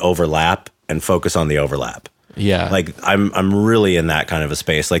 And they overlap, and focus on the overlap. Yeah. Like I'm really in that kind of a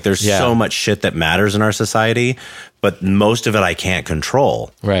space. Like there's Yeah. so much shit that matters in our society, but most of it I can't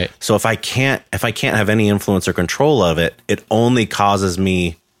control. Right. So if I can't have any influence or control of it, it only causes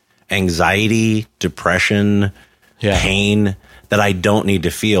me anxiety, depression, Yeah. pain that I don't need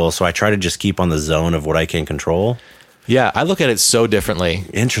to feel. So I try to just keep on the zone of what I can control. Yeah. I look at it so differently.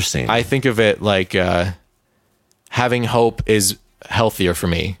 Interesting. I think of it like having hope is healthier for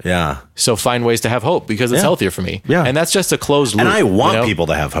me. Yeah. So find ways to have hope because it's healthier for me. Yeah. And that's just a closed loop. And I want people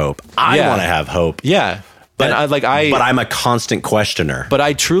to have hope. I want to have hope. Yeah. But but I'm a constant questioner. But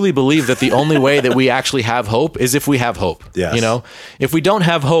I truly believe that the only way that we actually have hope is if we have hope. Yes. You know, if we don't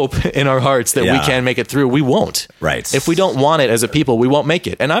have hope in our hearts that we can make it through, we won't. Right. If we don't want it as a people, we won't make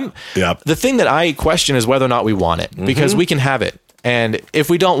it. And the thing that I question is whether or not we want it, because we can have it. And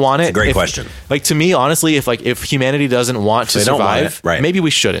if we don't want it, it's a great question. Like, to me, honestly, if humanity doesn't want to survive, maybe we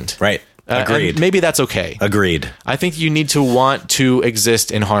shouldn't. Right. Agreed. Maybe that's okay. Agreed. I think you need to want to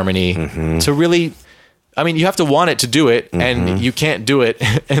exist in harmony to really. I mean, you have to want it to do it, and you can't do it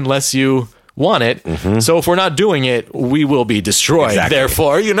unless you want it. So if we're not doing it, we will be destroyed. Exactly.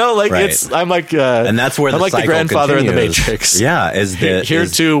 Therefore, I'm like, and that's where I'm like the grandfather continues. in the Matrix. Yeah, here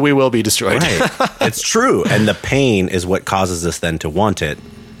too we will be destroyed. Right. It's true, and the pain is what causes us then to want it.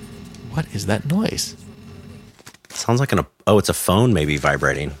 What is that noise? Sounds like it's a phone maybe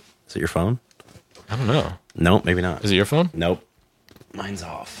vibrating. Is it your phone? I don't know. Nope, maybe not. Is it your phone? Nope. Mine's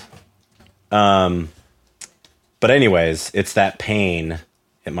off. But anyways, it's that pain.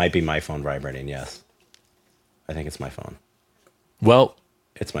 It might be my phone vibrating, yes. I think it's my phone. Well,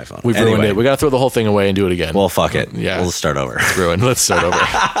 it's my phone. We've ruined it. We got to throw the whole thing away and do it again. Well, fuck it. Yeah. We'll start over. It's ruined. Let's start over.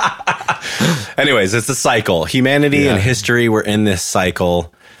 Anyways, it's a cycle. Humanity and history, we're in this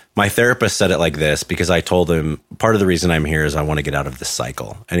cycle. My therapist said it like this because I told him part of the reason I'm here is I want to get out of this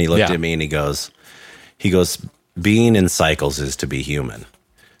cycle. And he looked at me and he goes, being in cycles is to be human.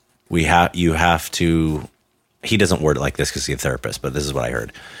 You have to, he doesn't word it like this because he's a therapist, but this is what I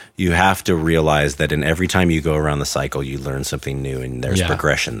heard. You have to realize that in every time you go around the cycle, you learn something new and there's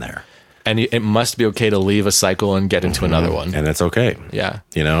progression there. And it must be okay to leave a cycle and get into another one. And it's okay. Yeah.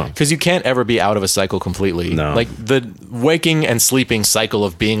 Because you can't ever be out of a cycle completely. No. Like the waking and sleeping cycle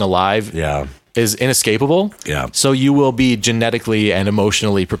of being alive is inescapable. Yeah. So you will be genetically and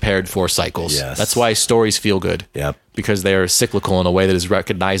emotionally prepared for cycles. Yes. That's why stories feel good. Yep. Because they're cyclical in a way that is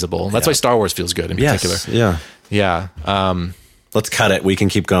recognizable. That's why Star Wars feels good in particular. Yeah. Yeah. Let's cut it. We can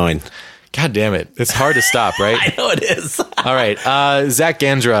keep going. God damn it. It's hard to stop, right? I know it is. All right. Zach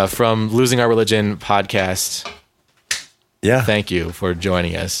Gandra from Losing Our Religion podcast. Yeah. Thank you for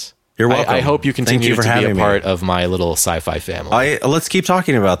joining us. You're welcome. I hope you continue to be a part of my little sci-fi family. Let's keep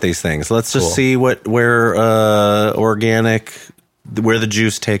talking about these things. Let's just see where organic, where the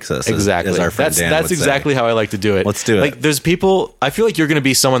juice takes us. Exactly. As our friend Dan that's would exactly say. how I like to do it. Let's do it. Like, there's people, I feel like you're going to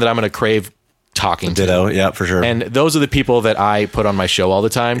be someone that I'm going to crave talking Ditto. to. Yeah, for sure. And those are the people that I put on my show all the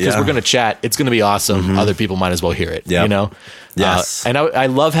time because we're going to chat. It's going to be awesome. Other people might as well hear it. Yep. You know? Yes. And I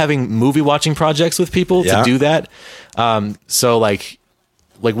love having movie watching projects with people to do that. So like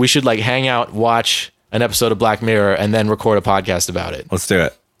we should like hang out, watch an episode of Black Mirror, and then record a podcast about it. Let's do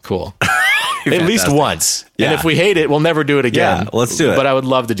it. Cool. At least once. Yeah. And if we hate it, we'll never do it again. Yeah, let's do it. But I would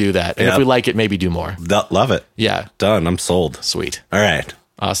love to do that. And if we like it, maybe do more. Love it. Yeah. Done. I'm sold. Sweet. All right.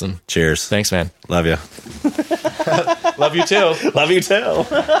 Awesome. Cheers. Thanks, man. Love you. Love you too. Love you too.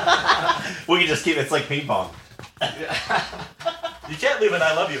 We can just keep it's like ping pong. You can't leave an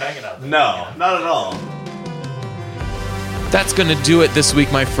I love you hanging out there. No, not at all. That's going to do it this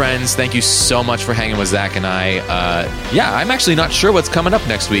week, my friends. Thank you so much for hanging with Zach and I. I'm actually not sure what's coming up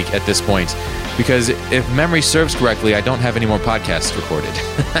next week at this point, because if memory serves correctly, I don't have any more podcasts recorded.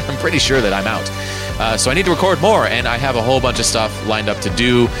 I'm pretty sure that I'm out. So I need to record more, and I have a whole bunch of stuff lined up to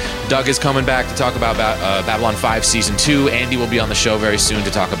do. Doug is coming back to talk about Babylon 5 Season 2. Andy will be on the show very soon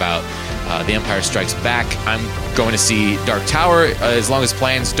to talk about The Empire Strikes Back. I'm going to see Dark Tower, as long as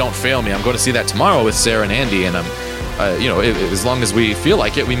plans don't fail me. I'm going to see that tomorrow with Sarah and Andy, and I'm as long as we feel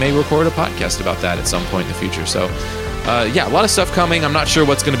like it, we may record a podcast about that at some point in the future. So, a lot of stuff coming. I'm not sure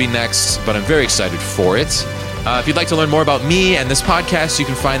what's going to be next, but I'm very excited for it. If you'd like to learn more about me and this podcast, you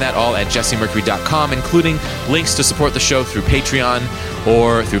can find that all at jessemercury.com, including links to support the show through Patreon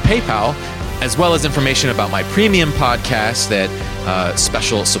or through PayPal, as well as information about my premium podcast that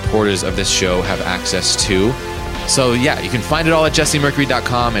special supporters of this show have access to. So, you can find it all at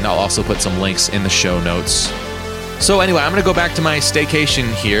jessemercury.com, and I'll also put some links in the show notes. So anyway, I'm going to go back to my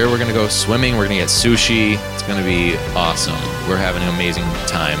staycation here. We're going to go swimming. We're going to get sushi. It's going to be awesome. We're having an amazing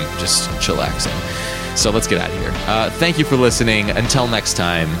time just chillaxing. So let's get out of here. Thank you for listening. Until next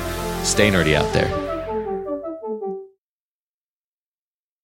time, stay nerdy out there.